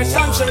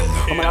relationship.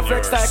 I'm gonna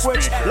flex like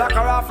witch, lock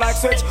her off like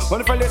switch.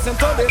 When if you listen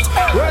to this,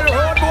 well,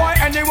 road boy,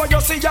 anyway you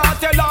see her,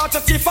 tell her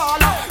to see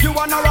faller. You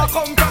wanna rock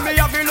come to me,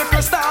 have a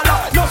little star.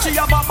 No, she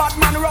have a bad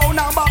man round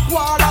her back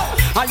wall.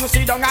 And you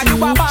see down and you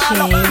a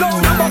baller. No,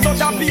 you must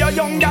not be a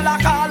young gal a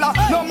caller.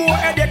 No more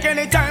headache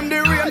anytime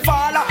the rain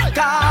fall.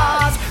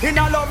 Cause in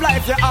a love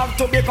life you have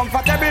to be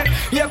comfortable.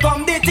 Here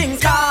come the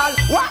things called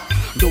what?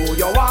 Do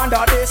you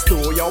wonder this? Do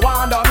you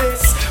wonder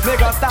miss? We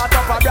gonna start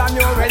up a brand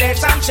new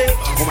relationship.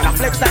 I'm gonna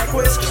flex like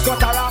wish,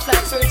 cut her off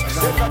like switch.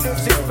 If you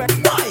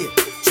disrespect, bye.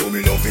 Show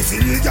me love is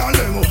illegal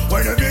demo.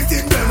 When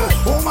everything demo.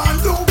 Woman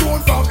do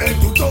good from head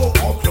to toe.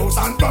 Up close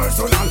and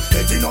personal.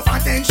 Get enough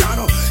attention.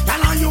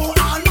 Tell on you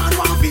all man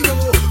want to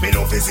know. Me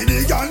love is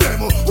illegal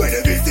demo. When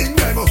everything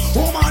demo.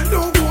 Woman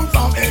do good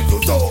from head to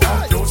toe.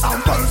 Up close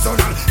and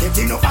personal. Get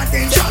enough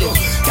attention.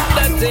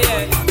 That's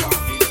it.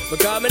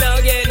 Because me now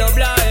get no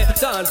blind.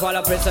 Sound fall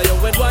a pressure you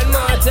with one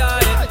more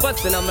time.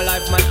 Busting on my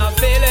life, man, I'm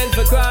feeling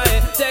for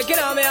crying. Taking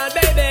on me and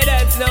baby,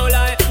 that's no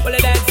lie. Well,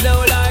 that's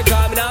no lie.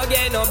 Cause me now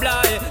get no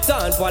blind.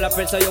 Sound fall a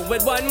pressure you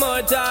with one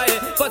more time.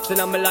 Busting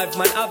on my life,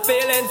 man, I'm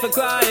feeling for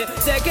crying.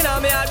 Taking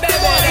on me and baby,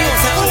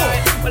 that's no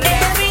lie. Well,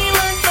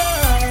 everyone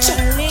falls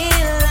in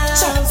love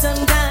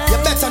sometimes. You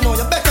better know,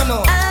 you better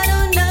know. I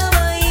don't know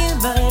about you,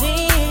 but it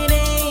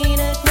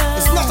ain't a crime.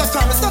 It's not a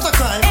crime, it's not a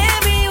crime.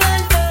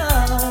 Everyone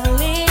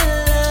falls in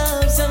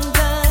love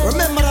sometimes.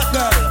 Remember that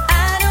girl.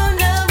 I don't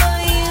know about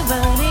you,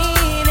 but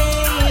it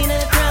ain't a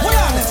crime. Hold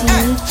on,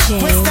 hey,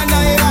 question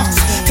I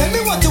ask. Tell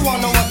me what you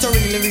wanna, what you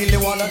really, really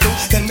wanna do.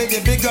 Tell me,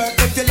 baby girl,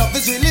 if your love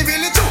is really,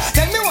 really true.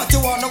 Tell me what you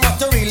wanna, what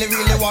you really,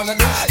 really wanna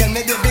do. Tell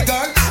me, baby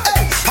girl,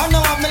 hey, I know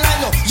I'm the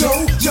line now. Yo,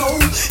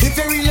 if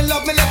you really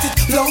love me, let it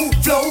flow.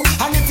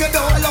 And if you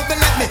don't love me,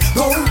 let me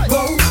go.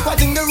 What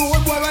in the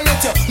road, boy, I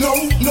let you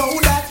know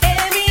that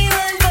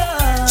everyone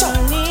falls in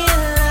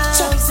love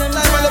sometimes.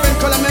 Like when I've been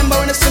member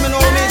when they see me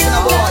know me, it's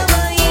a boy.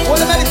 All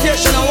the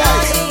meditation and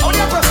wise. On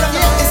the prophet,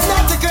 it's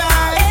not a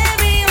crime.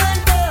 Everyone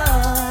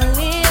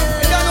falls in love.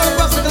 You don't know the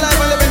prophet, like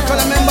when they've been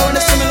member when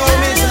they see me know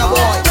me, it's a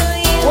boy.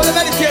 All the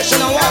meditation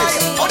and wise.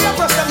 On the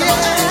prophet, baby,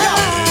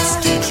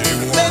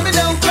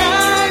 don't cry.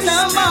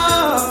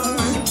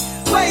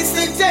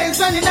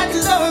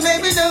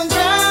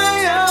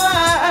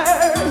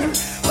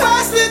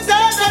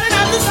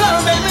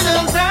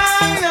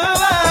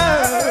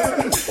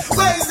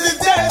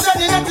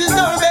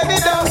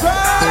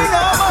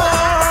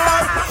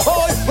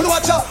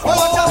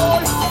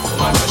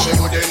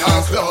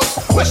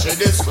 where she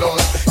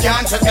disclose.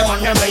 Can't check them on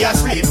them way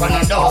asleep on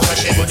a door, where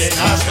she put in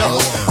her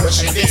clothes, where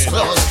she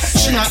disclose.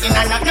 She not in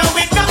a not no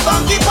with no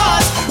funky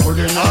paws. Put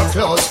in her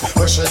clothes,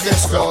 where she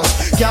disclose.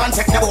 Can't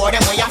check the board them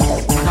way a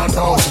put on her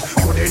toes.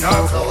 Put in her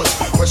clothes,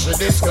 where she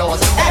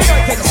disclose.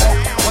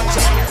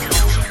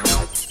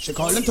 She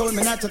called and told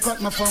me not to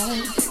cut my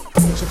phone.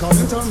 She called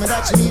and told me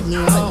that she need me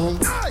home.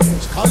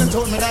 She called and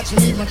told me that she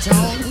need my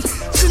tone.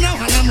 She know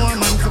I know more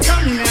man for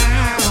coming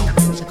now.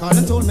 She called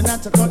and told me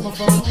not to cut my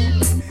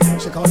phone.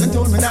 She called and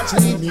told me that she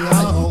need me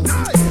home.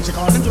 She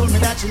called and told me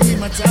that she need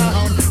my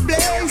town.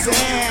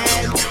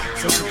 Blazing.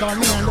 So she called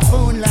me on the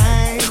phone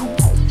line.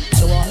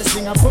 She wanna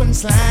sing a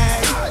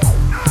punchline.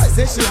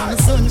 Say she want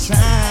the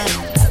sunshine.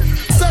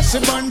 So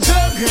she bun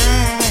jug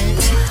right.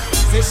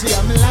 Say she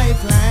have my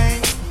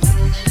lifeline.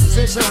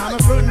 Say she want my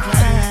front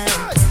line.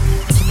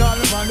 She call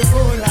me on the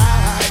phone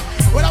line.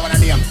 What I wanna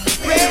name?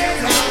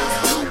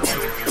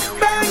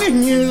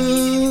 Burning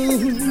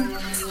you,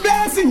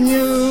 blessing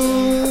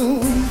you,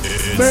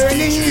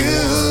 burning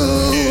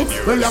you.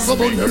 Well, I'm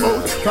going to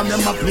go from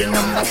them up in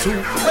number 2.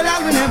 Well, I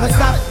will never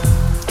stop.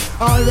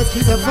 Always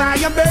keep the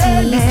fire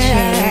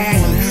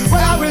burning.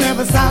 Well, I will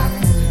never stop.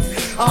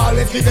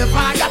 Always keep the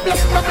fire burning.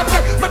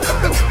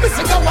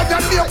 Listen to what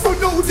I'm here.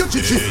 Blood out your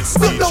chichi.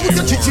 Blood out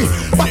your chichi.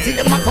 But in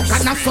the mouth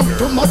can I suck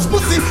too much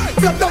pussy.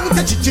 Blood out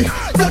your chichi.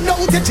 Blood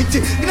out your chichi.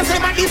 You know say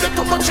man leave it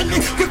too much in me.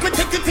 Quick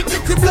take it.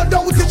 Blood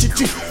out your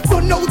chichi.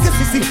 Blood out your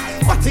sissy.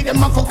 But in the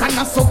mouth can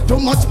I suck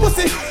too much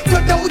pussy.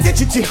 Blood out your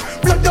chichi.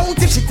 Blood out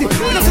your chichi. You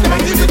know say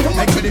man leave it too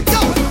much in me. I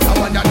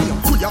want that name.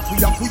 Kuya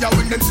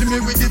when them see me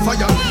with the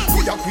fire.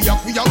 Kuya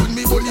when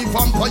me body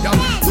vampire.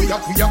 Kuya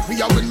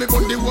when me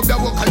body walk the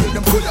walk and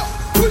them kuya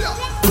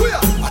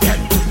again.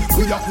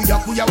 Kuya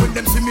when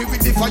them see me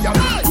with the fire.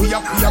 Kuya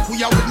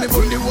when me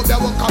body walk the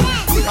walk and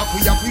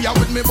kuya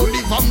when me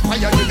body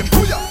vampire. Them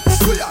kuya.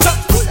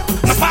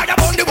 My father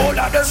on the wall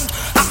of them.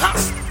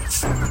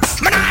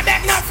 Man I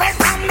beg no friend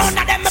from none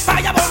of them. My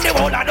fire on the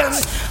wall of them.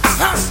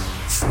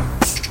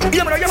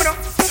 You know.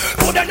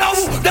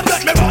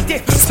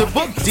 To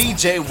book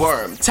DJ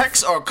Worm,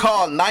 text or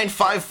call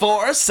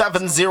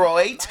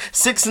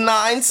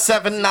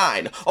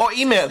 954-708-6979 or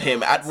email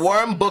him at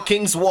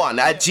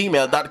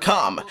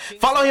wormbookings1@gmail.com.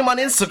 Follow him on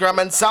Instagram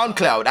and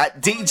SoundCloud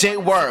at DJ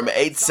Worm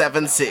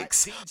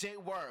 876.